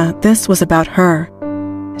Sabrina, this was about her.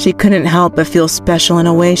 She couldn't help but feel special in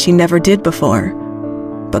a way she never did before.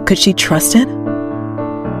 But could she trust it?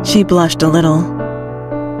 She blushed a little.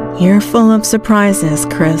 You're full of surprises,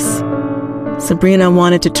 Chris. Sabrina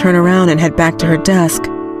wanted to turn around and head back to her desk,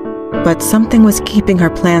 but something was keeping her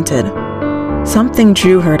planted. Something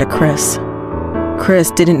drew her to Chris.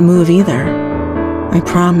 Chris didn't move either. I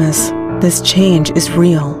promise, this change is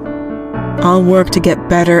real. I'll work to get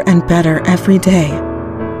better and better every day.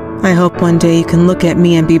 I hope one day you can look at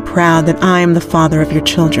me and be proud that I am the father of your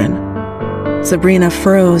children. Sabrina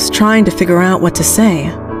froze, trying to figure out what to say.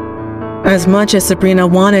 As much as Sabrina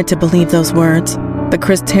wanted to believe those words, the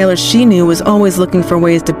Chris Taylor she knew was always looking for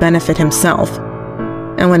ways to benefit himself.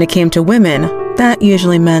 And when it came to women, that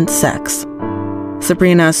usually meant sex.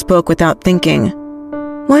 Sabrina spoke without thinking.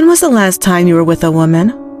 When was the last time you were with a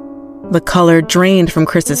woman? The color drained from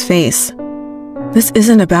Chris's face. This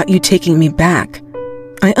isn't about you taking me back.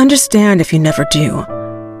 I understand if you never do,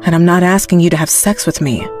 and I'm not asking you to have sex with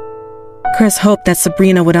me. Chris hoped that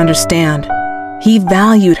Sabrina would understand. He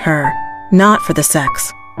valued her, not for the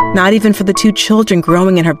sex, not even for the 2 children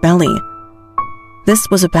growing in her belly. This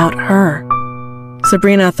was about her.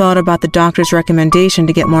 Sabrina thought about the doctor's recommendation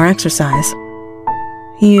to get more exercise.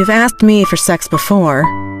 You've asked me for sex before.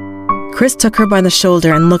 Chris took her by the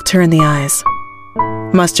shoulder and looked her in the eyes,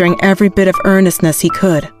 mustering every bit of earnestness he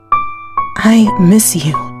could. I miss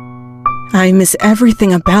you. I miss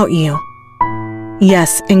everything about you.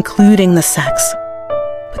 Yes, including the sex.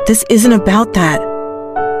 But this isn't about that.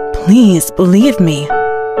 Please, believe me.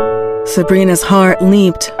 Sabrina's heart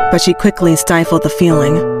leaped, but she quickly stifled the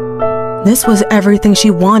feeling. This was everything she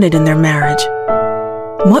wanted in their marriage.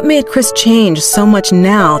 What made Chris change so much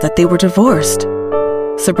now that they were divorced?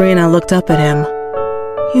 Sabrina looked up at him.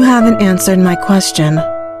 You haven't answered my question.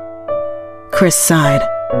 Chris sighed.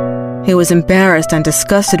 He was embarrassed and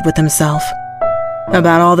disgusted with himself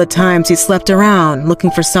about all the times he slept around looking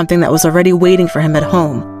for something that was already waiting for him at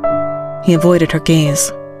home. He avoided her gaze.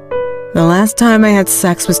 The last time I had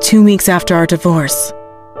sex was 2 weeks after our divorce.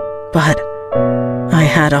 But I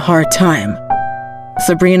had a hard time.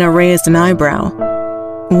 Sabrina raised an eyebrow.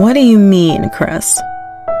 What do you mean, Chris?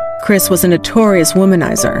 Chris was a notorious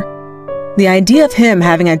womanizer. The idea of him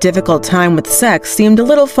having a difficult time with sex seemed a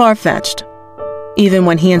little far-fetched. Even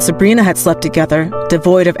when he and Sabrina had slept together,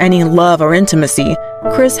 devoid of any love or intimacy,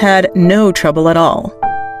 Chris had no trouble at all.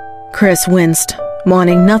 Chris winced,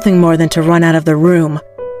 wanting nothing more than to run out of the room,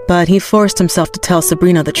 but he forced himself to tell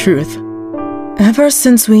Sabrina the truth. Ever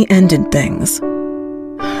since we ended things,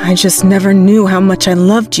 I just never knew how much I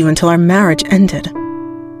loved you until our marriage ended.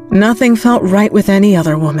 Nothing felt right with any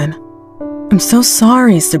other woman. I'm so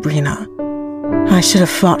sorry, Sabrina. I should have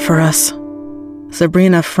fought for us.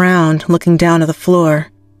 Sabrina frowned, looking down at the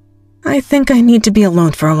floor. I think I need to be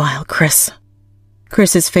alone for a while, Chris.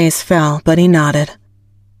 Chris's face fell, but he nodded.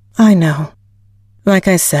 I know. Like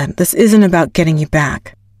I said, this isn't about getting you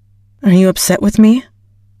back. Are you upset with me?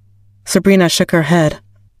 Sabrina shook her head.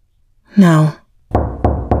 No.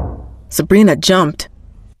 Sabrina jumped.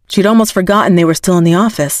 She'd almost forgotten they were still in the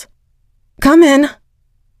office. Come in.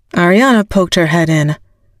 Ariana poked her head in.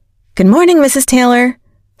 Good morning, Mrs. Taylor.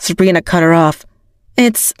 Sabrina cut her off.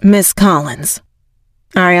 It's Miss Collins.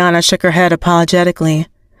 Ariana shook her head apologetically.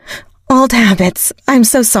 Old habits. I'm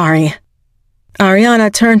so sorry.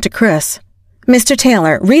 Ariana turned to Chris. Mr.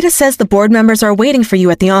 Taylor, Rita says the board members are waiting for you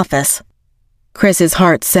at the office. Chris's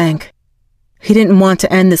heart sank. He didn't want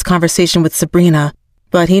to end this conversation with Sabrina,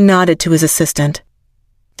 but he nodded to his assistant.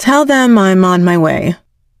 Tell them I'm on my way.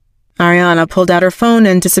 Ariana pulled out her phone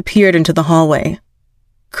and disappeared into the hallway.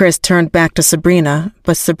 Chris turned back to Sabrina,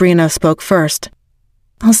 but Sabrina spoke first.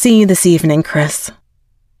 I'll see you this evening, Chris.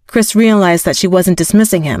 Chris realized that she wasn't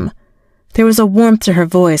dismissing him. There was a warmth to her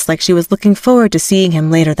voice, like she was looking forward to seeing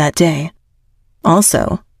him later that day.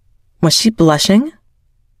 Also, was she blushing?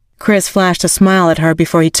 Chris flashed a smile at her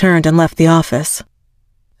before he turned and left the office.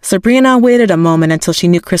 Sabrina waited a moment until she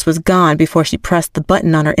knew Chris was gone before she pressed the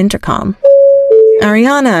button on her intercom.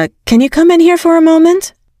 Ariana, can you come in here for a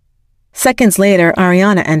moment? Seconds later,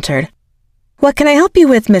 Ariana entered. What can I help you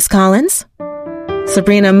with, Miss Collins?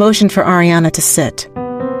 Sabrina motioned for Ariana to sit.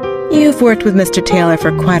 You've worked with Mr. Taylor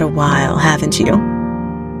for quite a while, haven't you?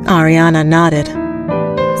 Ariana nodded.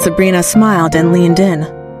 Sabrina smiled and leaned in.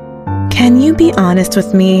 Can you be honest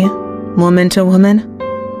with me, woman to woman?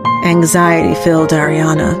 Anxiety filled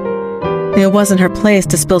Ariana. It wasn't her place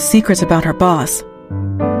to spill secrets about her boss.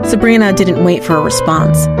 Sabrina didn't wait for a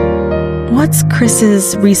response. What's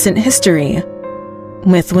Chris's recent history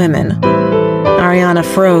with women? Ariana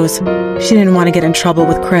froze. She didn't want to get in trouble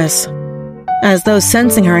with Chris. As though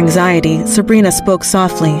sensing her anxiety, Sabrina spoke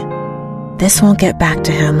softly. This won't get back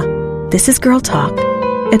to him. This is girl talk.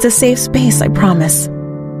 It's a safe space, I promise.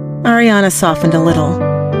 Ariana softened a little.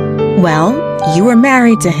 Well, you were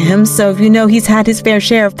married to him, so you know he's had his fair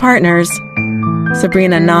share of partners.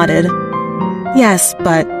 Sabrina nodded. Yes,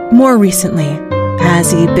 but more recently.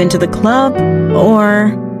 Has he been to the club,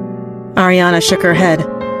 or... Ariana shook her head.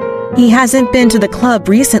 He hasn't been to the club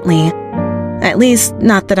recently. At least,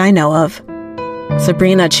 not that I know of.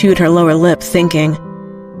 Sabrina chewed her lower lip, thinking.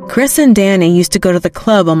 Chris and Danny used to go to the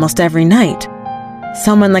club almost every night.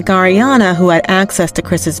 Someone like Ariana, who had access to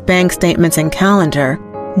Chris's bank statements and calendar,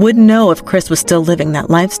 would know if Chris was still living that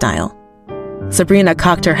lifestyle. Sabrina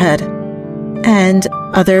cocked her head. And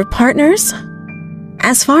other partners?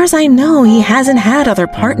 As far as I know, he hasn't had other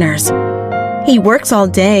partners. He works all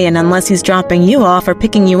day, and unless he's dropping you off or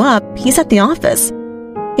picking you up, he's at the office.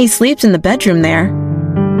 He sleeps in the bedroom there.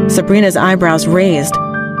 Sabrina's eyebrows raised.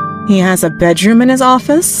 He has a bedroom in his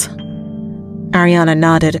office? Ariana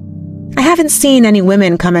nodded. I haven't seen any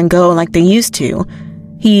women come and go like they used to.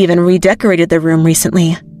 He even redecorated the room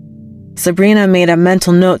recently. Sabrina made a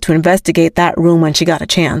mental note to investigate that room when she got a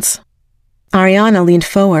chance. Ariana leaned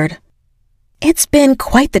forward. It's been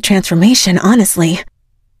quite the transformation, honestly.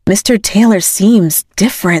 Mr. Taylor seems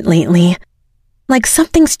different lately. Like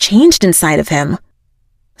something's changed inside of him.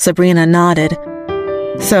 Sabrina nodded.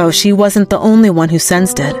 So she wasn't the only one who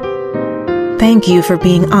sensed it. Thank you for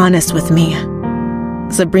being honest with me.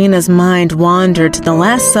 Sabrina's mind wandered to the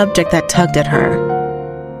last subject that tugged at her.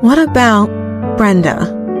 What about Brenda?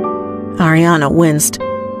 Ariana winced.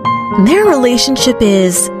 Their relationship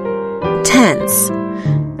is tense.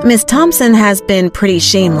 Miss Thompson has been pretty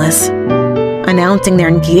shameless, announcing their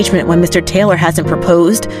engagement when Mr. Taylor hasn't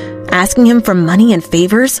proposed, asking him for money and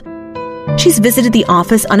favors. She's visited the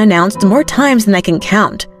office unannounced more times than I can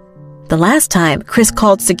count. The last time, Chris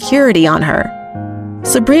called security on her.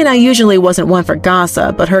 Sabrina usually wasn't one for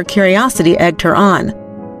gossip, but her curiosity egged her on.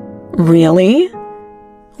 Really?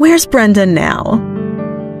 Where's Brenda now?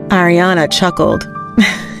 Ariana chuckled.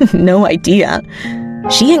 No idea.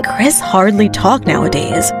 She and Chris hardly talk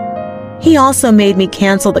nowadays. He also made me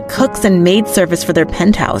cancel the cooks and maid service for their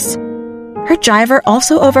penthouse. Her driver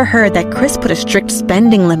also overheard that Chris put a strict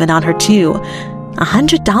spending limit on her too,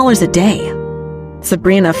 $100 a day.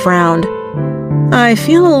 Sabrina frowned. I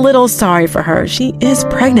feel a little sorry for her. She is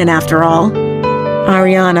pregnant after all.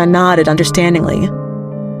 Ariana nodded understandingly.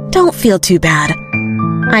 Don't feel too bad.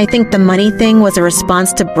 I think the money thing was a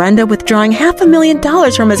response to Brenda withdrawing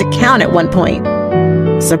 $500,000 from his account at one point.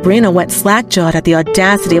 Sabrina went slack-jawed at the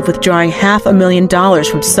audacity of withdrawing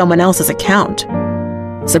 $500,000 from someone else's account.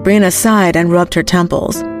 Sabrina sighed and rubbed her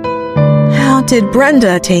temples. How did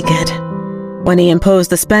Brenda take it when he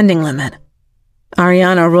imposed the spending limit?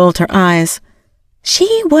 Ariana rolled her eyes.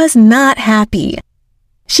 She was not happy.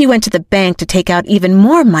 She went to the bank to take out even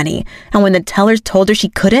more money, and when the tellers told her she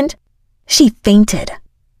couldn't, she fainted.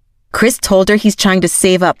 Chris told her he's trying to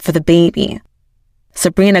save up for the baby.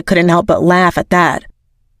 Sabrina couldn't help but laugh at that.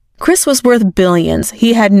 Chris was worth billions.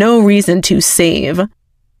 He had no reason to save.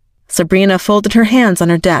 Sabrina folded her hands on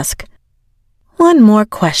her desk. One more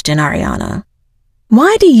question, Ariana.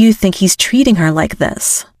 Why do you think he's treating her like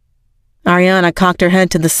this? Ariana cocked her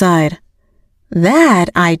head to the side. That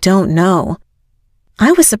I don't know.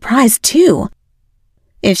 I was surprised too.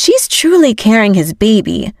 If she's truly carrying his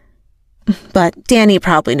baby... But Danny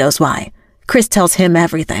probably knows why. Chris tells him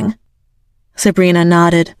everything. Sabrina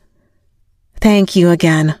nodded. Thank you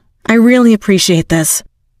again. I really appreciate this.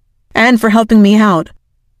 And for helping me out.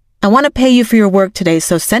 I want to pay you for your work today,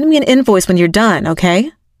 so send me an invoice when you're done,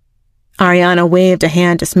 okay? Ariana waved a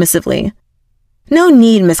hand dismissively. No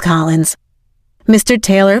need, Miss Collins. Mr.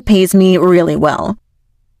 Taylor pays me really well.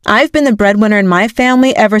 I've been the breadwinner in my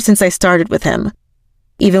family ever since I started with him.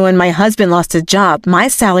 Even when my husband lost his job, my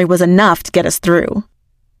salary was enough to get us through.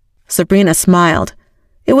 Sabrina smiled.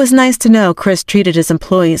 It was nice to know Chris treated his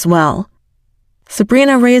employees well.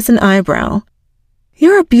 Sabrina raised an eyebrow.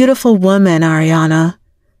 You're a beautiful woman, Ariana.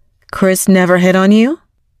 Chris never hit on you?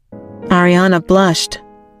 Ariana blushed.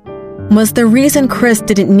 Was the reason Chris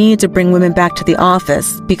didn't need to bring women back to the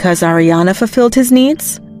office because Ariana fulfilled his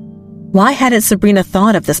needs? Why hadn't Sabrina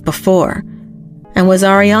thought of this before? And was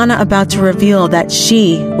Ariana about to reveal that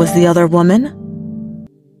she was the other woman?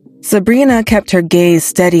 Sabrina kept her gaze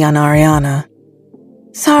steady on Ariana.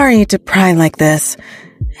 Sorry to pry like this.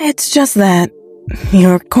 It's just that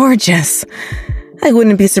you're gorgeous. I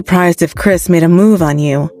wouldn't be surprised if Chris made a move on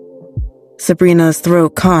you. Sabrina's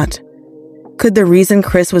throat caught. Could the reason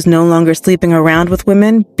Chris was no longer sleeping around with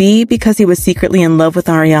women be because he was secretly in love with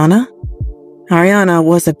Ariana? Ariana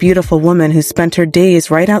was a beautiful woman who spent her days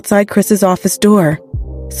right outside Chris's office door,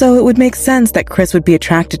 so it would make sense that Chris would be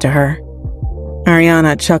attracted to her.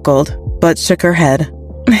 Ariana chuckled, but shook her head.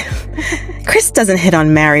 Chris doesn't hit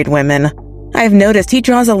on married women. I've noticed he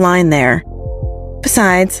draws a line there.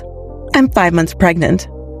 Besides, I'm 5 months pregnant.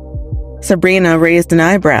 Sabrina raised an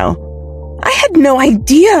eyebrow. I had no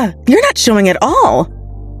idea. You're not showing at all.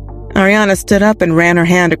 Ariana stood up and ran her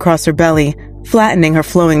hand across her belly, flattening her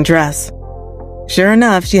flowing dress. Sure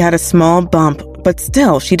enough, she had a small bump, but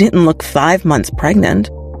still, she didn't look 5 months pregnant.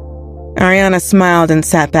 Ariana smiled and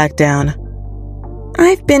sat back down.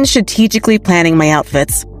 I've been strategically planning my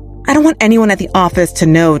outfits. I don't want anyone at the office to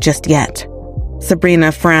know just yet.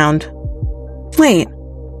 Sabrina frowned. Wait,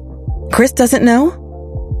 Chris doesn't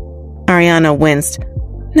know? Ariana winced.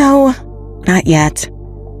 No, not yet.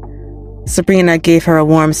 Sabrina gave her a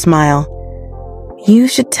warm smile. You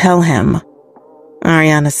should tell him.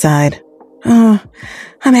 Ariana sighed. Oh,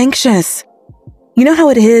 I'm anxious. You know how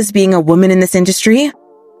it is being a woman in this industry?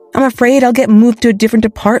 I'm afraid I'll get moved to a different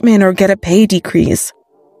department or get a pay decrease.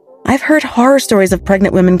 I've heard horror stories of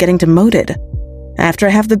pregnant women getting demoted. After I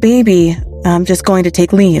have the baby, I'm just going to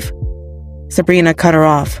take leave. Sabrina cut her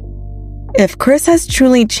off. If Chris has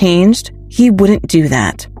truly changed, he wouldn't do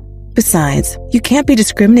that. Besides, you can't be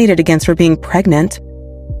discriminated against for being pregnant.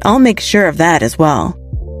 I'll make sure of that as well.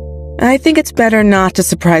 I think it's better not to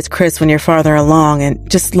surprise Chris when you're farther along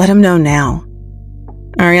and just let him know now.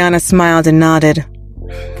 Ariana smiled and nodded.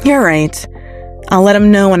 You're right. I'll let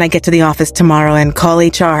him know when I get to the office tomorrow and call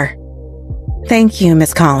HR. Thank you,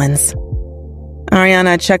 Miss Collins.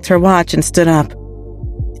 Ariana checked her watch and stood up.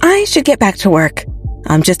 I should get back to work.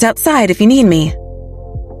 I'm just outside if you need me.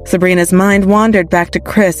 Sabrina's mind wandered back to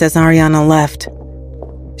Chris as Ariana left.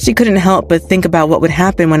 She couldn't help but think about what would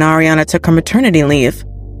happen when Ariana took her maternity leave.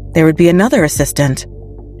 There would be another assistant,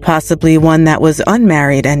 possibly one that was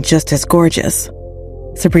unmarried and just as gorgeous.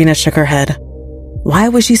 Sabrina shook her head. Why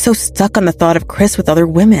was she so stuck on the thought of Chris with other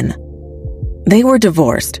women? They were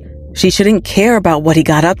divorced. She shouldn't care about what he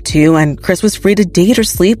got up to, and Chris was free to date or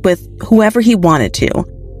sleep with whoever he wanted to.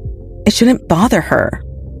 It shouldn't bother her,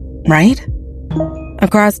 right?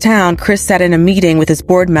 Across town, Chris sat in a meeting with his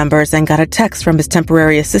board members and got a text from his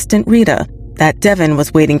temporary assistant, Rita, that Devin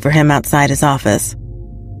was waiting for him outside his office.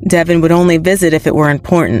 Devin would only visit if it were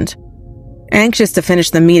important. Anxious to finish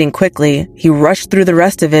the meeting quickly, he rushed through the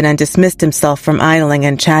rest of it and dismissed himself from idling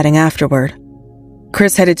and chatting afterward.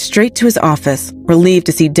 Chris headed straight to his office, relieved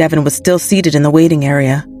to see Devin was still seated in the waiting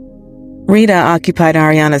area. Rita occupied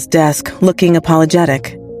Ariana's desk, looking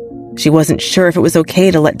apologetic. She wasn't sure if it was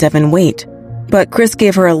okay to let Devin wait, but Chris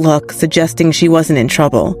gave her a look, suggesting she wasn't in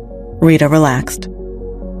trouble. Rita relaxed.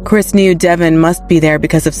 Chris knew Devin must be there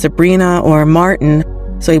because of Sabrina or Martin,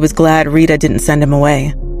 so he was glad Rita didn't send him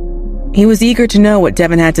away. He was eager to know what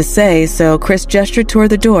Devin had to say, so Chris gestured toward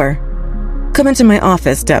the door. Come into my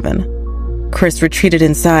office, Devin. Chris retreated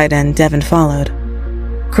inside and Devin followed.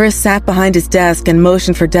 Chris sat behind his desk and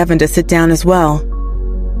motioned for Devin to sit down as well.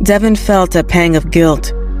 Devin felt a pang of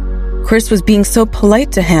guilt. Chris was being so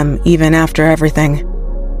polite to him, even after everything.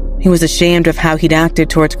 He was ashamed of how he'd acted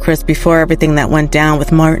towards Chris before everything that went down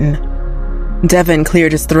with Martin. Devin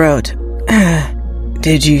cleared his throat.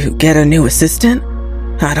 Did you get a new assistant?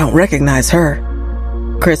 I don't recognize her.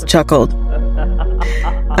 Chris chuckled.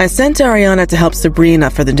 I sent Ariana to help Sabrina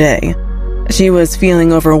for the day. She was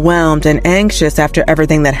feeling overwhelmed and anxious after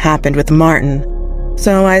everything that happened with Martin,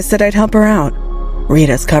 so I said I'd help her out.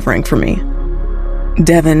 Rita's covering for me.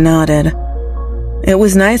 Devin nodded. It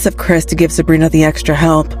was nice of Chris to give Sabrina the extra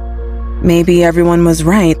help. Maybe everyone was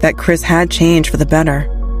right that Chris had changed for the better.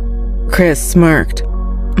 Chris smirked.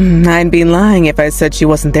 I'd be lying if I said she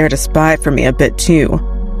wasn't there to spy for me a bit too.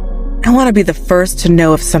 I want to be the first to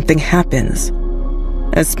know if something happens.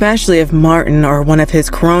 Especially if Martin or one of his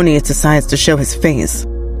cronies decides to show his face.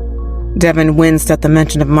 Devin winced at the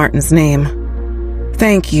mention of Martin's name.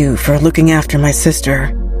 Thank you for looking after my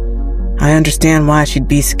sister. I understand why she'd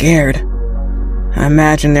be scared. I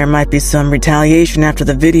imagine there might be some retaliation after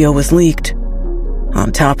the video was leaked.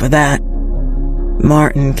 On top of that,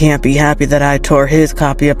 Martin can't be happy that I tore his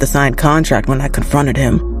copy of the signed contract when I confronted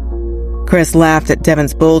him. Chris laughed at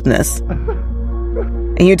Devin's boldness.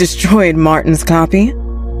 You destroyed Martin's copy?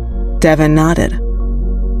 Devin nodded.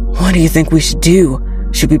 What do you think we should do?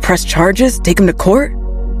 Should we press charges? Take him to court?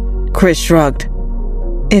 Chris shrugged.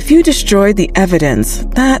 If you destroyed the evidence,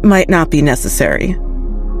 that might not be necessary.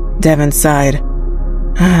 Devin sighed.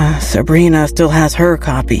 Sabrina still has her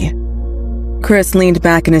copy. Chris leaned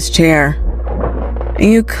back in his chair.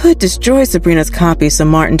 You could destroy Sabrina's copy so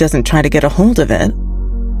Martin doesn't try to get a hold of it.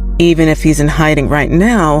 Even if he's in hiding right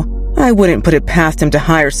now, I wouldn't put it past him to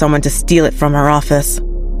hire someone to steal it from our office.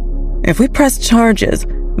 If we press charges,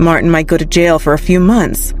 Martin might go to jail for a few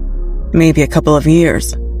months, maybe a couple of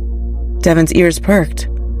years. Devin's ears perked.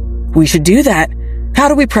 We should do that. How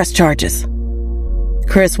do we press charges?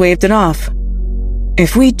 Chris waved it off.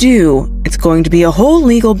 If we do, it's going to be a whole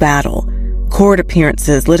legal battle. Court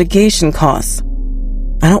appearances, litigation costs.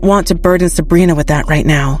 I don't want to burden Sabrina with that right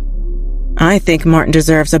now. I think Martin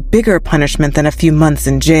deserves a bigger punishment than a few months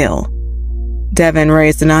in jail. Devin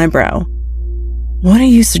raised an eyebrow. What are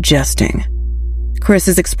you suggesting?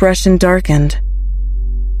 Chris's expression darkened.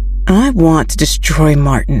 I want to destroy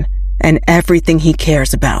Martin and everything he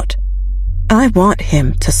cares about. I want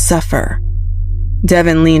him to suffer.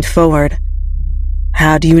 Devin leaned forward.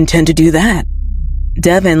 How do you intend to do that?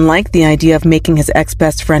 Devin liked the idea of making his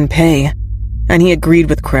ex-best friend pay, and he agreed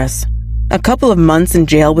with Chris. A couple of months in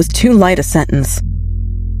jail was too light a sentence.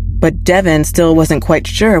 But Devin still wasn't quite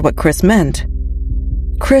sure what Chris meant.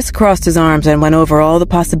 Chris crossed his arms and went over all the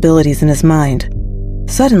possibilities in his mind.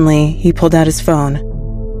 Suddenly, he pulled out his phone.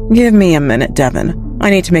 "Give me a minute, Devin.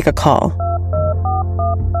 I need to make a call."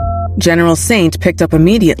 General Saint picked up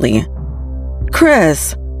immediately.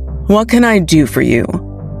 "Chris, what can I do for you?"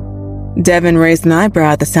 Devin raised an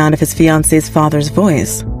eyebrow at the sound of his fiancé's father's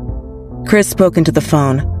voice. Chris spoke into the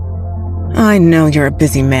phone. "I know you're a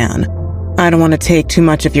busy man. I don't want to take too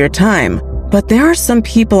much of your time, but there are some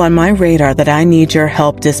people on my radar that I need your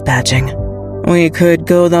help dispatching. We could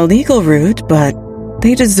go the legal route, but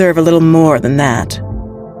they deserve a little more than that.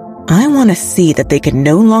 I want to see that they can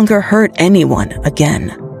no longer hurt anyone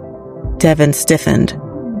again." Devin stiffened.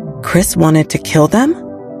 Chris wanted to kill them?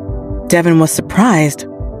 Devin was surprised,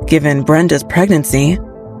 given Brenda's pregnancy.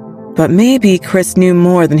 But maybe Chris knew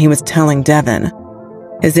more than he was telling Devin.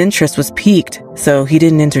 His interest was piqued, so he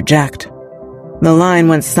didn't interject. The line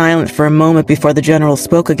went silent for a moment before the general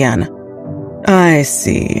spoke again. "I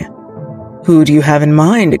see. Who do you have in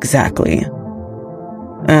mind exactly?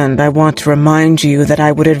 And I want to remind you that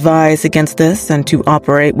I would advise against this and to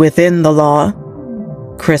operate within the law."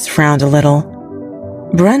 Chris frowned a little.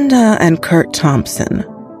 "Brenda and Kurt Thompson."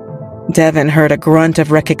 Devin heard a grunt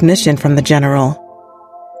of recognition from the general.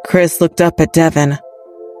 Chris looked up at Devin.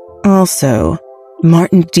 "Also,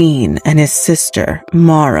 Martin Dean and his sister,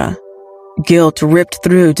 Mara." Guilt ripped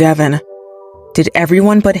through Devin. Did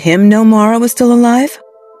everyone but him know Mara was still alive?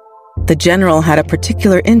 The general had a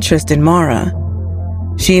particular interest in Mara.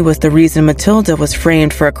 She was the reason Matilda was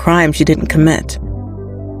framed for a crime she didn't commit.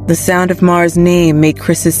 The sound of Mara's name made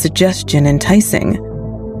Chris's suggestion enticing.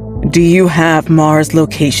 "Do you have Mara's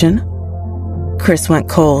location?" Chris went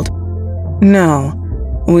cold. "No,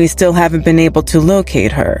 we still haven't been able to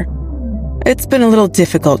locate her. It's been a little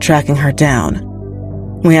difficult tracking her down.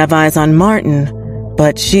 We have eyes on Martin,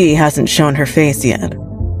 but she hasn't shown her face yet."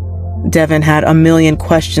 Devin had a million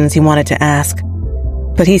questions he wanted to ask,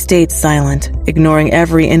 but he stayed silent, ignoring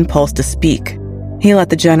every impulse to speak. He let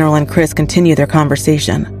the general and Chris continue their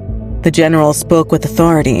conversation. The general spoke with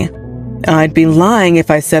authority. "I'd be lying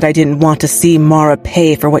if I said I didn't want to see Mara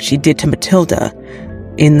pay for what she did to Matilda,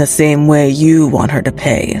 in the same way you want her to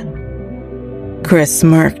pay." Chris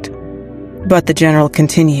smirked, but the general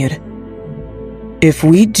continued. "If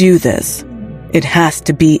we do this, it has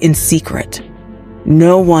to be in secret.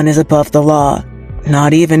 No one is above the law,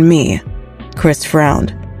 not even me." Chris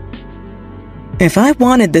frowned. "If I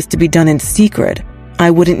wanted this to be done in secret,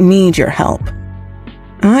 I wouldn't need your help.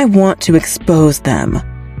 I want to expose them,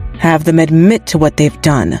 have them admit to what they've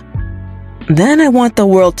done. Then I want the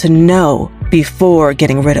world to know before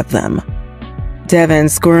getting rid of them." Devin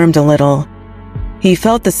squirmed a little. He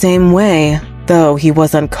felt the same way, though he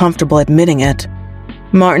was uncomfortable admitting it.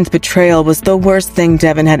 Martin's betrayal was the worst thing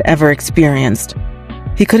Devin had ever experienced.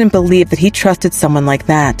 He couldn't believe that he trusted someone like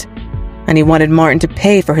that, and he wanted Martin to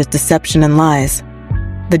pay for his deception and lies.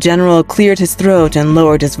 The general cleared his throat and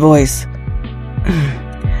lowered his voice.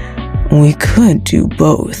 "We could do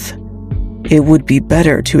both. It would be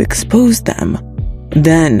better to expose them,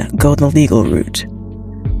 then go the legal route.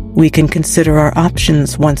 We can consider our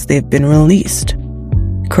options once they've been released."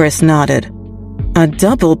 Chris nodded. "A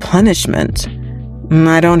double punishment?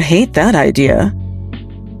 I don't hate that idea."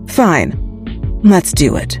 "Fine. Let's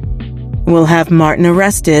do it. We'll have Martin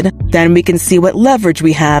arrested, then we can see what leverage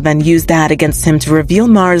we have and use that against him to reveal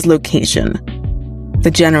Mara's location."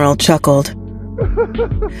 The general chuckled.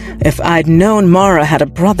 "If I'd known Mara had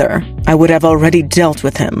a brother, I would have already dealt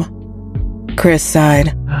with him." Chris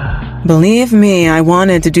sighed. "Believe me, I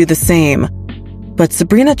wanted to do the same. But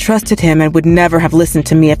Sabrina trusted him and would never have listened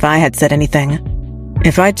to me if I had said anything.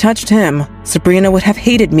 If I touched him, Sabrina would have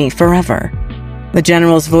hated me forever." The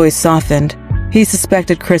general's voice softened. He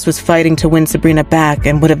suspected Chris was fighting to win Sabrina back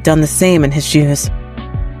and would have done the same in his shoes.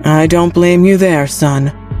 "I don't blame you there,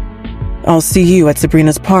 son. I'll see you at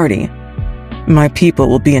Sabrina's party. My people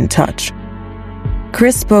will be in touch."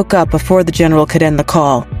 Chris spoke up before the general could end the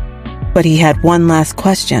call, but he had one last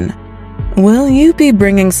question. "Will you be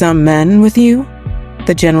bringing some men with you?"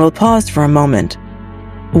 The general paused for a moment.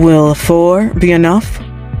 "Will 4 be enough?"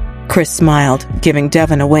 Chris smiled, giving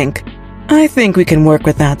Devin a wink. "I think we can work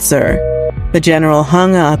with that, sir." The general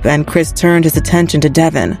hung up and Chris turned his attention to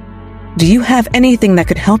Devin. "Do you have anything that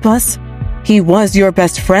could help us? He was your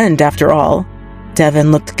best friend, after all."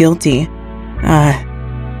 Devin looked guilty.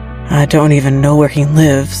 I don't even know where he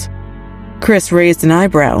lives." Chris raised an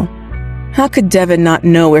eyebrow. How could Devin not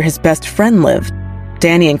know where his best friend lived?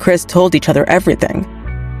 Danny and Chris told each other everything.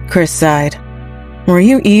 Chris sighed. "Were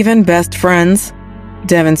you even best friends?"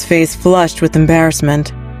 Devin's face flushed with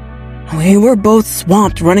embarrassment. "We were both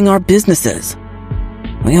swamped running our businesses."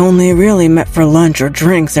 We only really met for lunch or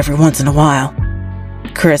drinks every once in a while.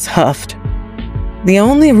 Chris huffed. The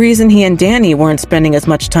only reason he and Danny weren't spending as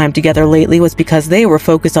much time together lately was because they were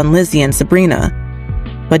focused on Lizzie and Sabrina.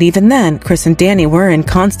 But even then, Chris and Danny were in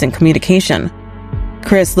constant communication.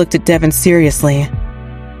 Chris looked at Devin seriously.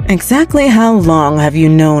 Exactly how long have you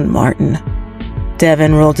known Martin?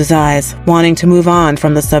 Devin rolled his eyes, wanting to move on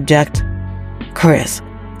from the subject. Chris,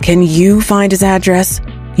 can you find his address?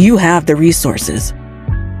 You have the resources.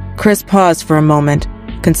 Chris paused for a moment,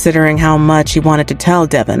 considering how much he wanted to tell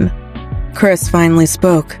Devin. Chris finally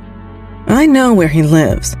spoke. I know where he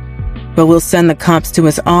lives, but we'll send the cops to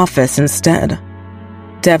his office instead.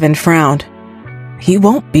 Devin frowned. He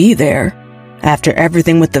won't be there. After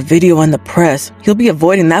everything with the video and the press, he'll be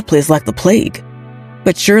avoiding that place like the plague.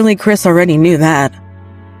 But surely Chris already knew that.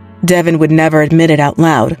 Devin would never admit it out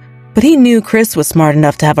loud, but he knew Chris was smart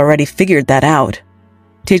enough to have already figured that out.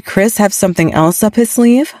 Did Chris have something else up his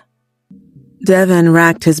sleeve? Devin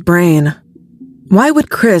racked his brain. Why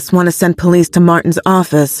would Chris want to send police to Martin's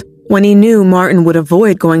office when he knew Martin would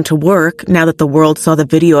avoid going to work now that the world saw the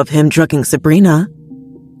video of him drugging Sabrina?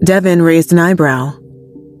 Devin raised an eyebrow.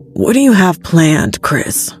 What do you have planned,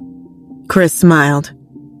 Chris? Chris smiled.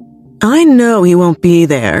 I know he won't be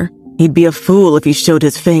there. He'd be a fool if he showed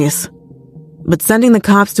his face. But sending the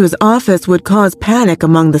cops to his office would cause panic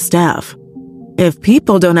among the staff. If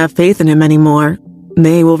people don't have faith in him anymore,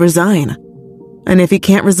 they will resign. And if he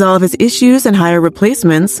can't resolve his issues and hire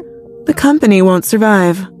replacements, the company won't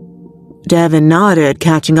survive. Devin nodded,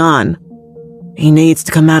 catching on. He needs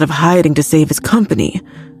to come out of hiding to save his company.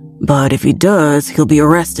 But if he does, he'll be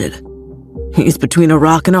arrested. He's between a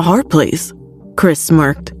rock and a hard place. Chris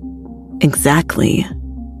smirked. Exactly.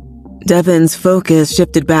 Devin's focus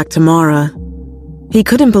shifted back to Mara. He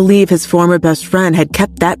couldn't believe his former best friend had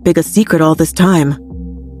kept that big a secret all this time.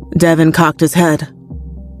 Devin cocked his head.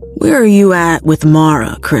 Where are you at with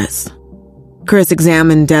Mara, Chris? Chris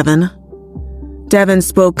examined Devin. Devin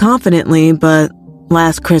spoke confidently, but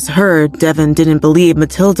last Chris heard, Devin didn't believe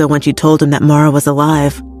Matilda when she told him that Mara was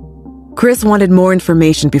alive. Chris wanted more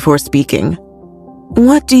information before speaking.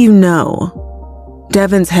 What do you know?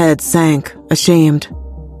 Devin's head sank, ashamed.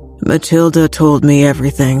 Matilda told me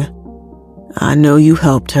everything. I know you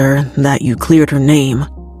helped her, that you cleared her name.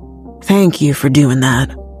 Thank you for doing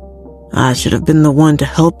that. I should have been the one to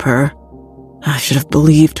help her. I should have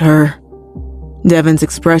believed her. Devin's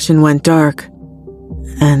expression went dark.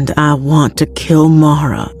 And I want to kill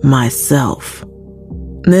Mara myself.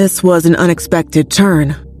 This was an unexpected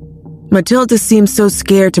turn. Matilda seemed so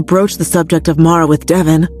scared to broach the subject of Mara with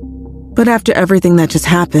Devin, but after everything that just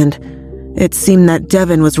happened, it seemed that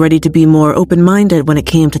Devin was ready to be more open-minded when it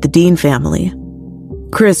came to the Dean family.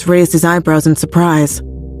 Chris raised his eyebrows in surprise.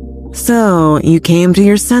 So, you came to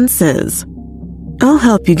your senses. I'll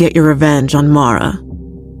help you get your revenge on Mara.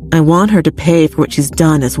 I want her to pay for what she's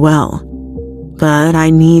done as well. But I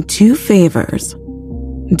need 2 favors.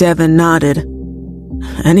 Devin nodded.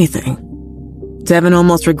 Anything. Devin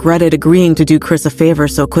almost regretted agreeing to do Chris a favor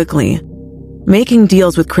so quickly. Making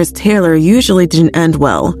deals with Chris Taylor usually didn't end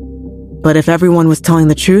well. But if everyone was telling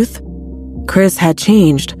the truth, Chris had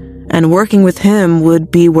changed, and working with him would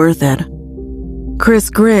be worth it. Chris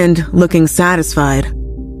grinned, looking satisfied.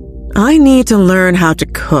 I need to learn how to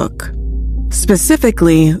cook.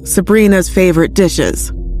 Specifically, Sabrina's favorite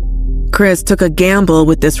dishes. Chris took a gamble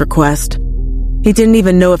with this request. He didn't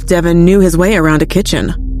even know if Devin knew his way around a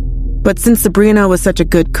kitchen. But since Sabrina was such a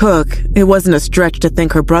good cook, it wasn't a stretch to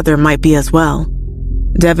think her brother might be as well.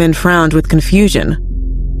 Devin frowned with confusion.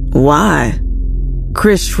 Why?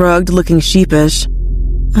 Chris shrugged, looking sheepish.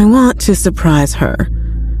 I want to surprise her.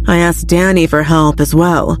 I asked Danny for help as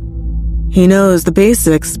well. He knows the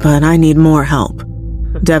basics, but I need more help.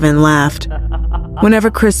 Devin laughed. Whenever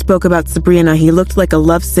Chris spoke about Sabrina, he looked like a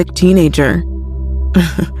lovesick teenager.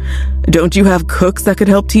 Don't you have cooks that could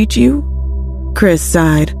help teach you? Chris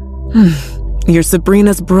sighed. You're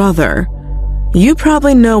Sabrina's brother. You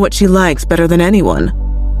probably know what she likes better than anyone,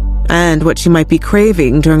 and what she might be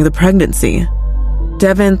craving during the pregnancy.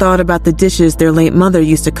 Devin thought about the dishes their late mother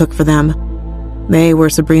used to cook for them. They were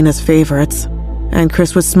Sabrina's favorites, and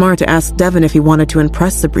Chris was smart to ask Devin if he wanted to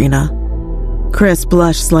impress Sabrina. Chris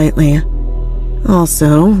blushed slightly.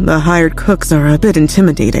 Also, the hired cooks are a bit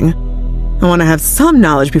intimidating. I want to have some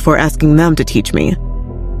knowledge before asking them to teach me.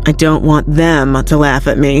 I don't want them to laugh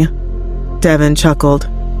at me. Devin chuckled.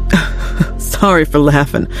 Sorry for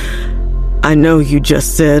laughing. I know you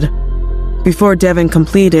just said. Before Devin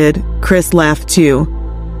completed, Chris laughed too.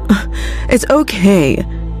 It's okay.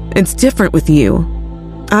 It's different with you.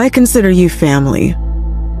 I consider you family.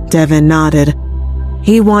 Devin nodded.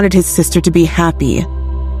 He wanted his sister to be happy,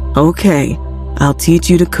 Okay, I'll teach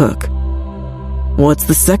you to cook. What's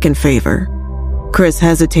the second favor? Chris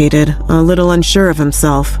hesitated, a little unsure of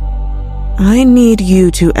himself. I need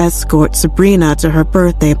you to escort Sabrina to her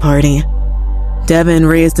birthday party. Devin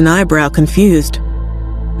raised an eyebrow, confused.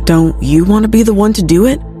 Don't you want to be the one to do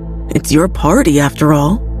it? It's your party, after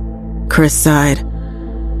all. Chris sighed.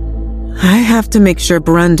 I have to make sure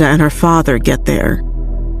Brenda and her father get there.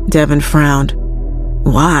 Devin frowned.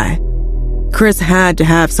 Why? Chris had to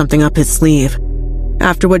have something up his sleeve.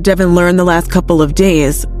 After what Devin learned the last couple of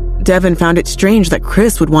days, Devin found it strange that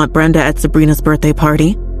Chris would want Brenda at Sabrina's birthday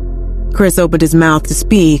party. Chris opened his mouth to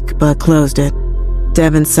speak, but closed it.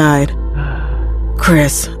 Devin sighed.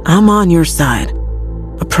 Chris, I'm on your side.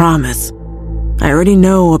 I promise. I already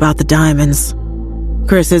know about the diamonds.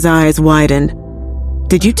 Chris's eyes widened.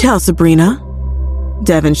 Did you tell Sabrina?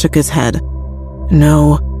 Devin shook his head.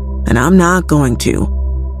 No, and I'm not going to.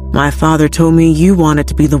 My father told me you wanted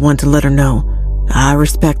to be the one to let her know. I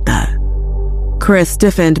respect that. Chris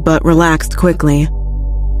stiffened but relaxed quickly.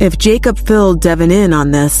 If Jacob filled Devin in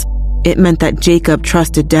on this, it meant that Jacob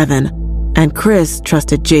trusted Devin, and Chris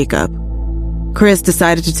trusted Jacob. Chris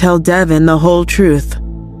decided to tell Devin the whole truth.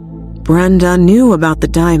 Brenda knew about the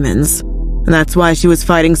diamonds. That's why she was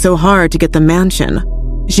fighting so hard to get the mansion.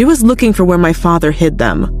 She was looking for where my father hid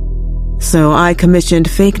them. So I commissioned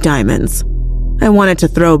fake diamonds. I wanted to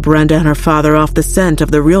throw Brenda and her father off the scent of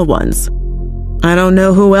the real ones. I don't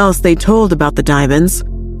know who else they told about the diamonds.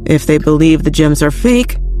 If they believe the gems are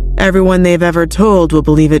fake, everyone they've ever told will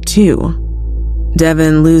believe it too.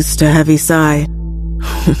 Devin loosed a heavy sigh.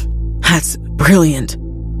 That's brilliant.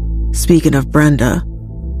 Speaking of Brenda,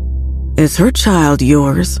 is her child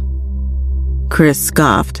yours? Chris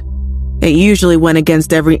scoffed. It usually went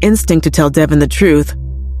against every instinct to tell Devin the truth,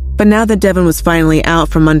 but now that Devin was finally out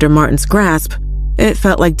from under Martin's grasp, it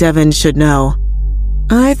felt like Devin should know.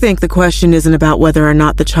 I think the question isn't about whether or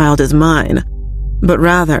not the child is mine, but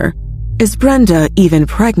rather, is Brenda even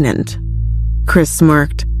pregnant? Chris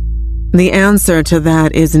smirked. The answer to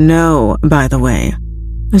that is no, by the way.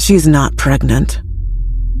 She's not pregnant.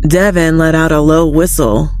 Devin let out a low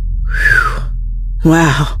whistle. Whew.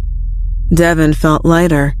 Wow. Devin felt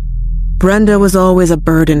lighter. Brenda was always a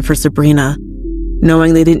burden for Sabrina.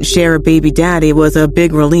 Knowing they didn't share a baby daddy was a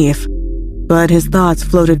big relief, but his thoughts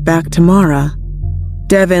floated back to Mara.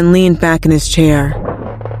 Devin leaned back in his chair.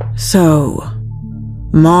 So,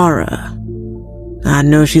 Mara. I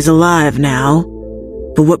know she's alive now,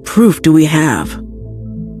 but what proof do we have?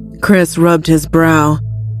 Chris rubbed his brow.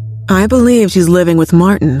 I believe she's living with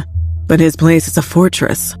Martin, but his place is a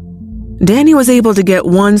fortress. Danny was able to get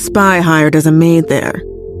one spy hired as a maid there,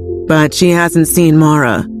 but she hasn't seen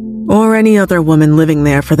Mara, or any other woman living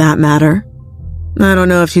there for that matter. I don't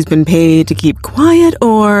know if she's been paid to keep quiet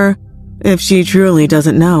or if she truly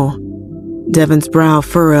doesn't know. Devin's brow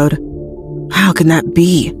furrowed. How can that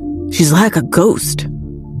be? She's like a ghost.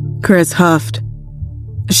 Chris huffed.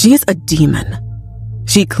 She's a demon.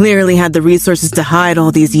 She clearly had the resources to hide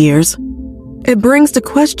all these years. It brings to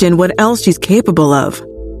question what else she's capable of.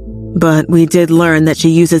 But we did learn that she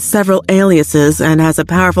uses several aliases and has a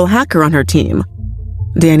powerful hacker on her team.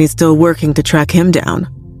 Danny's still working to track him down.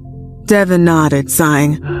 Devin nodded,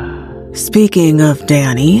 sighing. Speaking of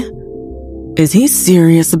Danny, is he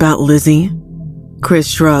serious about Lizzie? Chris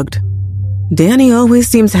shrugged. Danny always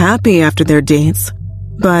seems happy after their dates,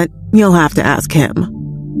 but you'll have to ask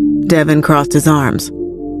him. Devin crossed his arms.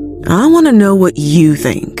 I want to know what you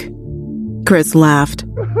think. Chris laughed.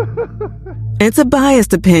 It's a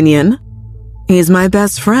biased opinion. He's my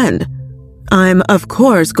best friend. I'm, of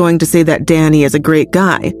course, going to say that Danny is a great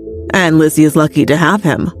guy, and Lizzie is lucky to have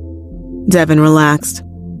him. Devin relaxed.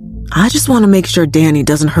 I just want to make sure Danny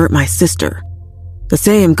doesn't hurt my sister. The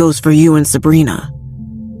same goes for you and Sabrina.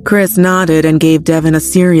 Chris nodded and gave Devin a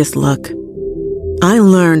serious look. I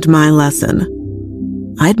learned my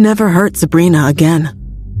lesson. I'd never hurt Sabrina again.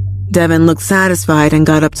 Devin looked satisfied and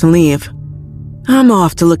got up to leave. I'm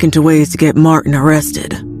off to look into ways to get Martin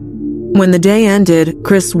arrested. When the day ended,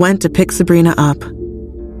 Chris went to pick Sabrina up.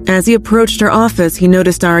 As he approached her office, he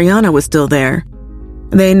noticed Ariana was still there.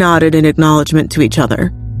 They nodded in acknowledgement to each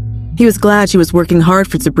other. He was glad she was working hard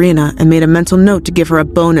for Sabrina and made a mental note to give her a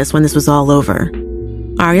bonus when this was all over.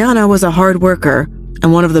 Ariana was a hard worker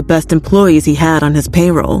and one of the best employees he had on his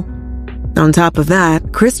payroll. On top of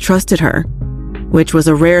that, Chris trusted her, which was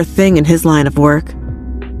a rare thing in his line of work.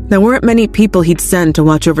 There weren't many people he'd send to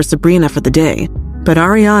watch over Sabrina for the day, but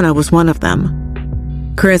Ariana was one of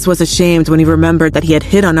them. Chris was ashamed when he remembered that he had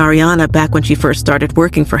hit on Ariana back when she first started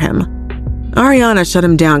working for him. Ariana shut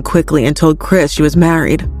him down quickly and told Chris she was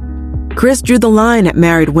married. Chris drew the line at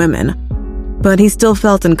married women. but he still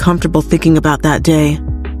felt uncomfortable thinking about that day.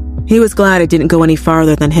 He was glad it didn't go any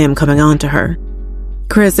farther than him coming on to her.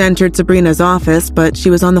 Chris entered Sabrina's office, but she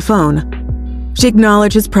was on the phone. She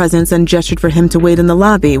acknowledged his presence and gestured for him to wait in the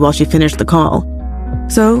lobby while she finished the call.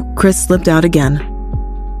 So Chris slipped out again.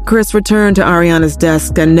 Chris returned to Ariana's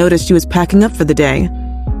desk and noticed she was packing up for the day.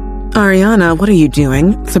 "Ariana, what are you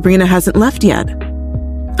doing? Sabrina hasn't left yet."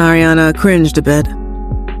 Ariana cringed a bit.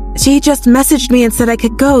 "She just messaged me and said I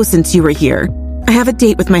could go since you were here. I have a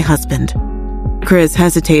date with my husband." Chris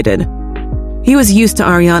hesitated. He was used to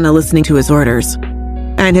Ariana listening to his orders,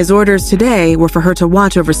 and his orders today were for her to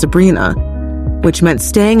watch over Sabrina, which meant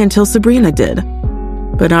staying until Sabrina did.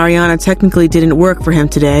 But Ariana technically didn't work for him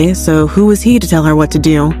today, so who was he to tell her what to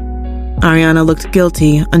do? Ariana looked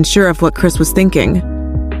guilty, unsure of what Chris was thinking.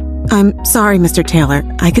 "I'm sorry, Mr. Taylor.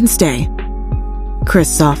 I can stay." Chris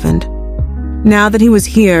softened. Now that he was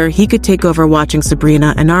here, he could take over watching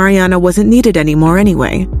Sabrina, and Ariana wasn't needed anymore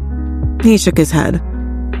anyway. He shook his head.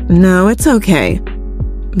 "No, it's okay.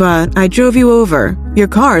 But I drove you over. Your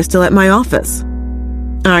car is still at my office."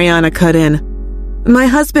 Ariana cut in. "My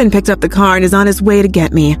husband picked up the car and is on his way to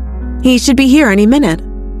get me. He should be here any minute."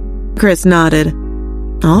 Chris nodded.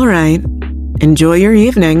 "All right. Enjoy your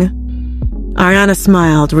evening." Ariana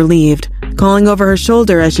smiled, relieved, calling over her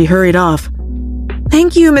shoulder as she hurried off.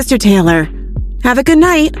 "Thank you, Mr. Taylor. Have a good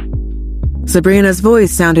night." Sabrina's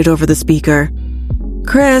voice sounded over the speaker.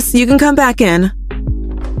 "Chris, you can come back in."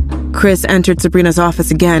 Chris entered Sabrina's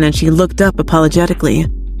office again and she looked up apologetically.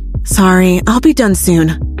 "Sorry, I'll be done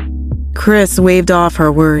soon." Chris waved off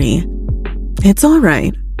her worry. "It's all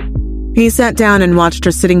right." He sat down and watched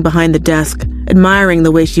her sitting behind the desk, admiring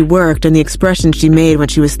the way she worked and the expression she made when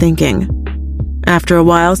she was thinking. After a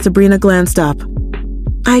while, Sabrina glanced up.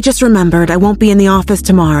 "I just remembered I won't be in the office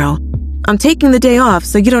tomorrow. I'm taking the day off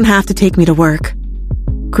so you don't have to take me to work."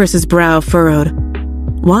 Chris's brow furrowed.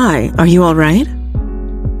 "Why? Are you all right?"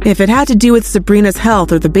 If it had to do with Sabrina's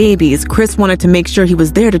health or the baby's, Chris wanted to make sure he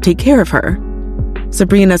was there to take care of her.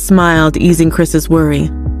 Sabrina smiled, easing Chris's worry.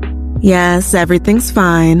 "Yes, everything's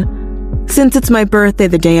fine. Since it's my birthday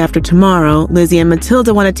the day after tomorrow, Lizzie and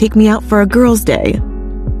Matilda want to take me out for a girls' day.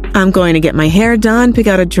 I'm going to get my hair done, pick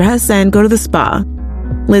out a dress, and go to the spa.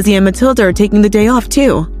 Lizzie and Matilda are taking the day off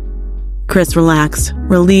too." Chris relaxed,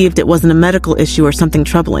 relieved it wasn't a medical issue or something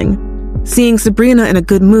troubling. Seeing Sabrina in a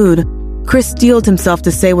good mood, Chris steeled himself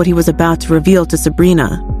to say what he was about to reveal to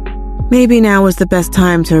Sabrina. Maybe now was the best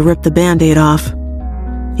time to rip the Band-Aid off.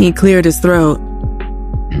 He cleared his throat.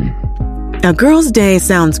 "A girl's day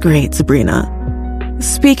sounds great, Sabrina.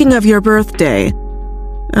 Speaking of your birthday,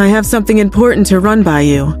 I have something important to run by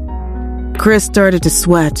you." Chris started to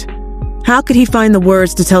sweat. How could he find the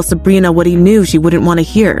words to tell Sabrina what he knew she wouldn't want to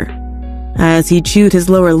hear? As he chewed his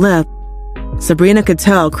lower lip, Sabrina could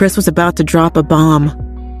tell Chris was about to drop a bomb.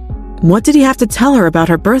 What did he have to tell her about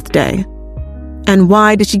her birthday? And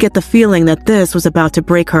why did she get the feeling that this was about to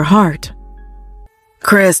break her heart?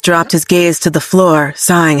 Chris dropped his gaze to the floor,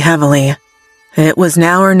 sighing heavily. It was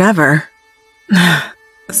now or never.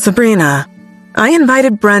 "Sabrina, I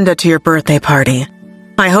invited Brenda to your birthday party.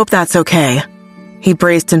 I hope that's okay." He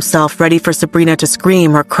braced himself, ready for Sabrina to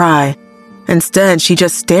scream or cry. Instead, she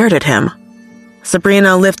just stared at him.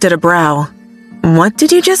 Sabrina lifted a brow. "What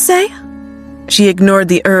did you just say?" She ignored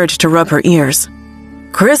the urge to rub her ears.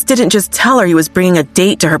 Chris didn't just tell her he was bringing a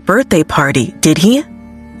date to her birthday party, did he?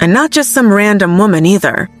 And not just some random woman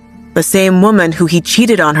either. The same woman who he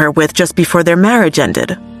cheated on her with just before their marriage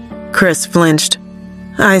ended. Chris flinched.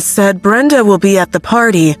 "I said Brenda will be at the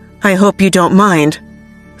party. I hope you don't mind."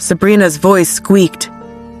 Sabrina's voice squeaked.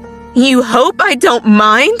 "You hope I don't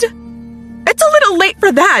mind? It's a little late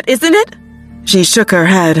for that, isn't it?" She shook her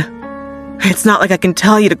head. "It's not like I can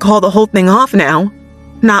tell you to call the whole thing off now.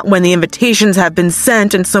 Not when the invitations have been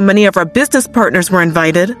sent and so many of our business partners were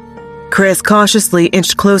invited." Chris cautiously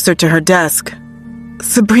inched closer to her desk.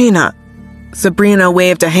 "Sabrina." Sabrina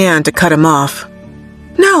waved a hand to cut him off.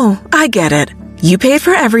 "No, I get it. You paid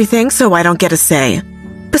for everything, so I don't get a say.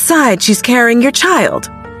 Besides, she's carrying your child."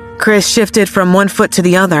 Chris shifted from one foot to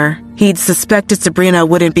the other. He'd suspected Sabrina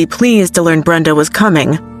wouldn't be pleased to learn Brenda was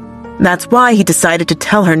coming. That's why he decided to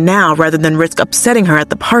tell her now rather than risk upsetting her at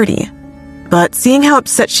the party. But seeing how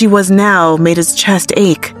upset she was now made his chest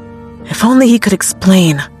ache. If only he could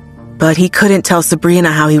explain. But he couldn't tell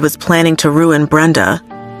Sabrina how he was planning to ruin Brenda.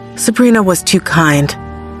 Sabrina was too kind.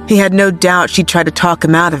 He had no doubt she'd try to talk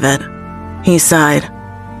him out of it. He sighed.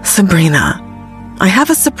 "Sabrina, I have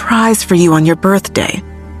a surprise for you on your birthday.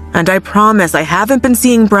 And I promise I haven't been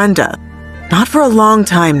seeing Brenda. Not for a long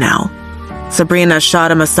time now." Sabrina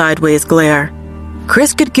shot him a sideways glare.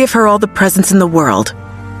 Chris could give her all the presents in the world,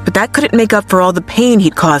 but that couldn't make up for all the pain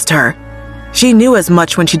he'd caused her. She knew as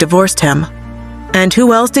much when she divorced him. And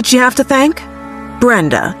who else did she have to thank?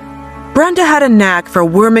 Brenda. Brenda had a knack for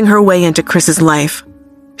worming her way into Chris's life.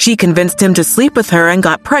 She convinced him to sleep with her and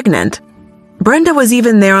got pregnant. Brenda was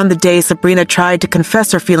even there on the day Sabrina tried to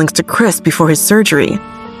confess her feelings to Chris before his surgery.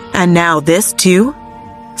 And now this, too?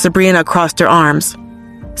 Sabrina crossed her arms.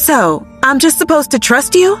 So, I'm just supposed to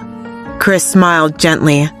trust you? Chris smiled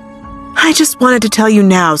gently. I just wanted to tell you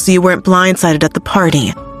now so you weren't blindsided at the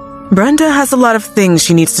party. Brenda has a lot of things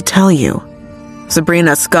she needs to tell you.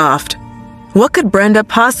 Sabrina scoffed. What could Brenda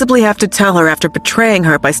possibly have to tell her after betraying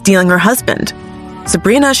her by stealing her husband?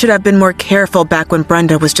 Sabrina should have been more careful back when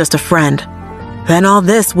Brenda was just a friend. Then all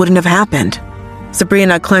this wouldn't have happened.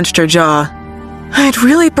 Sabrina clenched her jaw. I'd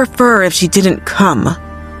really prefer if she didn't come.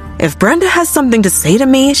 If Brenda has something to say to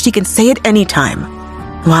me, she can say it anytime.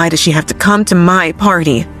 Why does she have to come to my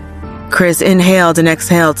party? Chris inhaled and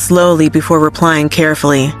exhaled slowly before replying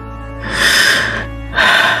carefully.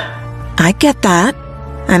 I get that,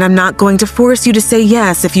 and I'm not going to force you to say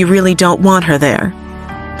yes if you really don't want her there.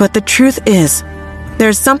 But the truth is,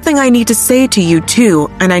 there's something I need to say to you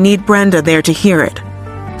too, and I need Brenda there to hear it.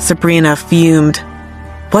 Sabrina fumed.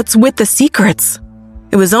 What's with the secrets?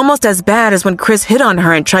 It was almost as bad as when Chris hit on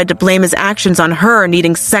her and tried to blame his actions on her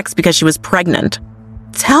needing sex because she was pregnant.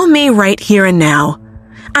 Tell me right here and now.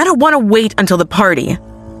 I don't want to wait until the party.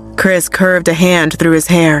 Chris curved a hand through his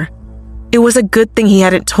hair. It was a good thing he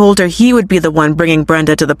hadn't told her he would be the one bringing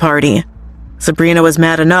Brenda to the party. Sabrina was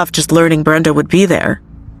mad enough just learning Brenda would be there.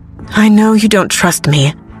 I know you don't trust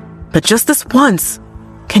me, but just this once,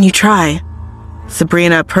 can you try?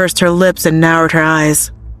 Sabrina pursed her lips and narrowed her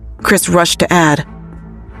eyes. Chris rushed to add,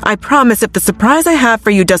 I promise if the surprise I have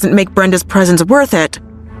for you doesn't make Brenda's presence worth it,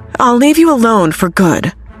 I'll leave you alone for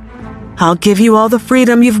good. I'll give you all the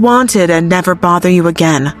freedom you've wanted and never bother you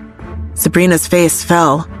again. Sabrina's face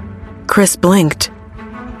fell. Chris blinked.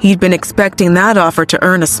 He'd been expecting that offer to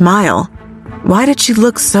earn a smile. Why did she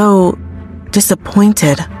look so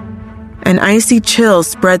disappointed? An icy chill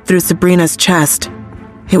spread through Sabrina's chest.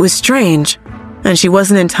 It was strange, and she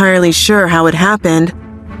wasn't entirely sure how it happened,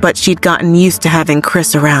 but she'd gotten used to having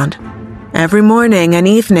Chris around. Every morning and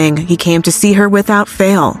evening, he came to see her without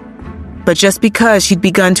fail. But just because she'd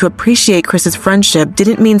begun to appreciate Chris's friendship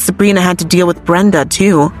didn't mean Sabrina had to deal with Brenda,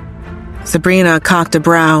 too. Sabrina cocked a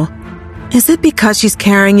brow. Is it because she's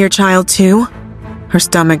carrying your child, too? Her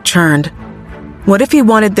stomach churned. What if he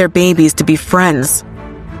wanted their babies to be friends?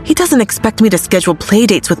 He doesn't expect me to schedule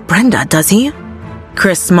playdates with Brenda, does he?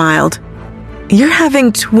 Chris smiled. You're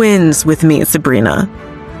having twins with me, Sabrina.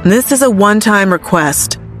 This is a one-time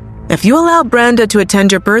request. If you allow Brenda to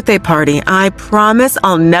attend your birthday party, I promise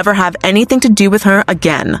I'll never have anything to do with her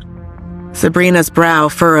again. Sabrina's brow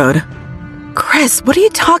furrowed. Chris, what are you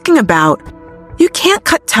talking about? You can't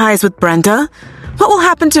cut ties with Brenda. What will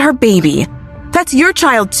happen to her baby? That's your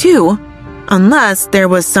child too. Unless there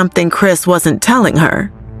was something Chris wasn't telling her.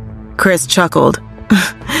 Chris chuckled.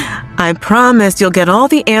 I promise you'll get all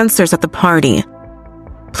the answers at the party.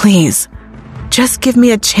 Please, just give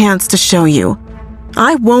me a chance to show you.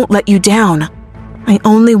 I won't let you down. I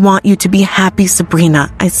only want you to be happy,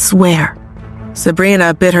 Sabrina, I swear.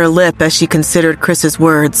 Sabrina bit her lip as she considered Chris's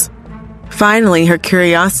words. Finally, her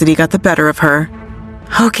curiosity got the better of her.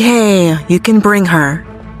 Okay, you can bring her.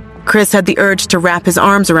 Chris had the urge to wrap his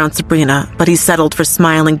arms around Sabrina, but he settled for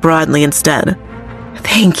smiling broadly instead.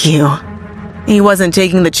 Thank you. He wasn't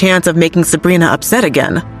taking the chance of making Sabrina upset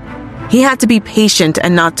again. He had to be patient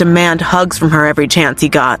and not demand hugs from her every chance he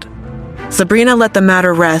got. Sabrina let the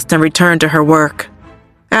matter rest and returned to her work.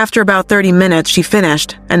 After about 30 minutes, she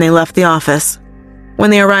finished, and they left the office.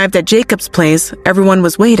 When they arrived at Jacob's place, everyone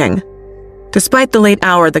was waiting. Despite the late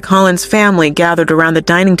hour, the Collins family gathered around the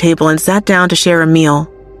dining table and sat down to share a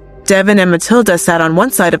meal. Devin and Matilda sat on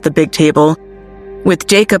one side of the big table, with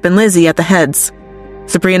Jacob and Lizzie at the heads.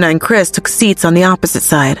 Sabrina and Chris took seats on the opposite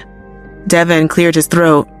side. Devin cleared his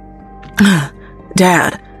throat.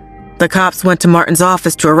 Dad, the cops went to Martin's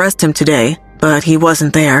office to arrest him today, but he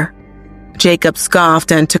wasn't there. Jacob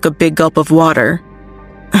scoffed and took a big gulp of water.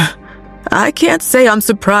 I can't say I'm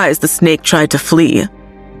surprised the snake tried to flee.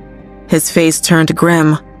 His face turned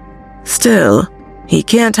grim. Still, he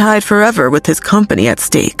can't hide forever with his company at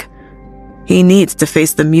stake. He needs to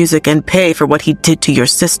face the music and pay for what he did to your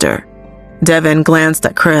sister. Devin glanced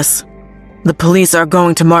at Chris. The police are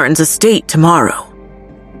going to Martin's estate tomorrow.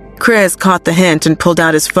 Chris caught the hint and pulled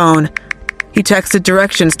out his phone. He texted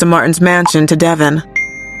directions to Martin's mansion to Devin.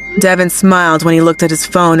 Devin smiled when he looked at his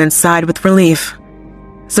phone and sighed with relief.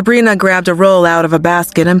 Sabrina grabbed a roll out of a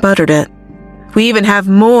basket and buttered it. We even have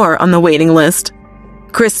more on the waiting list.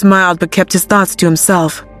 Chris smiled but kept his thoughts to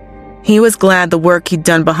himself. He was glad the work he'd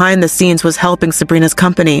done behind the scenes was helping Sabrina's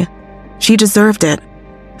company. She deserved it.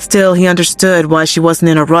 Still, he understood why she wasn't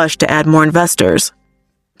in a rush to add more investors.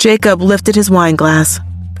 Jacob lifted his wine glass.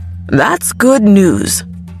 "That's good news."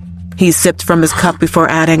 He sipped from his cup before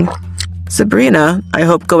adding, "Sabrina, I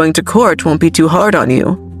hope going to court won't be too hard on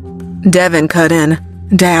you." Devin cut in.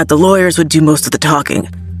 "Dad, the lawyers would do most of the talking.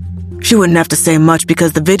 She wouldn't have to say much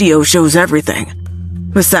because the video shows everything.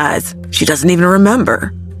 Besides, she doesn't even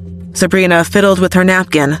remember." Sabrina fiddled with her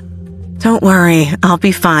napkin. "Don't worry, I'll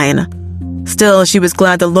be fine." Still, she was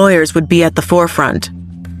glad the lawyers would be at the forefront.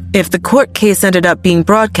 If the court case ended up being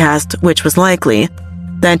broadcast, which was likely,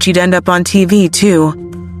 then she'd end up on TV too.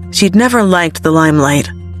 She'd never liked the limelight.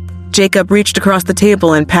 Jacob reached across the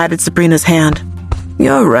table and patted Sabrina's hand.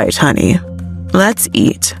 "You're right, honey. Let's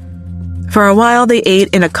eat." For a while, they ate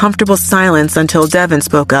in a comfortable silence until Devin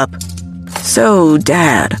spoke up. "So,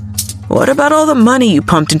 Dad, what about all the money you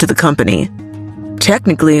pumped into the company?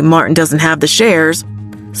 Technically, Martin doesn't have the shares,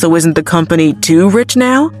 so isn't the company too rich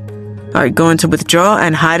now? Are you going to withdraw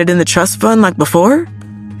and hide it in the trust fund like before?"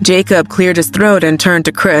 Jacob cleared his throat and turned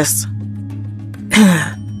to Chris.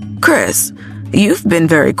 "Chris, you've been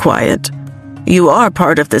very quiet. You are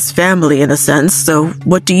part of this family in a sense, so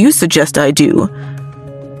what do you suggest I do?"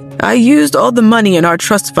 "I used all the money in our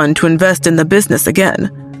trust fund to invest in the business again.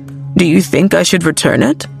 Do you think I should return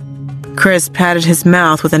it?" Chris patted his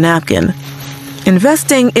mouth with a napkin.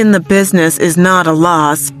 "Investing in the business is not a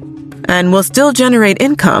loss and will still generate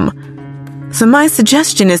income. So my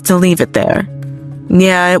suggestion is to leave it there.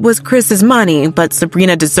 Yeah, it was Chris's money, but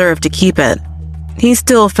Sabrina deserved to keep it. He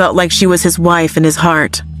still felt like she was his wife in his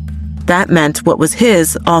heart. That meant what was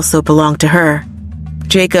his also belonged to her."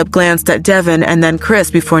 Jacob glanced at Devin and then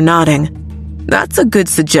Chris before nodding. "That's a good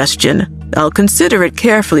suggestion. I'll consider it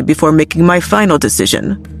carefully before making my final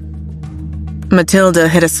decision." Matilda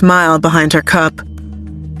hid a smile behind her cup.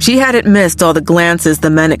 She hadn't missed all the glances the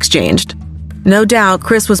men exchanged. No doubt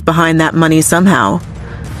Chris was behind that money somehow.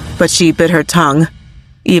 But she bit her tongue,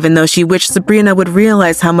 even though she wished Sabrina would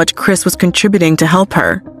realize how much Chris was contributing to help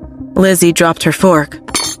her. Lizzie dropped her fork.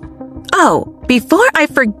 "Oh, before I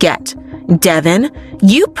forget, Devin,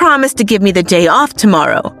 you promised to give me the day off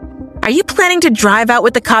tomorrow. Are you planning to drive out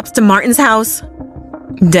with the cops to Martin's house?"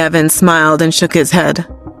 Devin smiled and shook his head.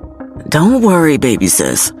 "Don't worry, baby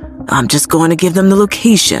sis. I'm just going to give them the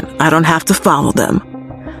location. I don't have to follow them."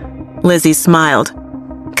 Lizzie smiled.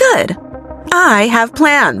 "Good. I have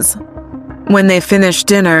plans." When they finished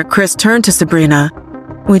dinner, Chris turned to Sabrina.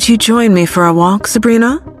 "Would you join me for a walk,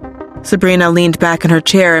 Sabrina?" Sabrina leaned back in her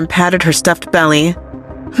chair and patted her stuffed belly.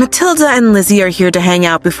 "Matilda and Lizzie are here to hang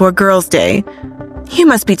out before Girls' Day. You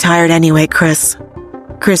must be tired anyway, Chris."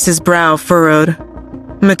 Chris's brow furrowed.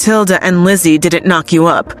 "Matilda and Lizzie didn't knock you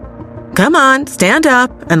up. Come on, stand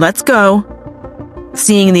up and let's go."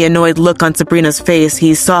 Seeing the annoyed look on Sabrina's face,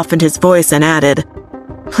 he softened his voice and added,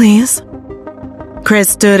 "Please?" Chris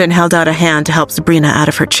stood and held out a hand to help Sabrina out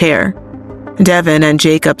of her chair. Devin and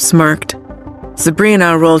Jacob smirked.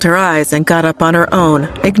 Sabrina rolled her eyes and got up on her own,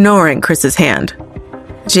 ignoring Chris's hand.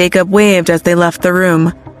 Jacob waved as they left the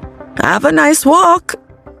room. "Have a nice walk."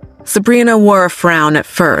 Sabrina wore a frown at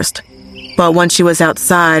first, but once she was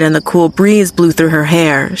outside and the cool breeze blew through her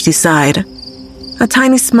hair, she sighed. A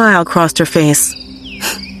tiny smile crossed her face.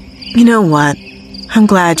 "You know what? I'm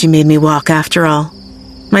glad you made me walk after all.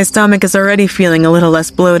 My stomach is already feeling a little less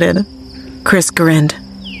bloated." Chris grinned.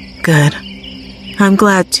 "Good. I'm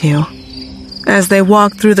glad too." As they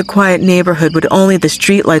walked through the quiet neighborhood with only the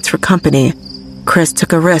streetlights for company, Chris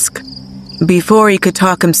took a risk. Before he could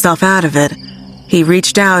talk himself out of it, he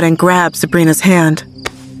reached out and grabbed Sabrina's hand.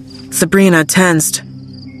 Sabrina tensed.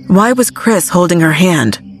 Why was Chris holding her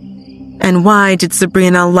hand? And why did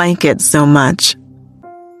Sabrina like it so much?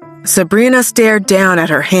 Sabrina stared down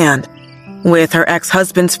at her hand, with her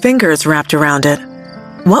ex-husband's fingers wrapped around it.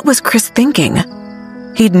 What was Chris thinking?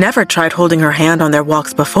 He'd never tried holding her hand on their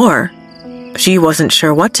walks before. She wasn't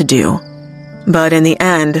sure what to do. But in the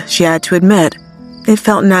end, she had to admit, it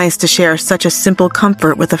felt nice to share such a simple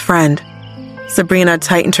comfort with a friend. Sabrina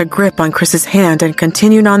tightened her grip on Chris's hand and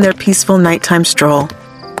continued on their peaceful nighttime stroll.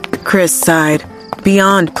 Chris sighed.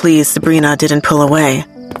 Beyond pleased Sabrina didn't pull away.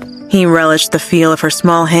 He relished the feel of her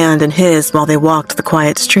small hand in his while they walked the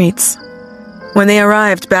quiet streets. When they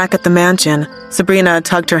arrived back at the mansion, Sabrina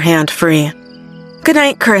tugged her hand free. "Good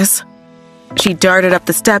night, Chris." She darted up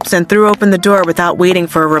the steps and threw open the door without waiting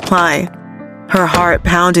for a reply. Her heart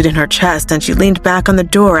pounded in her chest and she leaned back on the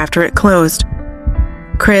door after it closed.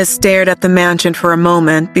 Chris stared at the mansion for a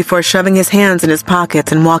moment before shoving his hands in his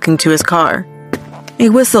pockets and walking to his car. He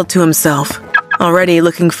whistled to himself. already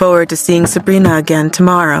looking forward to seeing Sabrina again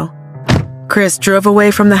tomorrow. Chris drove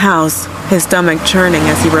away from the house, his stomach churning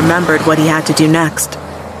as he remembered what he had to do next.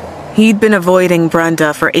 He'd been avoiding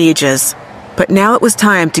Brenda for ages, but now it was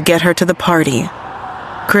time to get her to the party.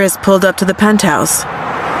 Chris pulled up to the penthouse.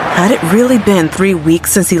 Had it really been 3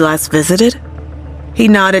 weeks since he last visited? He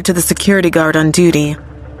nodded to the security guard on duty.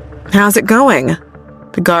 "How's it going?"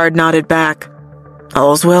 The guard nodded back.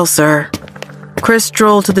 "All's well, sir." Chris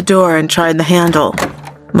strolled to the door and tried the handle.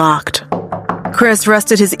 Locked. Chris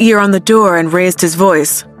rested his ear on the door and raised his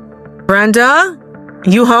voice. "Brenda?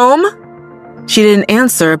 You home?" She didn't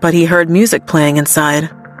answer, but he heard music playing inside.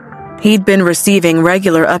 He'd been receiving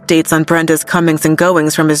regular updates on Brenda's comings and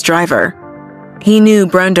goings from his driver. He knew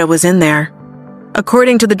Brenda was in there.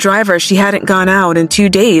 According to the driver, she hadn't gone out in 2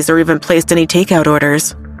 days or even placed any takeout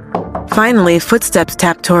orders. Finally, footsteps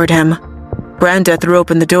tapped toward him. Brenda threw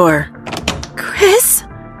open the door. "Chris?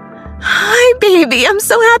 Hi, baby. I'm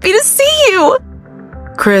so happy to see you."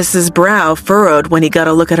 Chris's brow furrowed when he got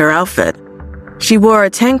a look at her outfit. She wore a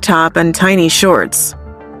tank top and tiny shorts.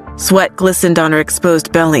 Sweat glistened on her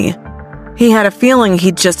exposed belly. He had a feeling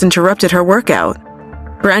he'd just interrupted her workout.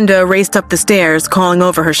 Brenda raced up the stairs, calling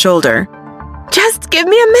over her shoulder. "Just give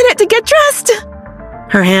me a minute to get dressed."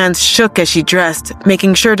 Her hands shook as she dressed,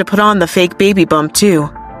 making sure to put on the fake baby bump too.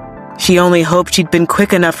 She only hoped she'd been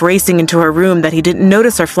quick enough racing into her room that he didn't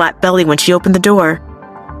notice her flat belly when she opened the door.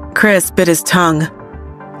 Chris bit his tongue.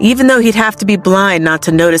 Even though he'd have to be blind not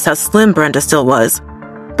to notice how slim Brenda still was.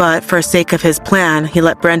 But for sake of his plan, he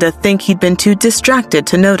let Brenda think he'd been too distracted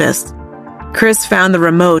to notice. Chris found the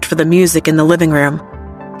remote for the music in the living room.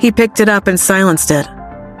 He picked it up and silenced it.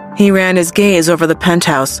 He ran his gaze over the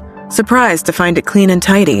penthouse, surprised to find it clean and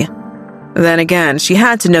tidy. Then again, she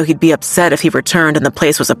had to know he'd be upset if he returned and the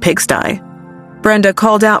place was a pigsty. Brenda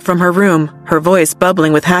called out from her room, her voice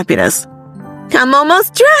bubbling with happiness. "I'm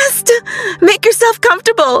almost dressed. Make yourself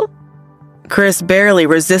comfortable." Chris barely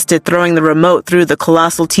resisted throwing the remote through the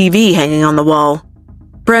colossal TV hanging on the wall.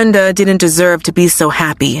 Brenda didn't deserve to be so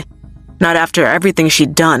happy. Not after everything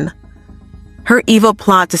she'd done. Her evil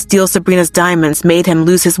plot to steal Sabrina's diamonds made him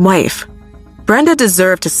lose his wife. Brenda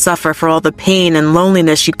deserved to suffer for all the pain and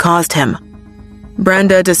loneliness she'd caused him.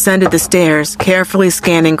 Brenda descended the stairs, carefully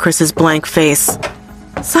scanning Chris's blank face.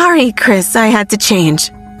 "Sorry, Chris, I had to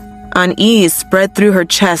change." Unease spread through her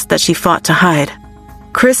chest that she fought to hide.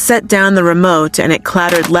 Chris set down the remote and it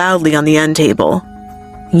clattered loudly on the end table.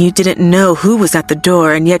 You didn't know who was at the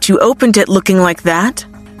door and yet you opened it looking like that?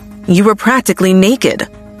 You were practically naked.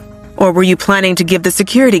 Or were you planning to give the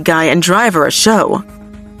security guy and driver a show?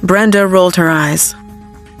 Brenda rolled her eyes.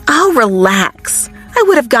 "Oh, relax. I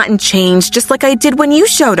would have gotten changed just like I did when you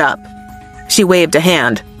showed up." She waved a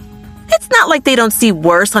hand. "It's not like they don't see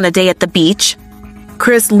worse on a day at the beach."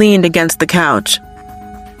 Chris leaned against the couch.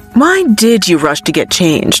 Why did you rush to get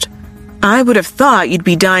changed? I would have thought you'd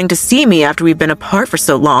be dying to see me after we've been apart for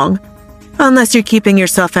so long. Unless you're keeping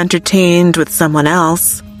yourself entertained with someone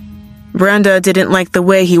else. Brenda didn't like the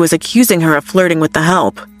way he was accusing her of flirting with the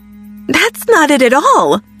help. "That's not it at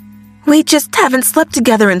all. We just haven't slept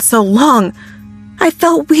together in so long. I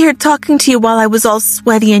felt weird talking to you while I was all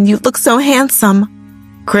sweaty and you look so handsome."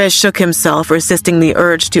 Chris shook himself, resisting the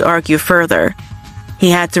urge to argue further. He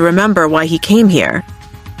had to remember why he came here.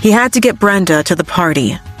 He had to get Brenda to the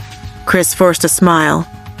party. Chris forced a smile.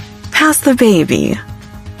 "How's the baby?"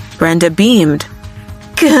 Brenda beamed.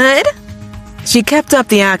 "Good." She kept up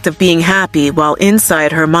the act of being happy while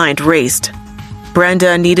inside her mind raced.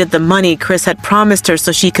 Brenda needed the money Chris had promised her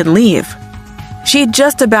so she could leave. She'd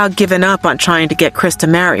just about given up on trying to get Chris to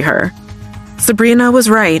marry her. Sabrina was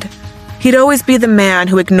right. He'd always be the man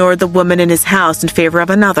who ignored the woman in his house in favor of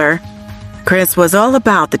another. Chris was all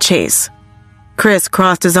about the chase. Chris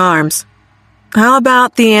crossed his arms. "How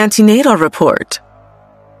about the antenatal report?"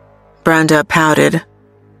 Brenda pouted.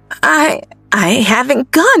 I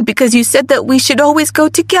haven't gone because you said that we should always go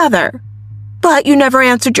together. But you never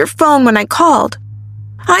answered your phone when I called.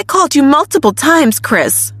 I called you multiple times,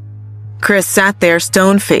 Chris." Chris sat there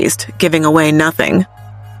stone-faced, giving away nothing.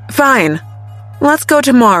 "Fine. Let's go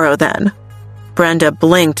tomorrow then." Brenda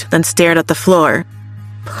blinked, then stared at the floor.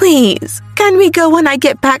 "Please, can we go when I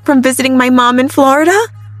get back from visiting my mom in Florida?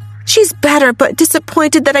 She's better but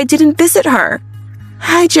disappointed that I didn't visit her.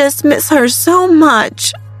 I just miss her so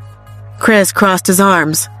much." Chris crossed his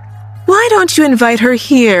arms. "Why don't you invite her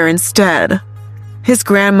here instead?" His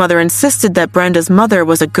grandmother insisted that Brenda's mother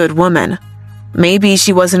was a good woman. Maybe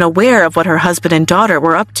she wasn't aware of what her husband and daughter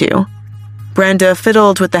were up to. Brenda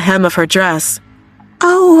fiddled with the hem of her dress.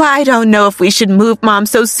 "Oh, I don't know if we should move Mom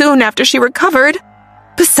so soon after she recovered.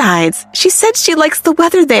 Besides, she said she likes the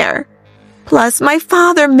weather there. Plus, my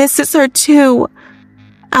father misses her too.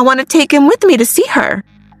 I want to take him with me to see her.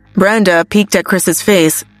 Brenda peeked at Chris's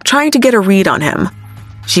face, trying to get a read on him.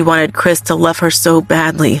 She wanted Chris to love her so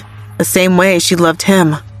badly, the same way she loved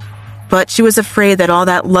him. But she was afraid that all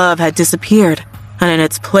that love had disappeared, and in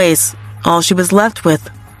its place, all she was left with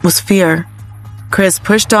was fear. Chris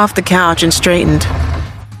pushed off the couch and straightened.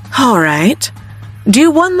 All right.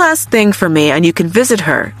 Do one last thing for me and you can visit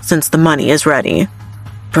her since the money is ready.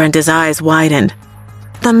 Brenda's eyes widened.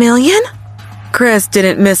 The $1 million? Chris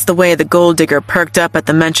didn't miss the way the gold digger perked up at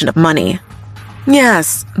the mention of money.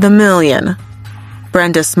 Yes, the $1 million.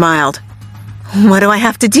 Brenda smiled. What do I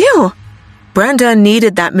have to do? Brenda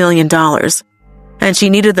needed that $1 million, and she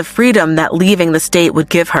needed the freedom that leaving the state would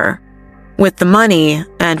give her. With the money,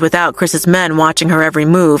 and without Chris's men watching her every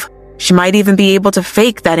move, she might even be able to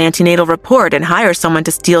fake that antenatal report and hire someone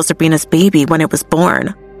to steal Sabrina's baby when it was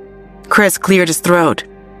born. Chris cleared his throat.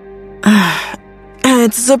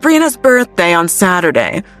 It's Sabrina's birthday on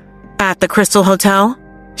Saturday. At the Crystal Hotel?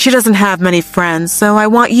 She doesn't have many friends, so I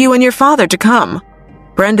want you and your father to come.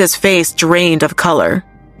 Brenda's face drained of color.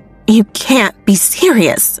 You can't be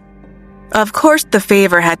serious. Of course the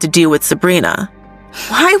favor had to do with Sabrina.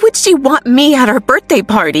 Why would she want me at her birthday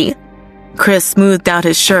party? Chris smoothed out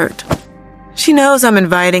his shirt. She knows I'm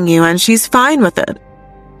inviting you and she's fine with it.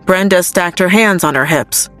 Brenda stacked her hands on her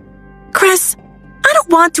hips. Chris, I don't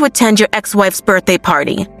want to attend your ex-wife's birthday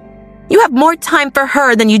party. You have more time for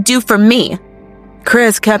her than you do for me.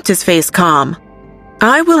 Chris kept his face calm.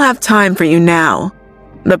 I will have time for you now.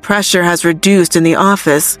 The pressure has reduced in the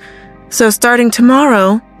office, so starting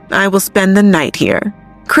tomorrow, I will spend the night here.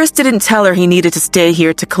 Chris didn't tell her he needed to stay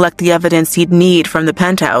here to collect the evidence he'd need from the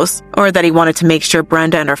penthouse, or that he wanted to make sure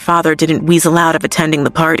Brenda and her father didn't weasel out of attending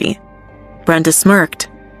the party. Brenda smirked.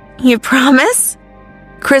 You promise?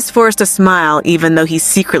 Chris forced a smile even though he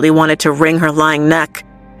secretly wanted to wring her lying neck.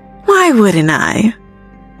 Why wouldn't I?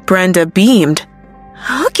 Brenda beamed.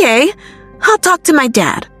 Okay, I'll talk to my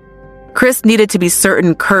dad. Chris needed to be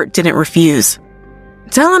certain Kurt didn't refuse.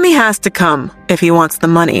 Tell him he has to come if he wants the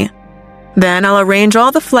money. Then I'll arrange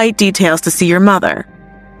all the flight details to see your mother.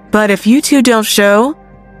 But if you two don't show,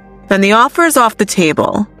 then the offer is off the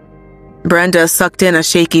table. Brenda sucked in a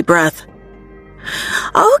shaky breath.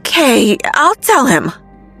 Okay, I'll tell him.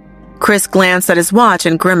 Chris glanced at his watch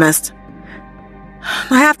and grimaced.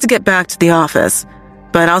 I have to get back to the office,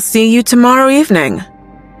 but I'll see you tomorrow evening.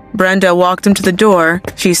 Brenda walked him to the door.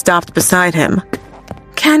 She stopped beside him.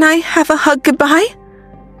 Can I have a hug goodbye?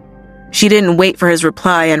 She didn't wait for his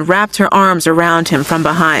reply and wrapped her arms around him from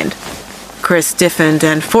behind. Chris stiffened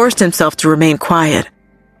and forced himself to remain quiet.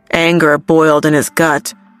 Anger boiled in his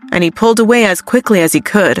gut, and he pulled away as quickly as he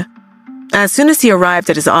could. As soon as he arrived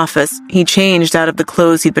at his office, he changed out of the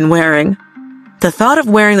clothes he'd been wearing. The thought of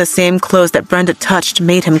wearing the same clothes that Brenda touched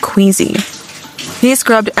made him queasy. He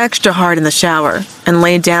scrubbed extra hard in the shower and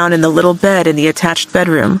lay down in the little bed in the attached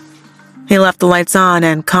bedroom. He left the lights on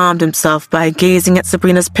and calmed himself by gazing at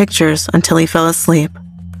Sabrina's pictures until he fell asleep.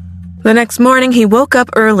 The next morning, he woke up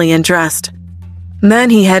early and dressed. Then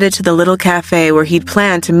he headed to the little cafe where he'd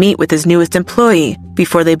planned to meet with his newest employee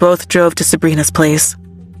before they both drove to Sabrina's place.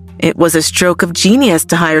 It was a stroke of genius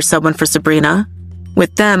to hire someone for Sabrina.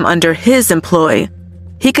 With them under his employ,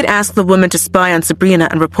 he could ask the woman to spy on Sabrina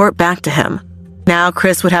and report back to him. Now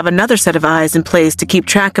Chris would have another set of eyes in place to keep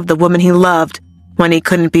track of the woman he loved when he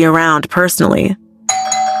couldn't be around personally.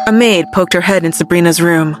 A maid poked her head in Sabrina's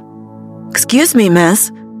room. Excuse me,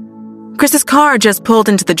 miss. Chris's car just pulled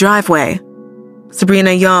into the driveway.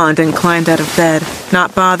 Sabrina yawned and climbed out of bed,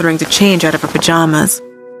 not bothering to change out of her pajamas.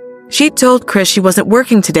 She'd told Chris she wasn't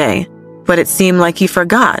working today, but it seemed like he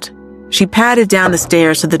forgot. She padded down the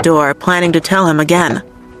stairs to the door, planning to tell him again.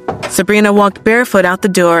 Sabrina walked barefoot out the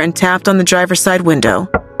door and tapped on the driver's side window.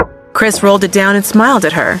 Chris rolled it down and smiled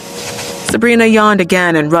at her. Sabrina yawned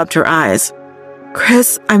again and rubbed her eyes.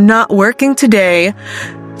 Chris, I'm not working today.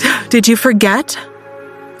 Did you forget?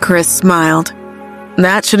 Chris smiled.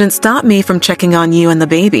 That shouldn't stop me from checking on you and the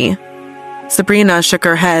baby. Sabrina shook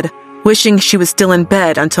her head, wishing she was still in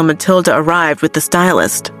bed until Matilda arrived with the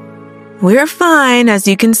stylist. We're fine, as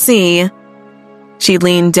you can see. She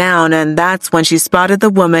leaned down, and that's when she spotted the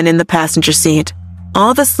woman in the passenger seat.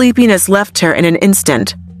 All the sleepiness left her in an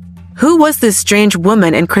instant. Who was this strange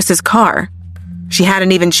woman in Chris's car? She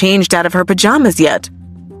hadn't even changed out of her pajamas yet.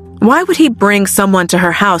 Why would he bring someone to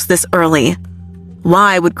her house this early?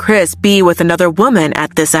 Why would Chris be with another woman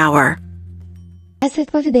at this hour? That's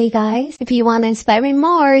it for today, guys. If you want to inspire me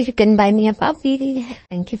more, you can buy me a puppy.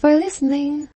 Thank you for listening.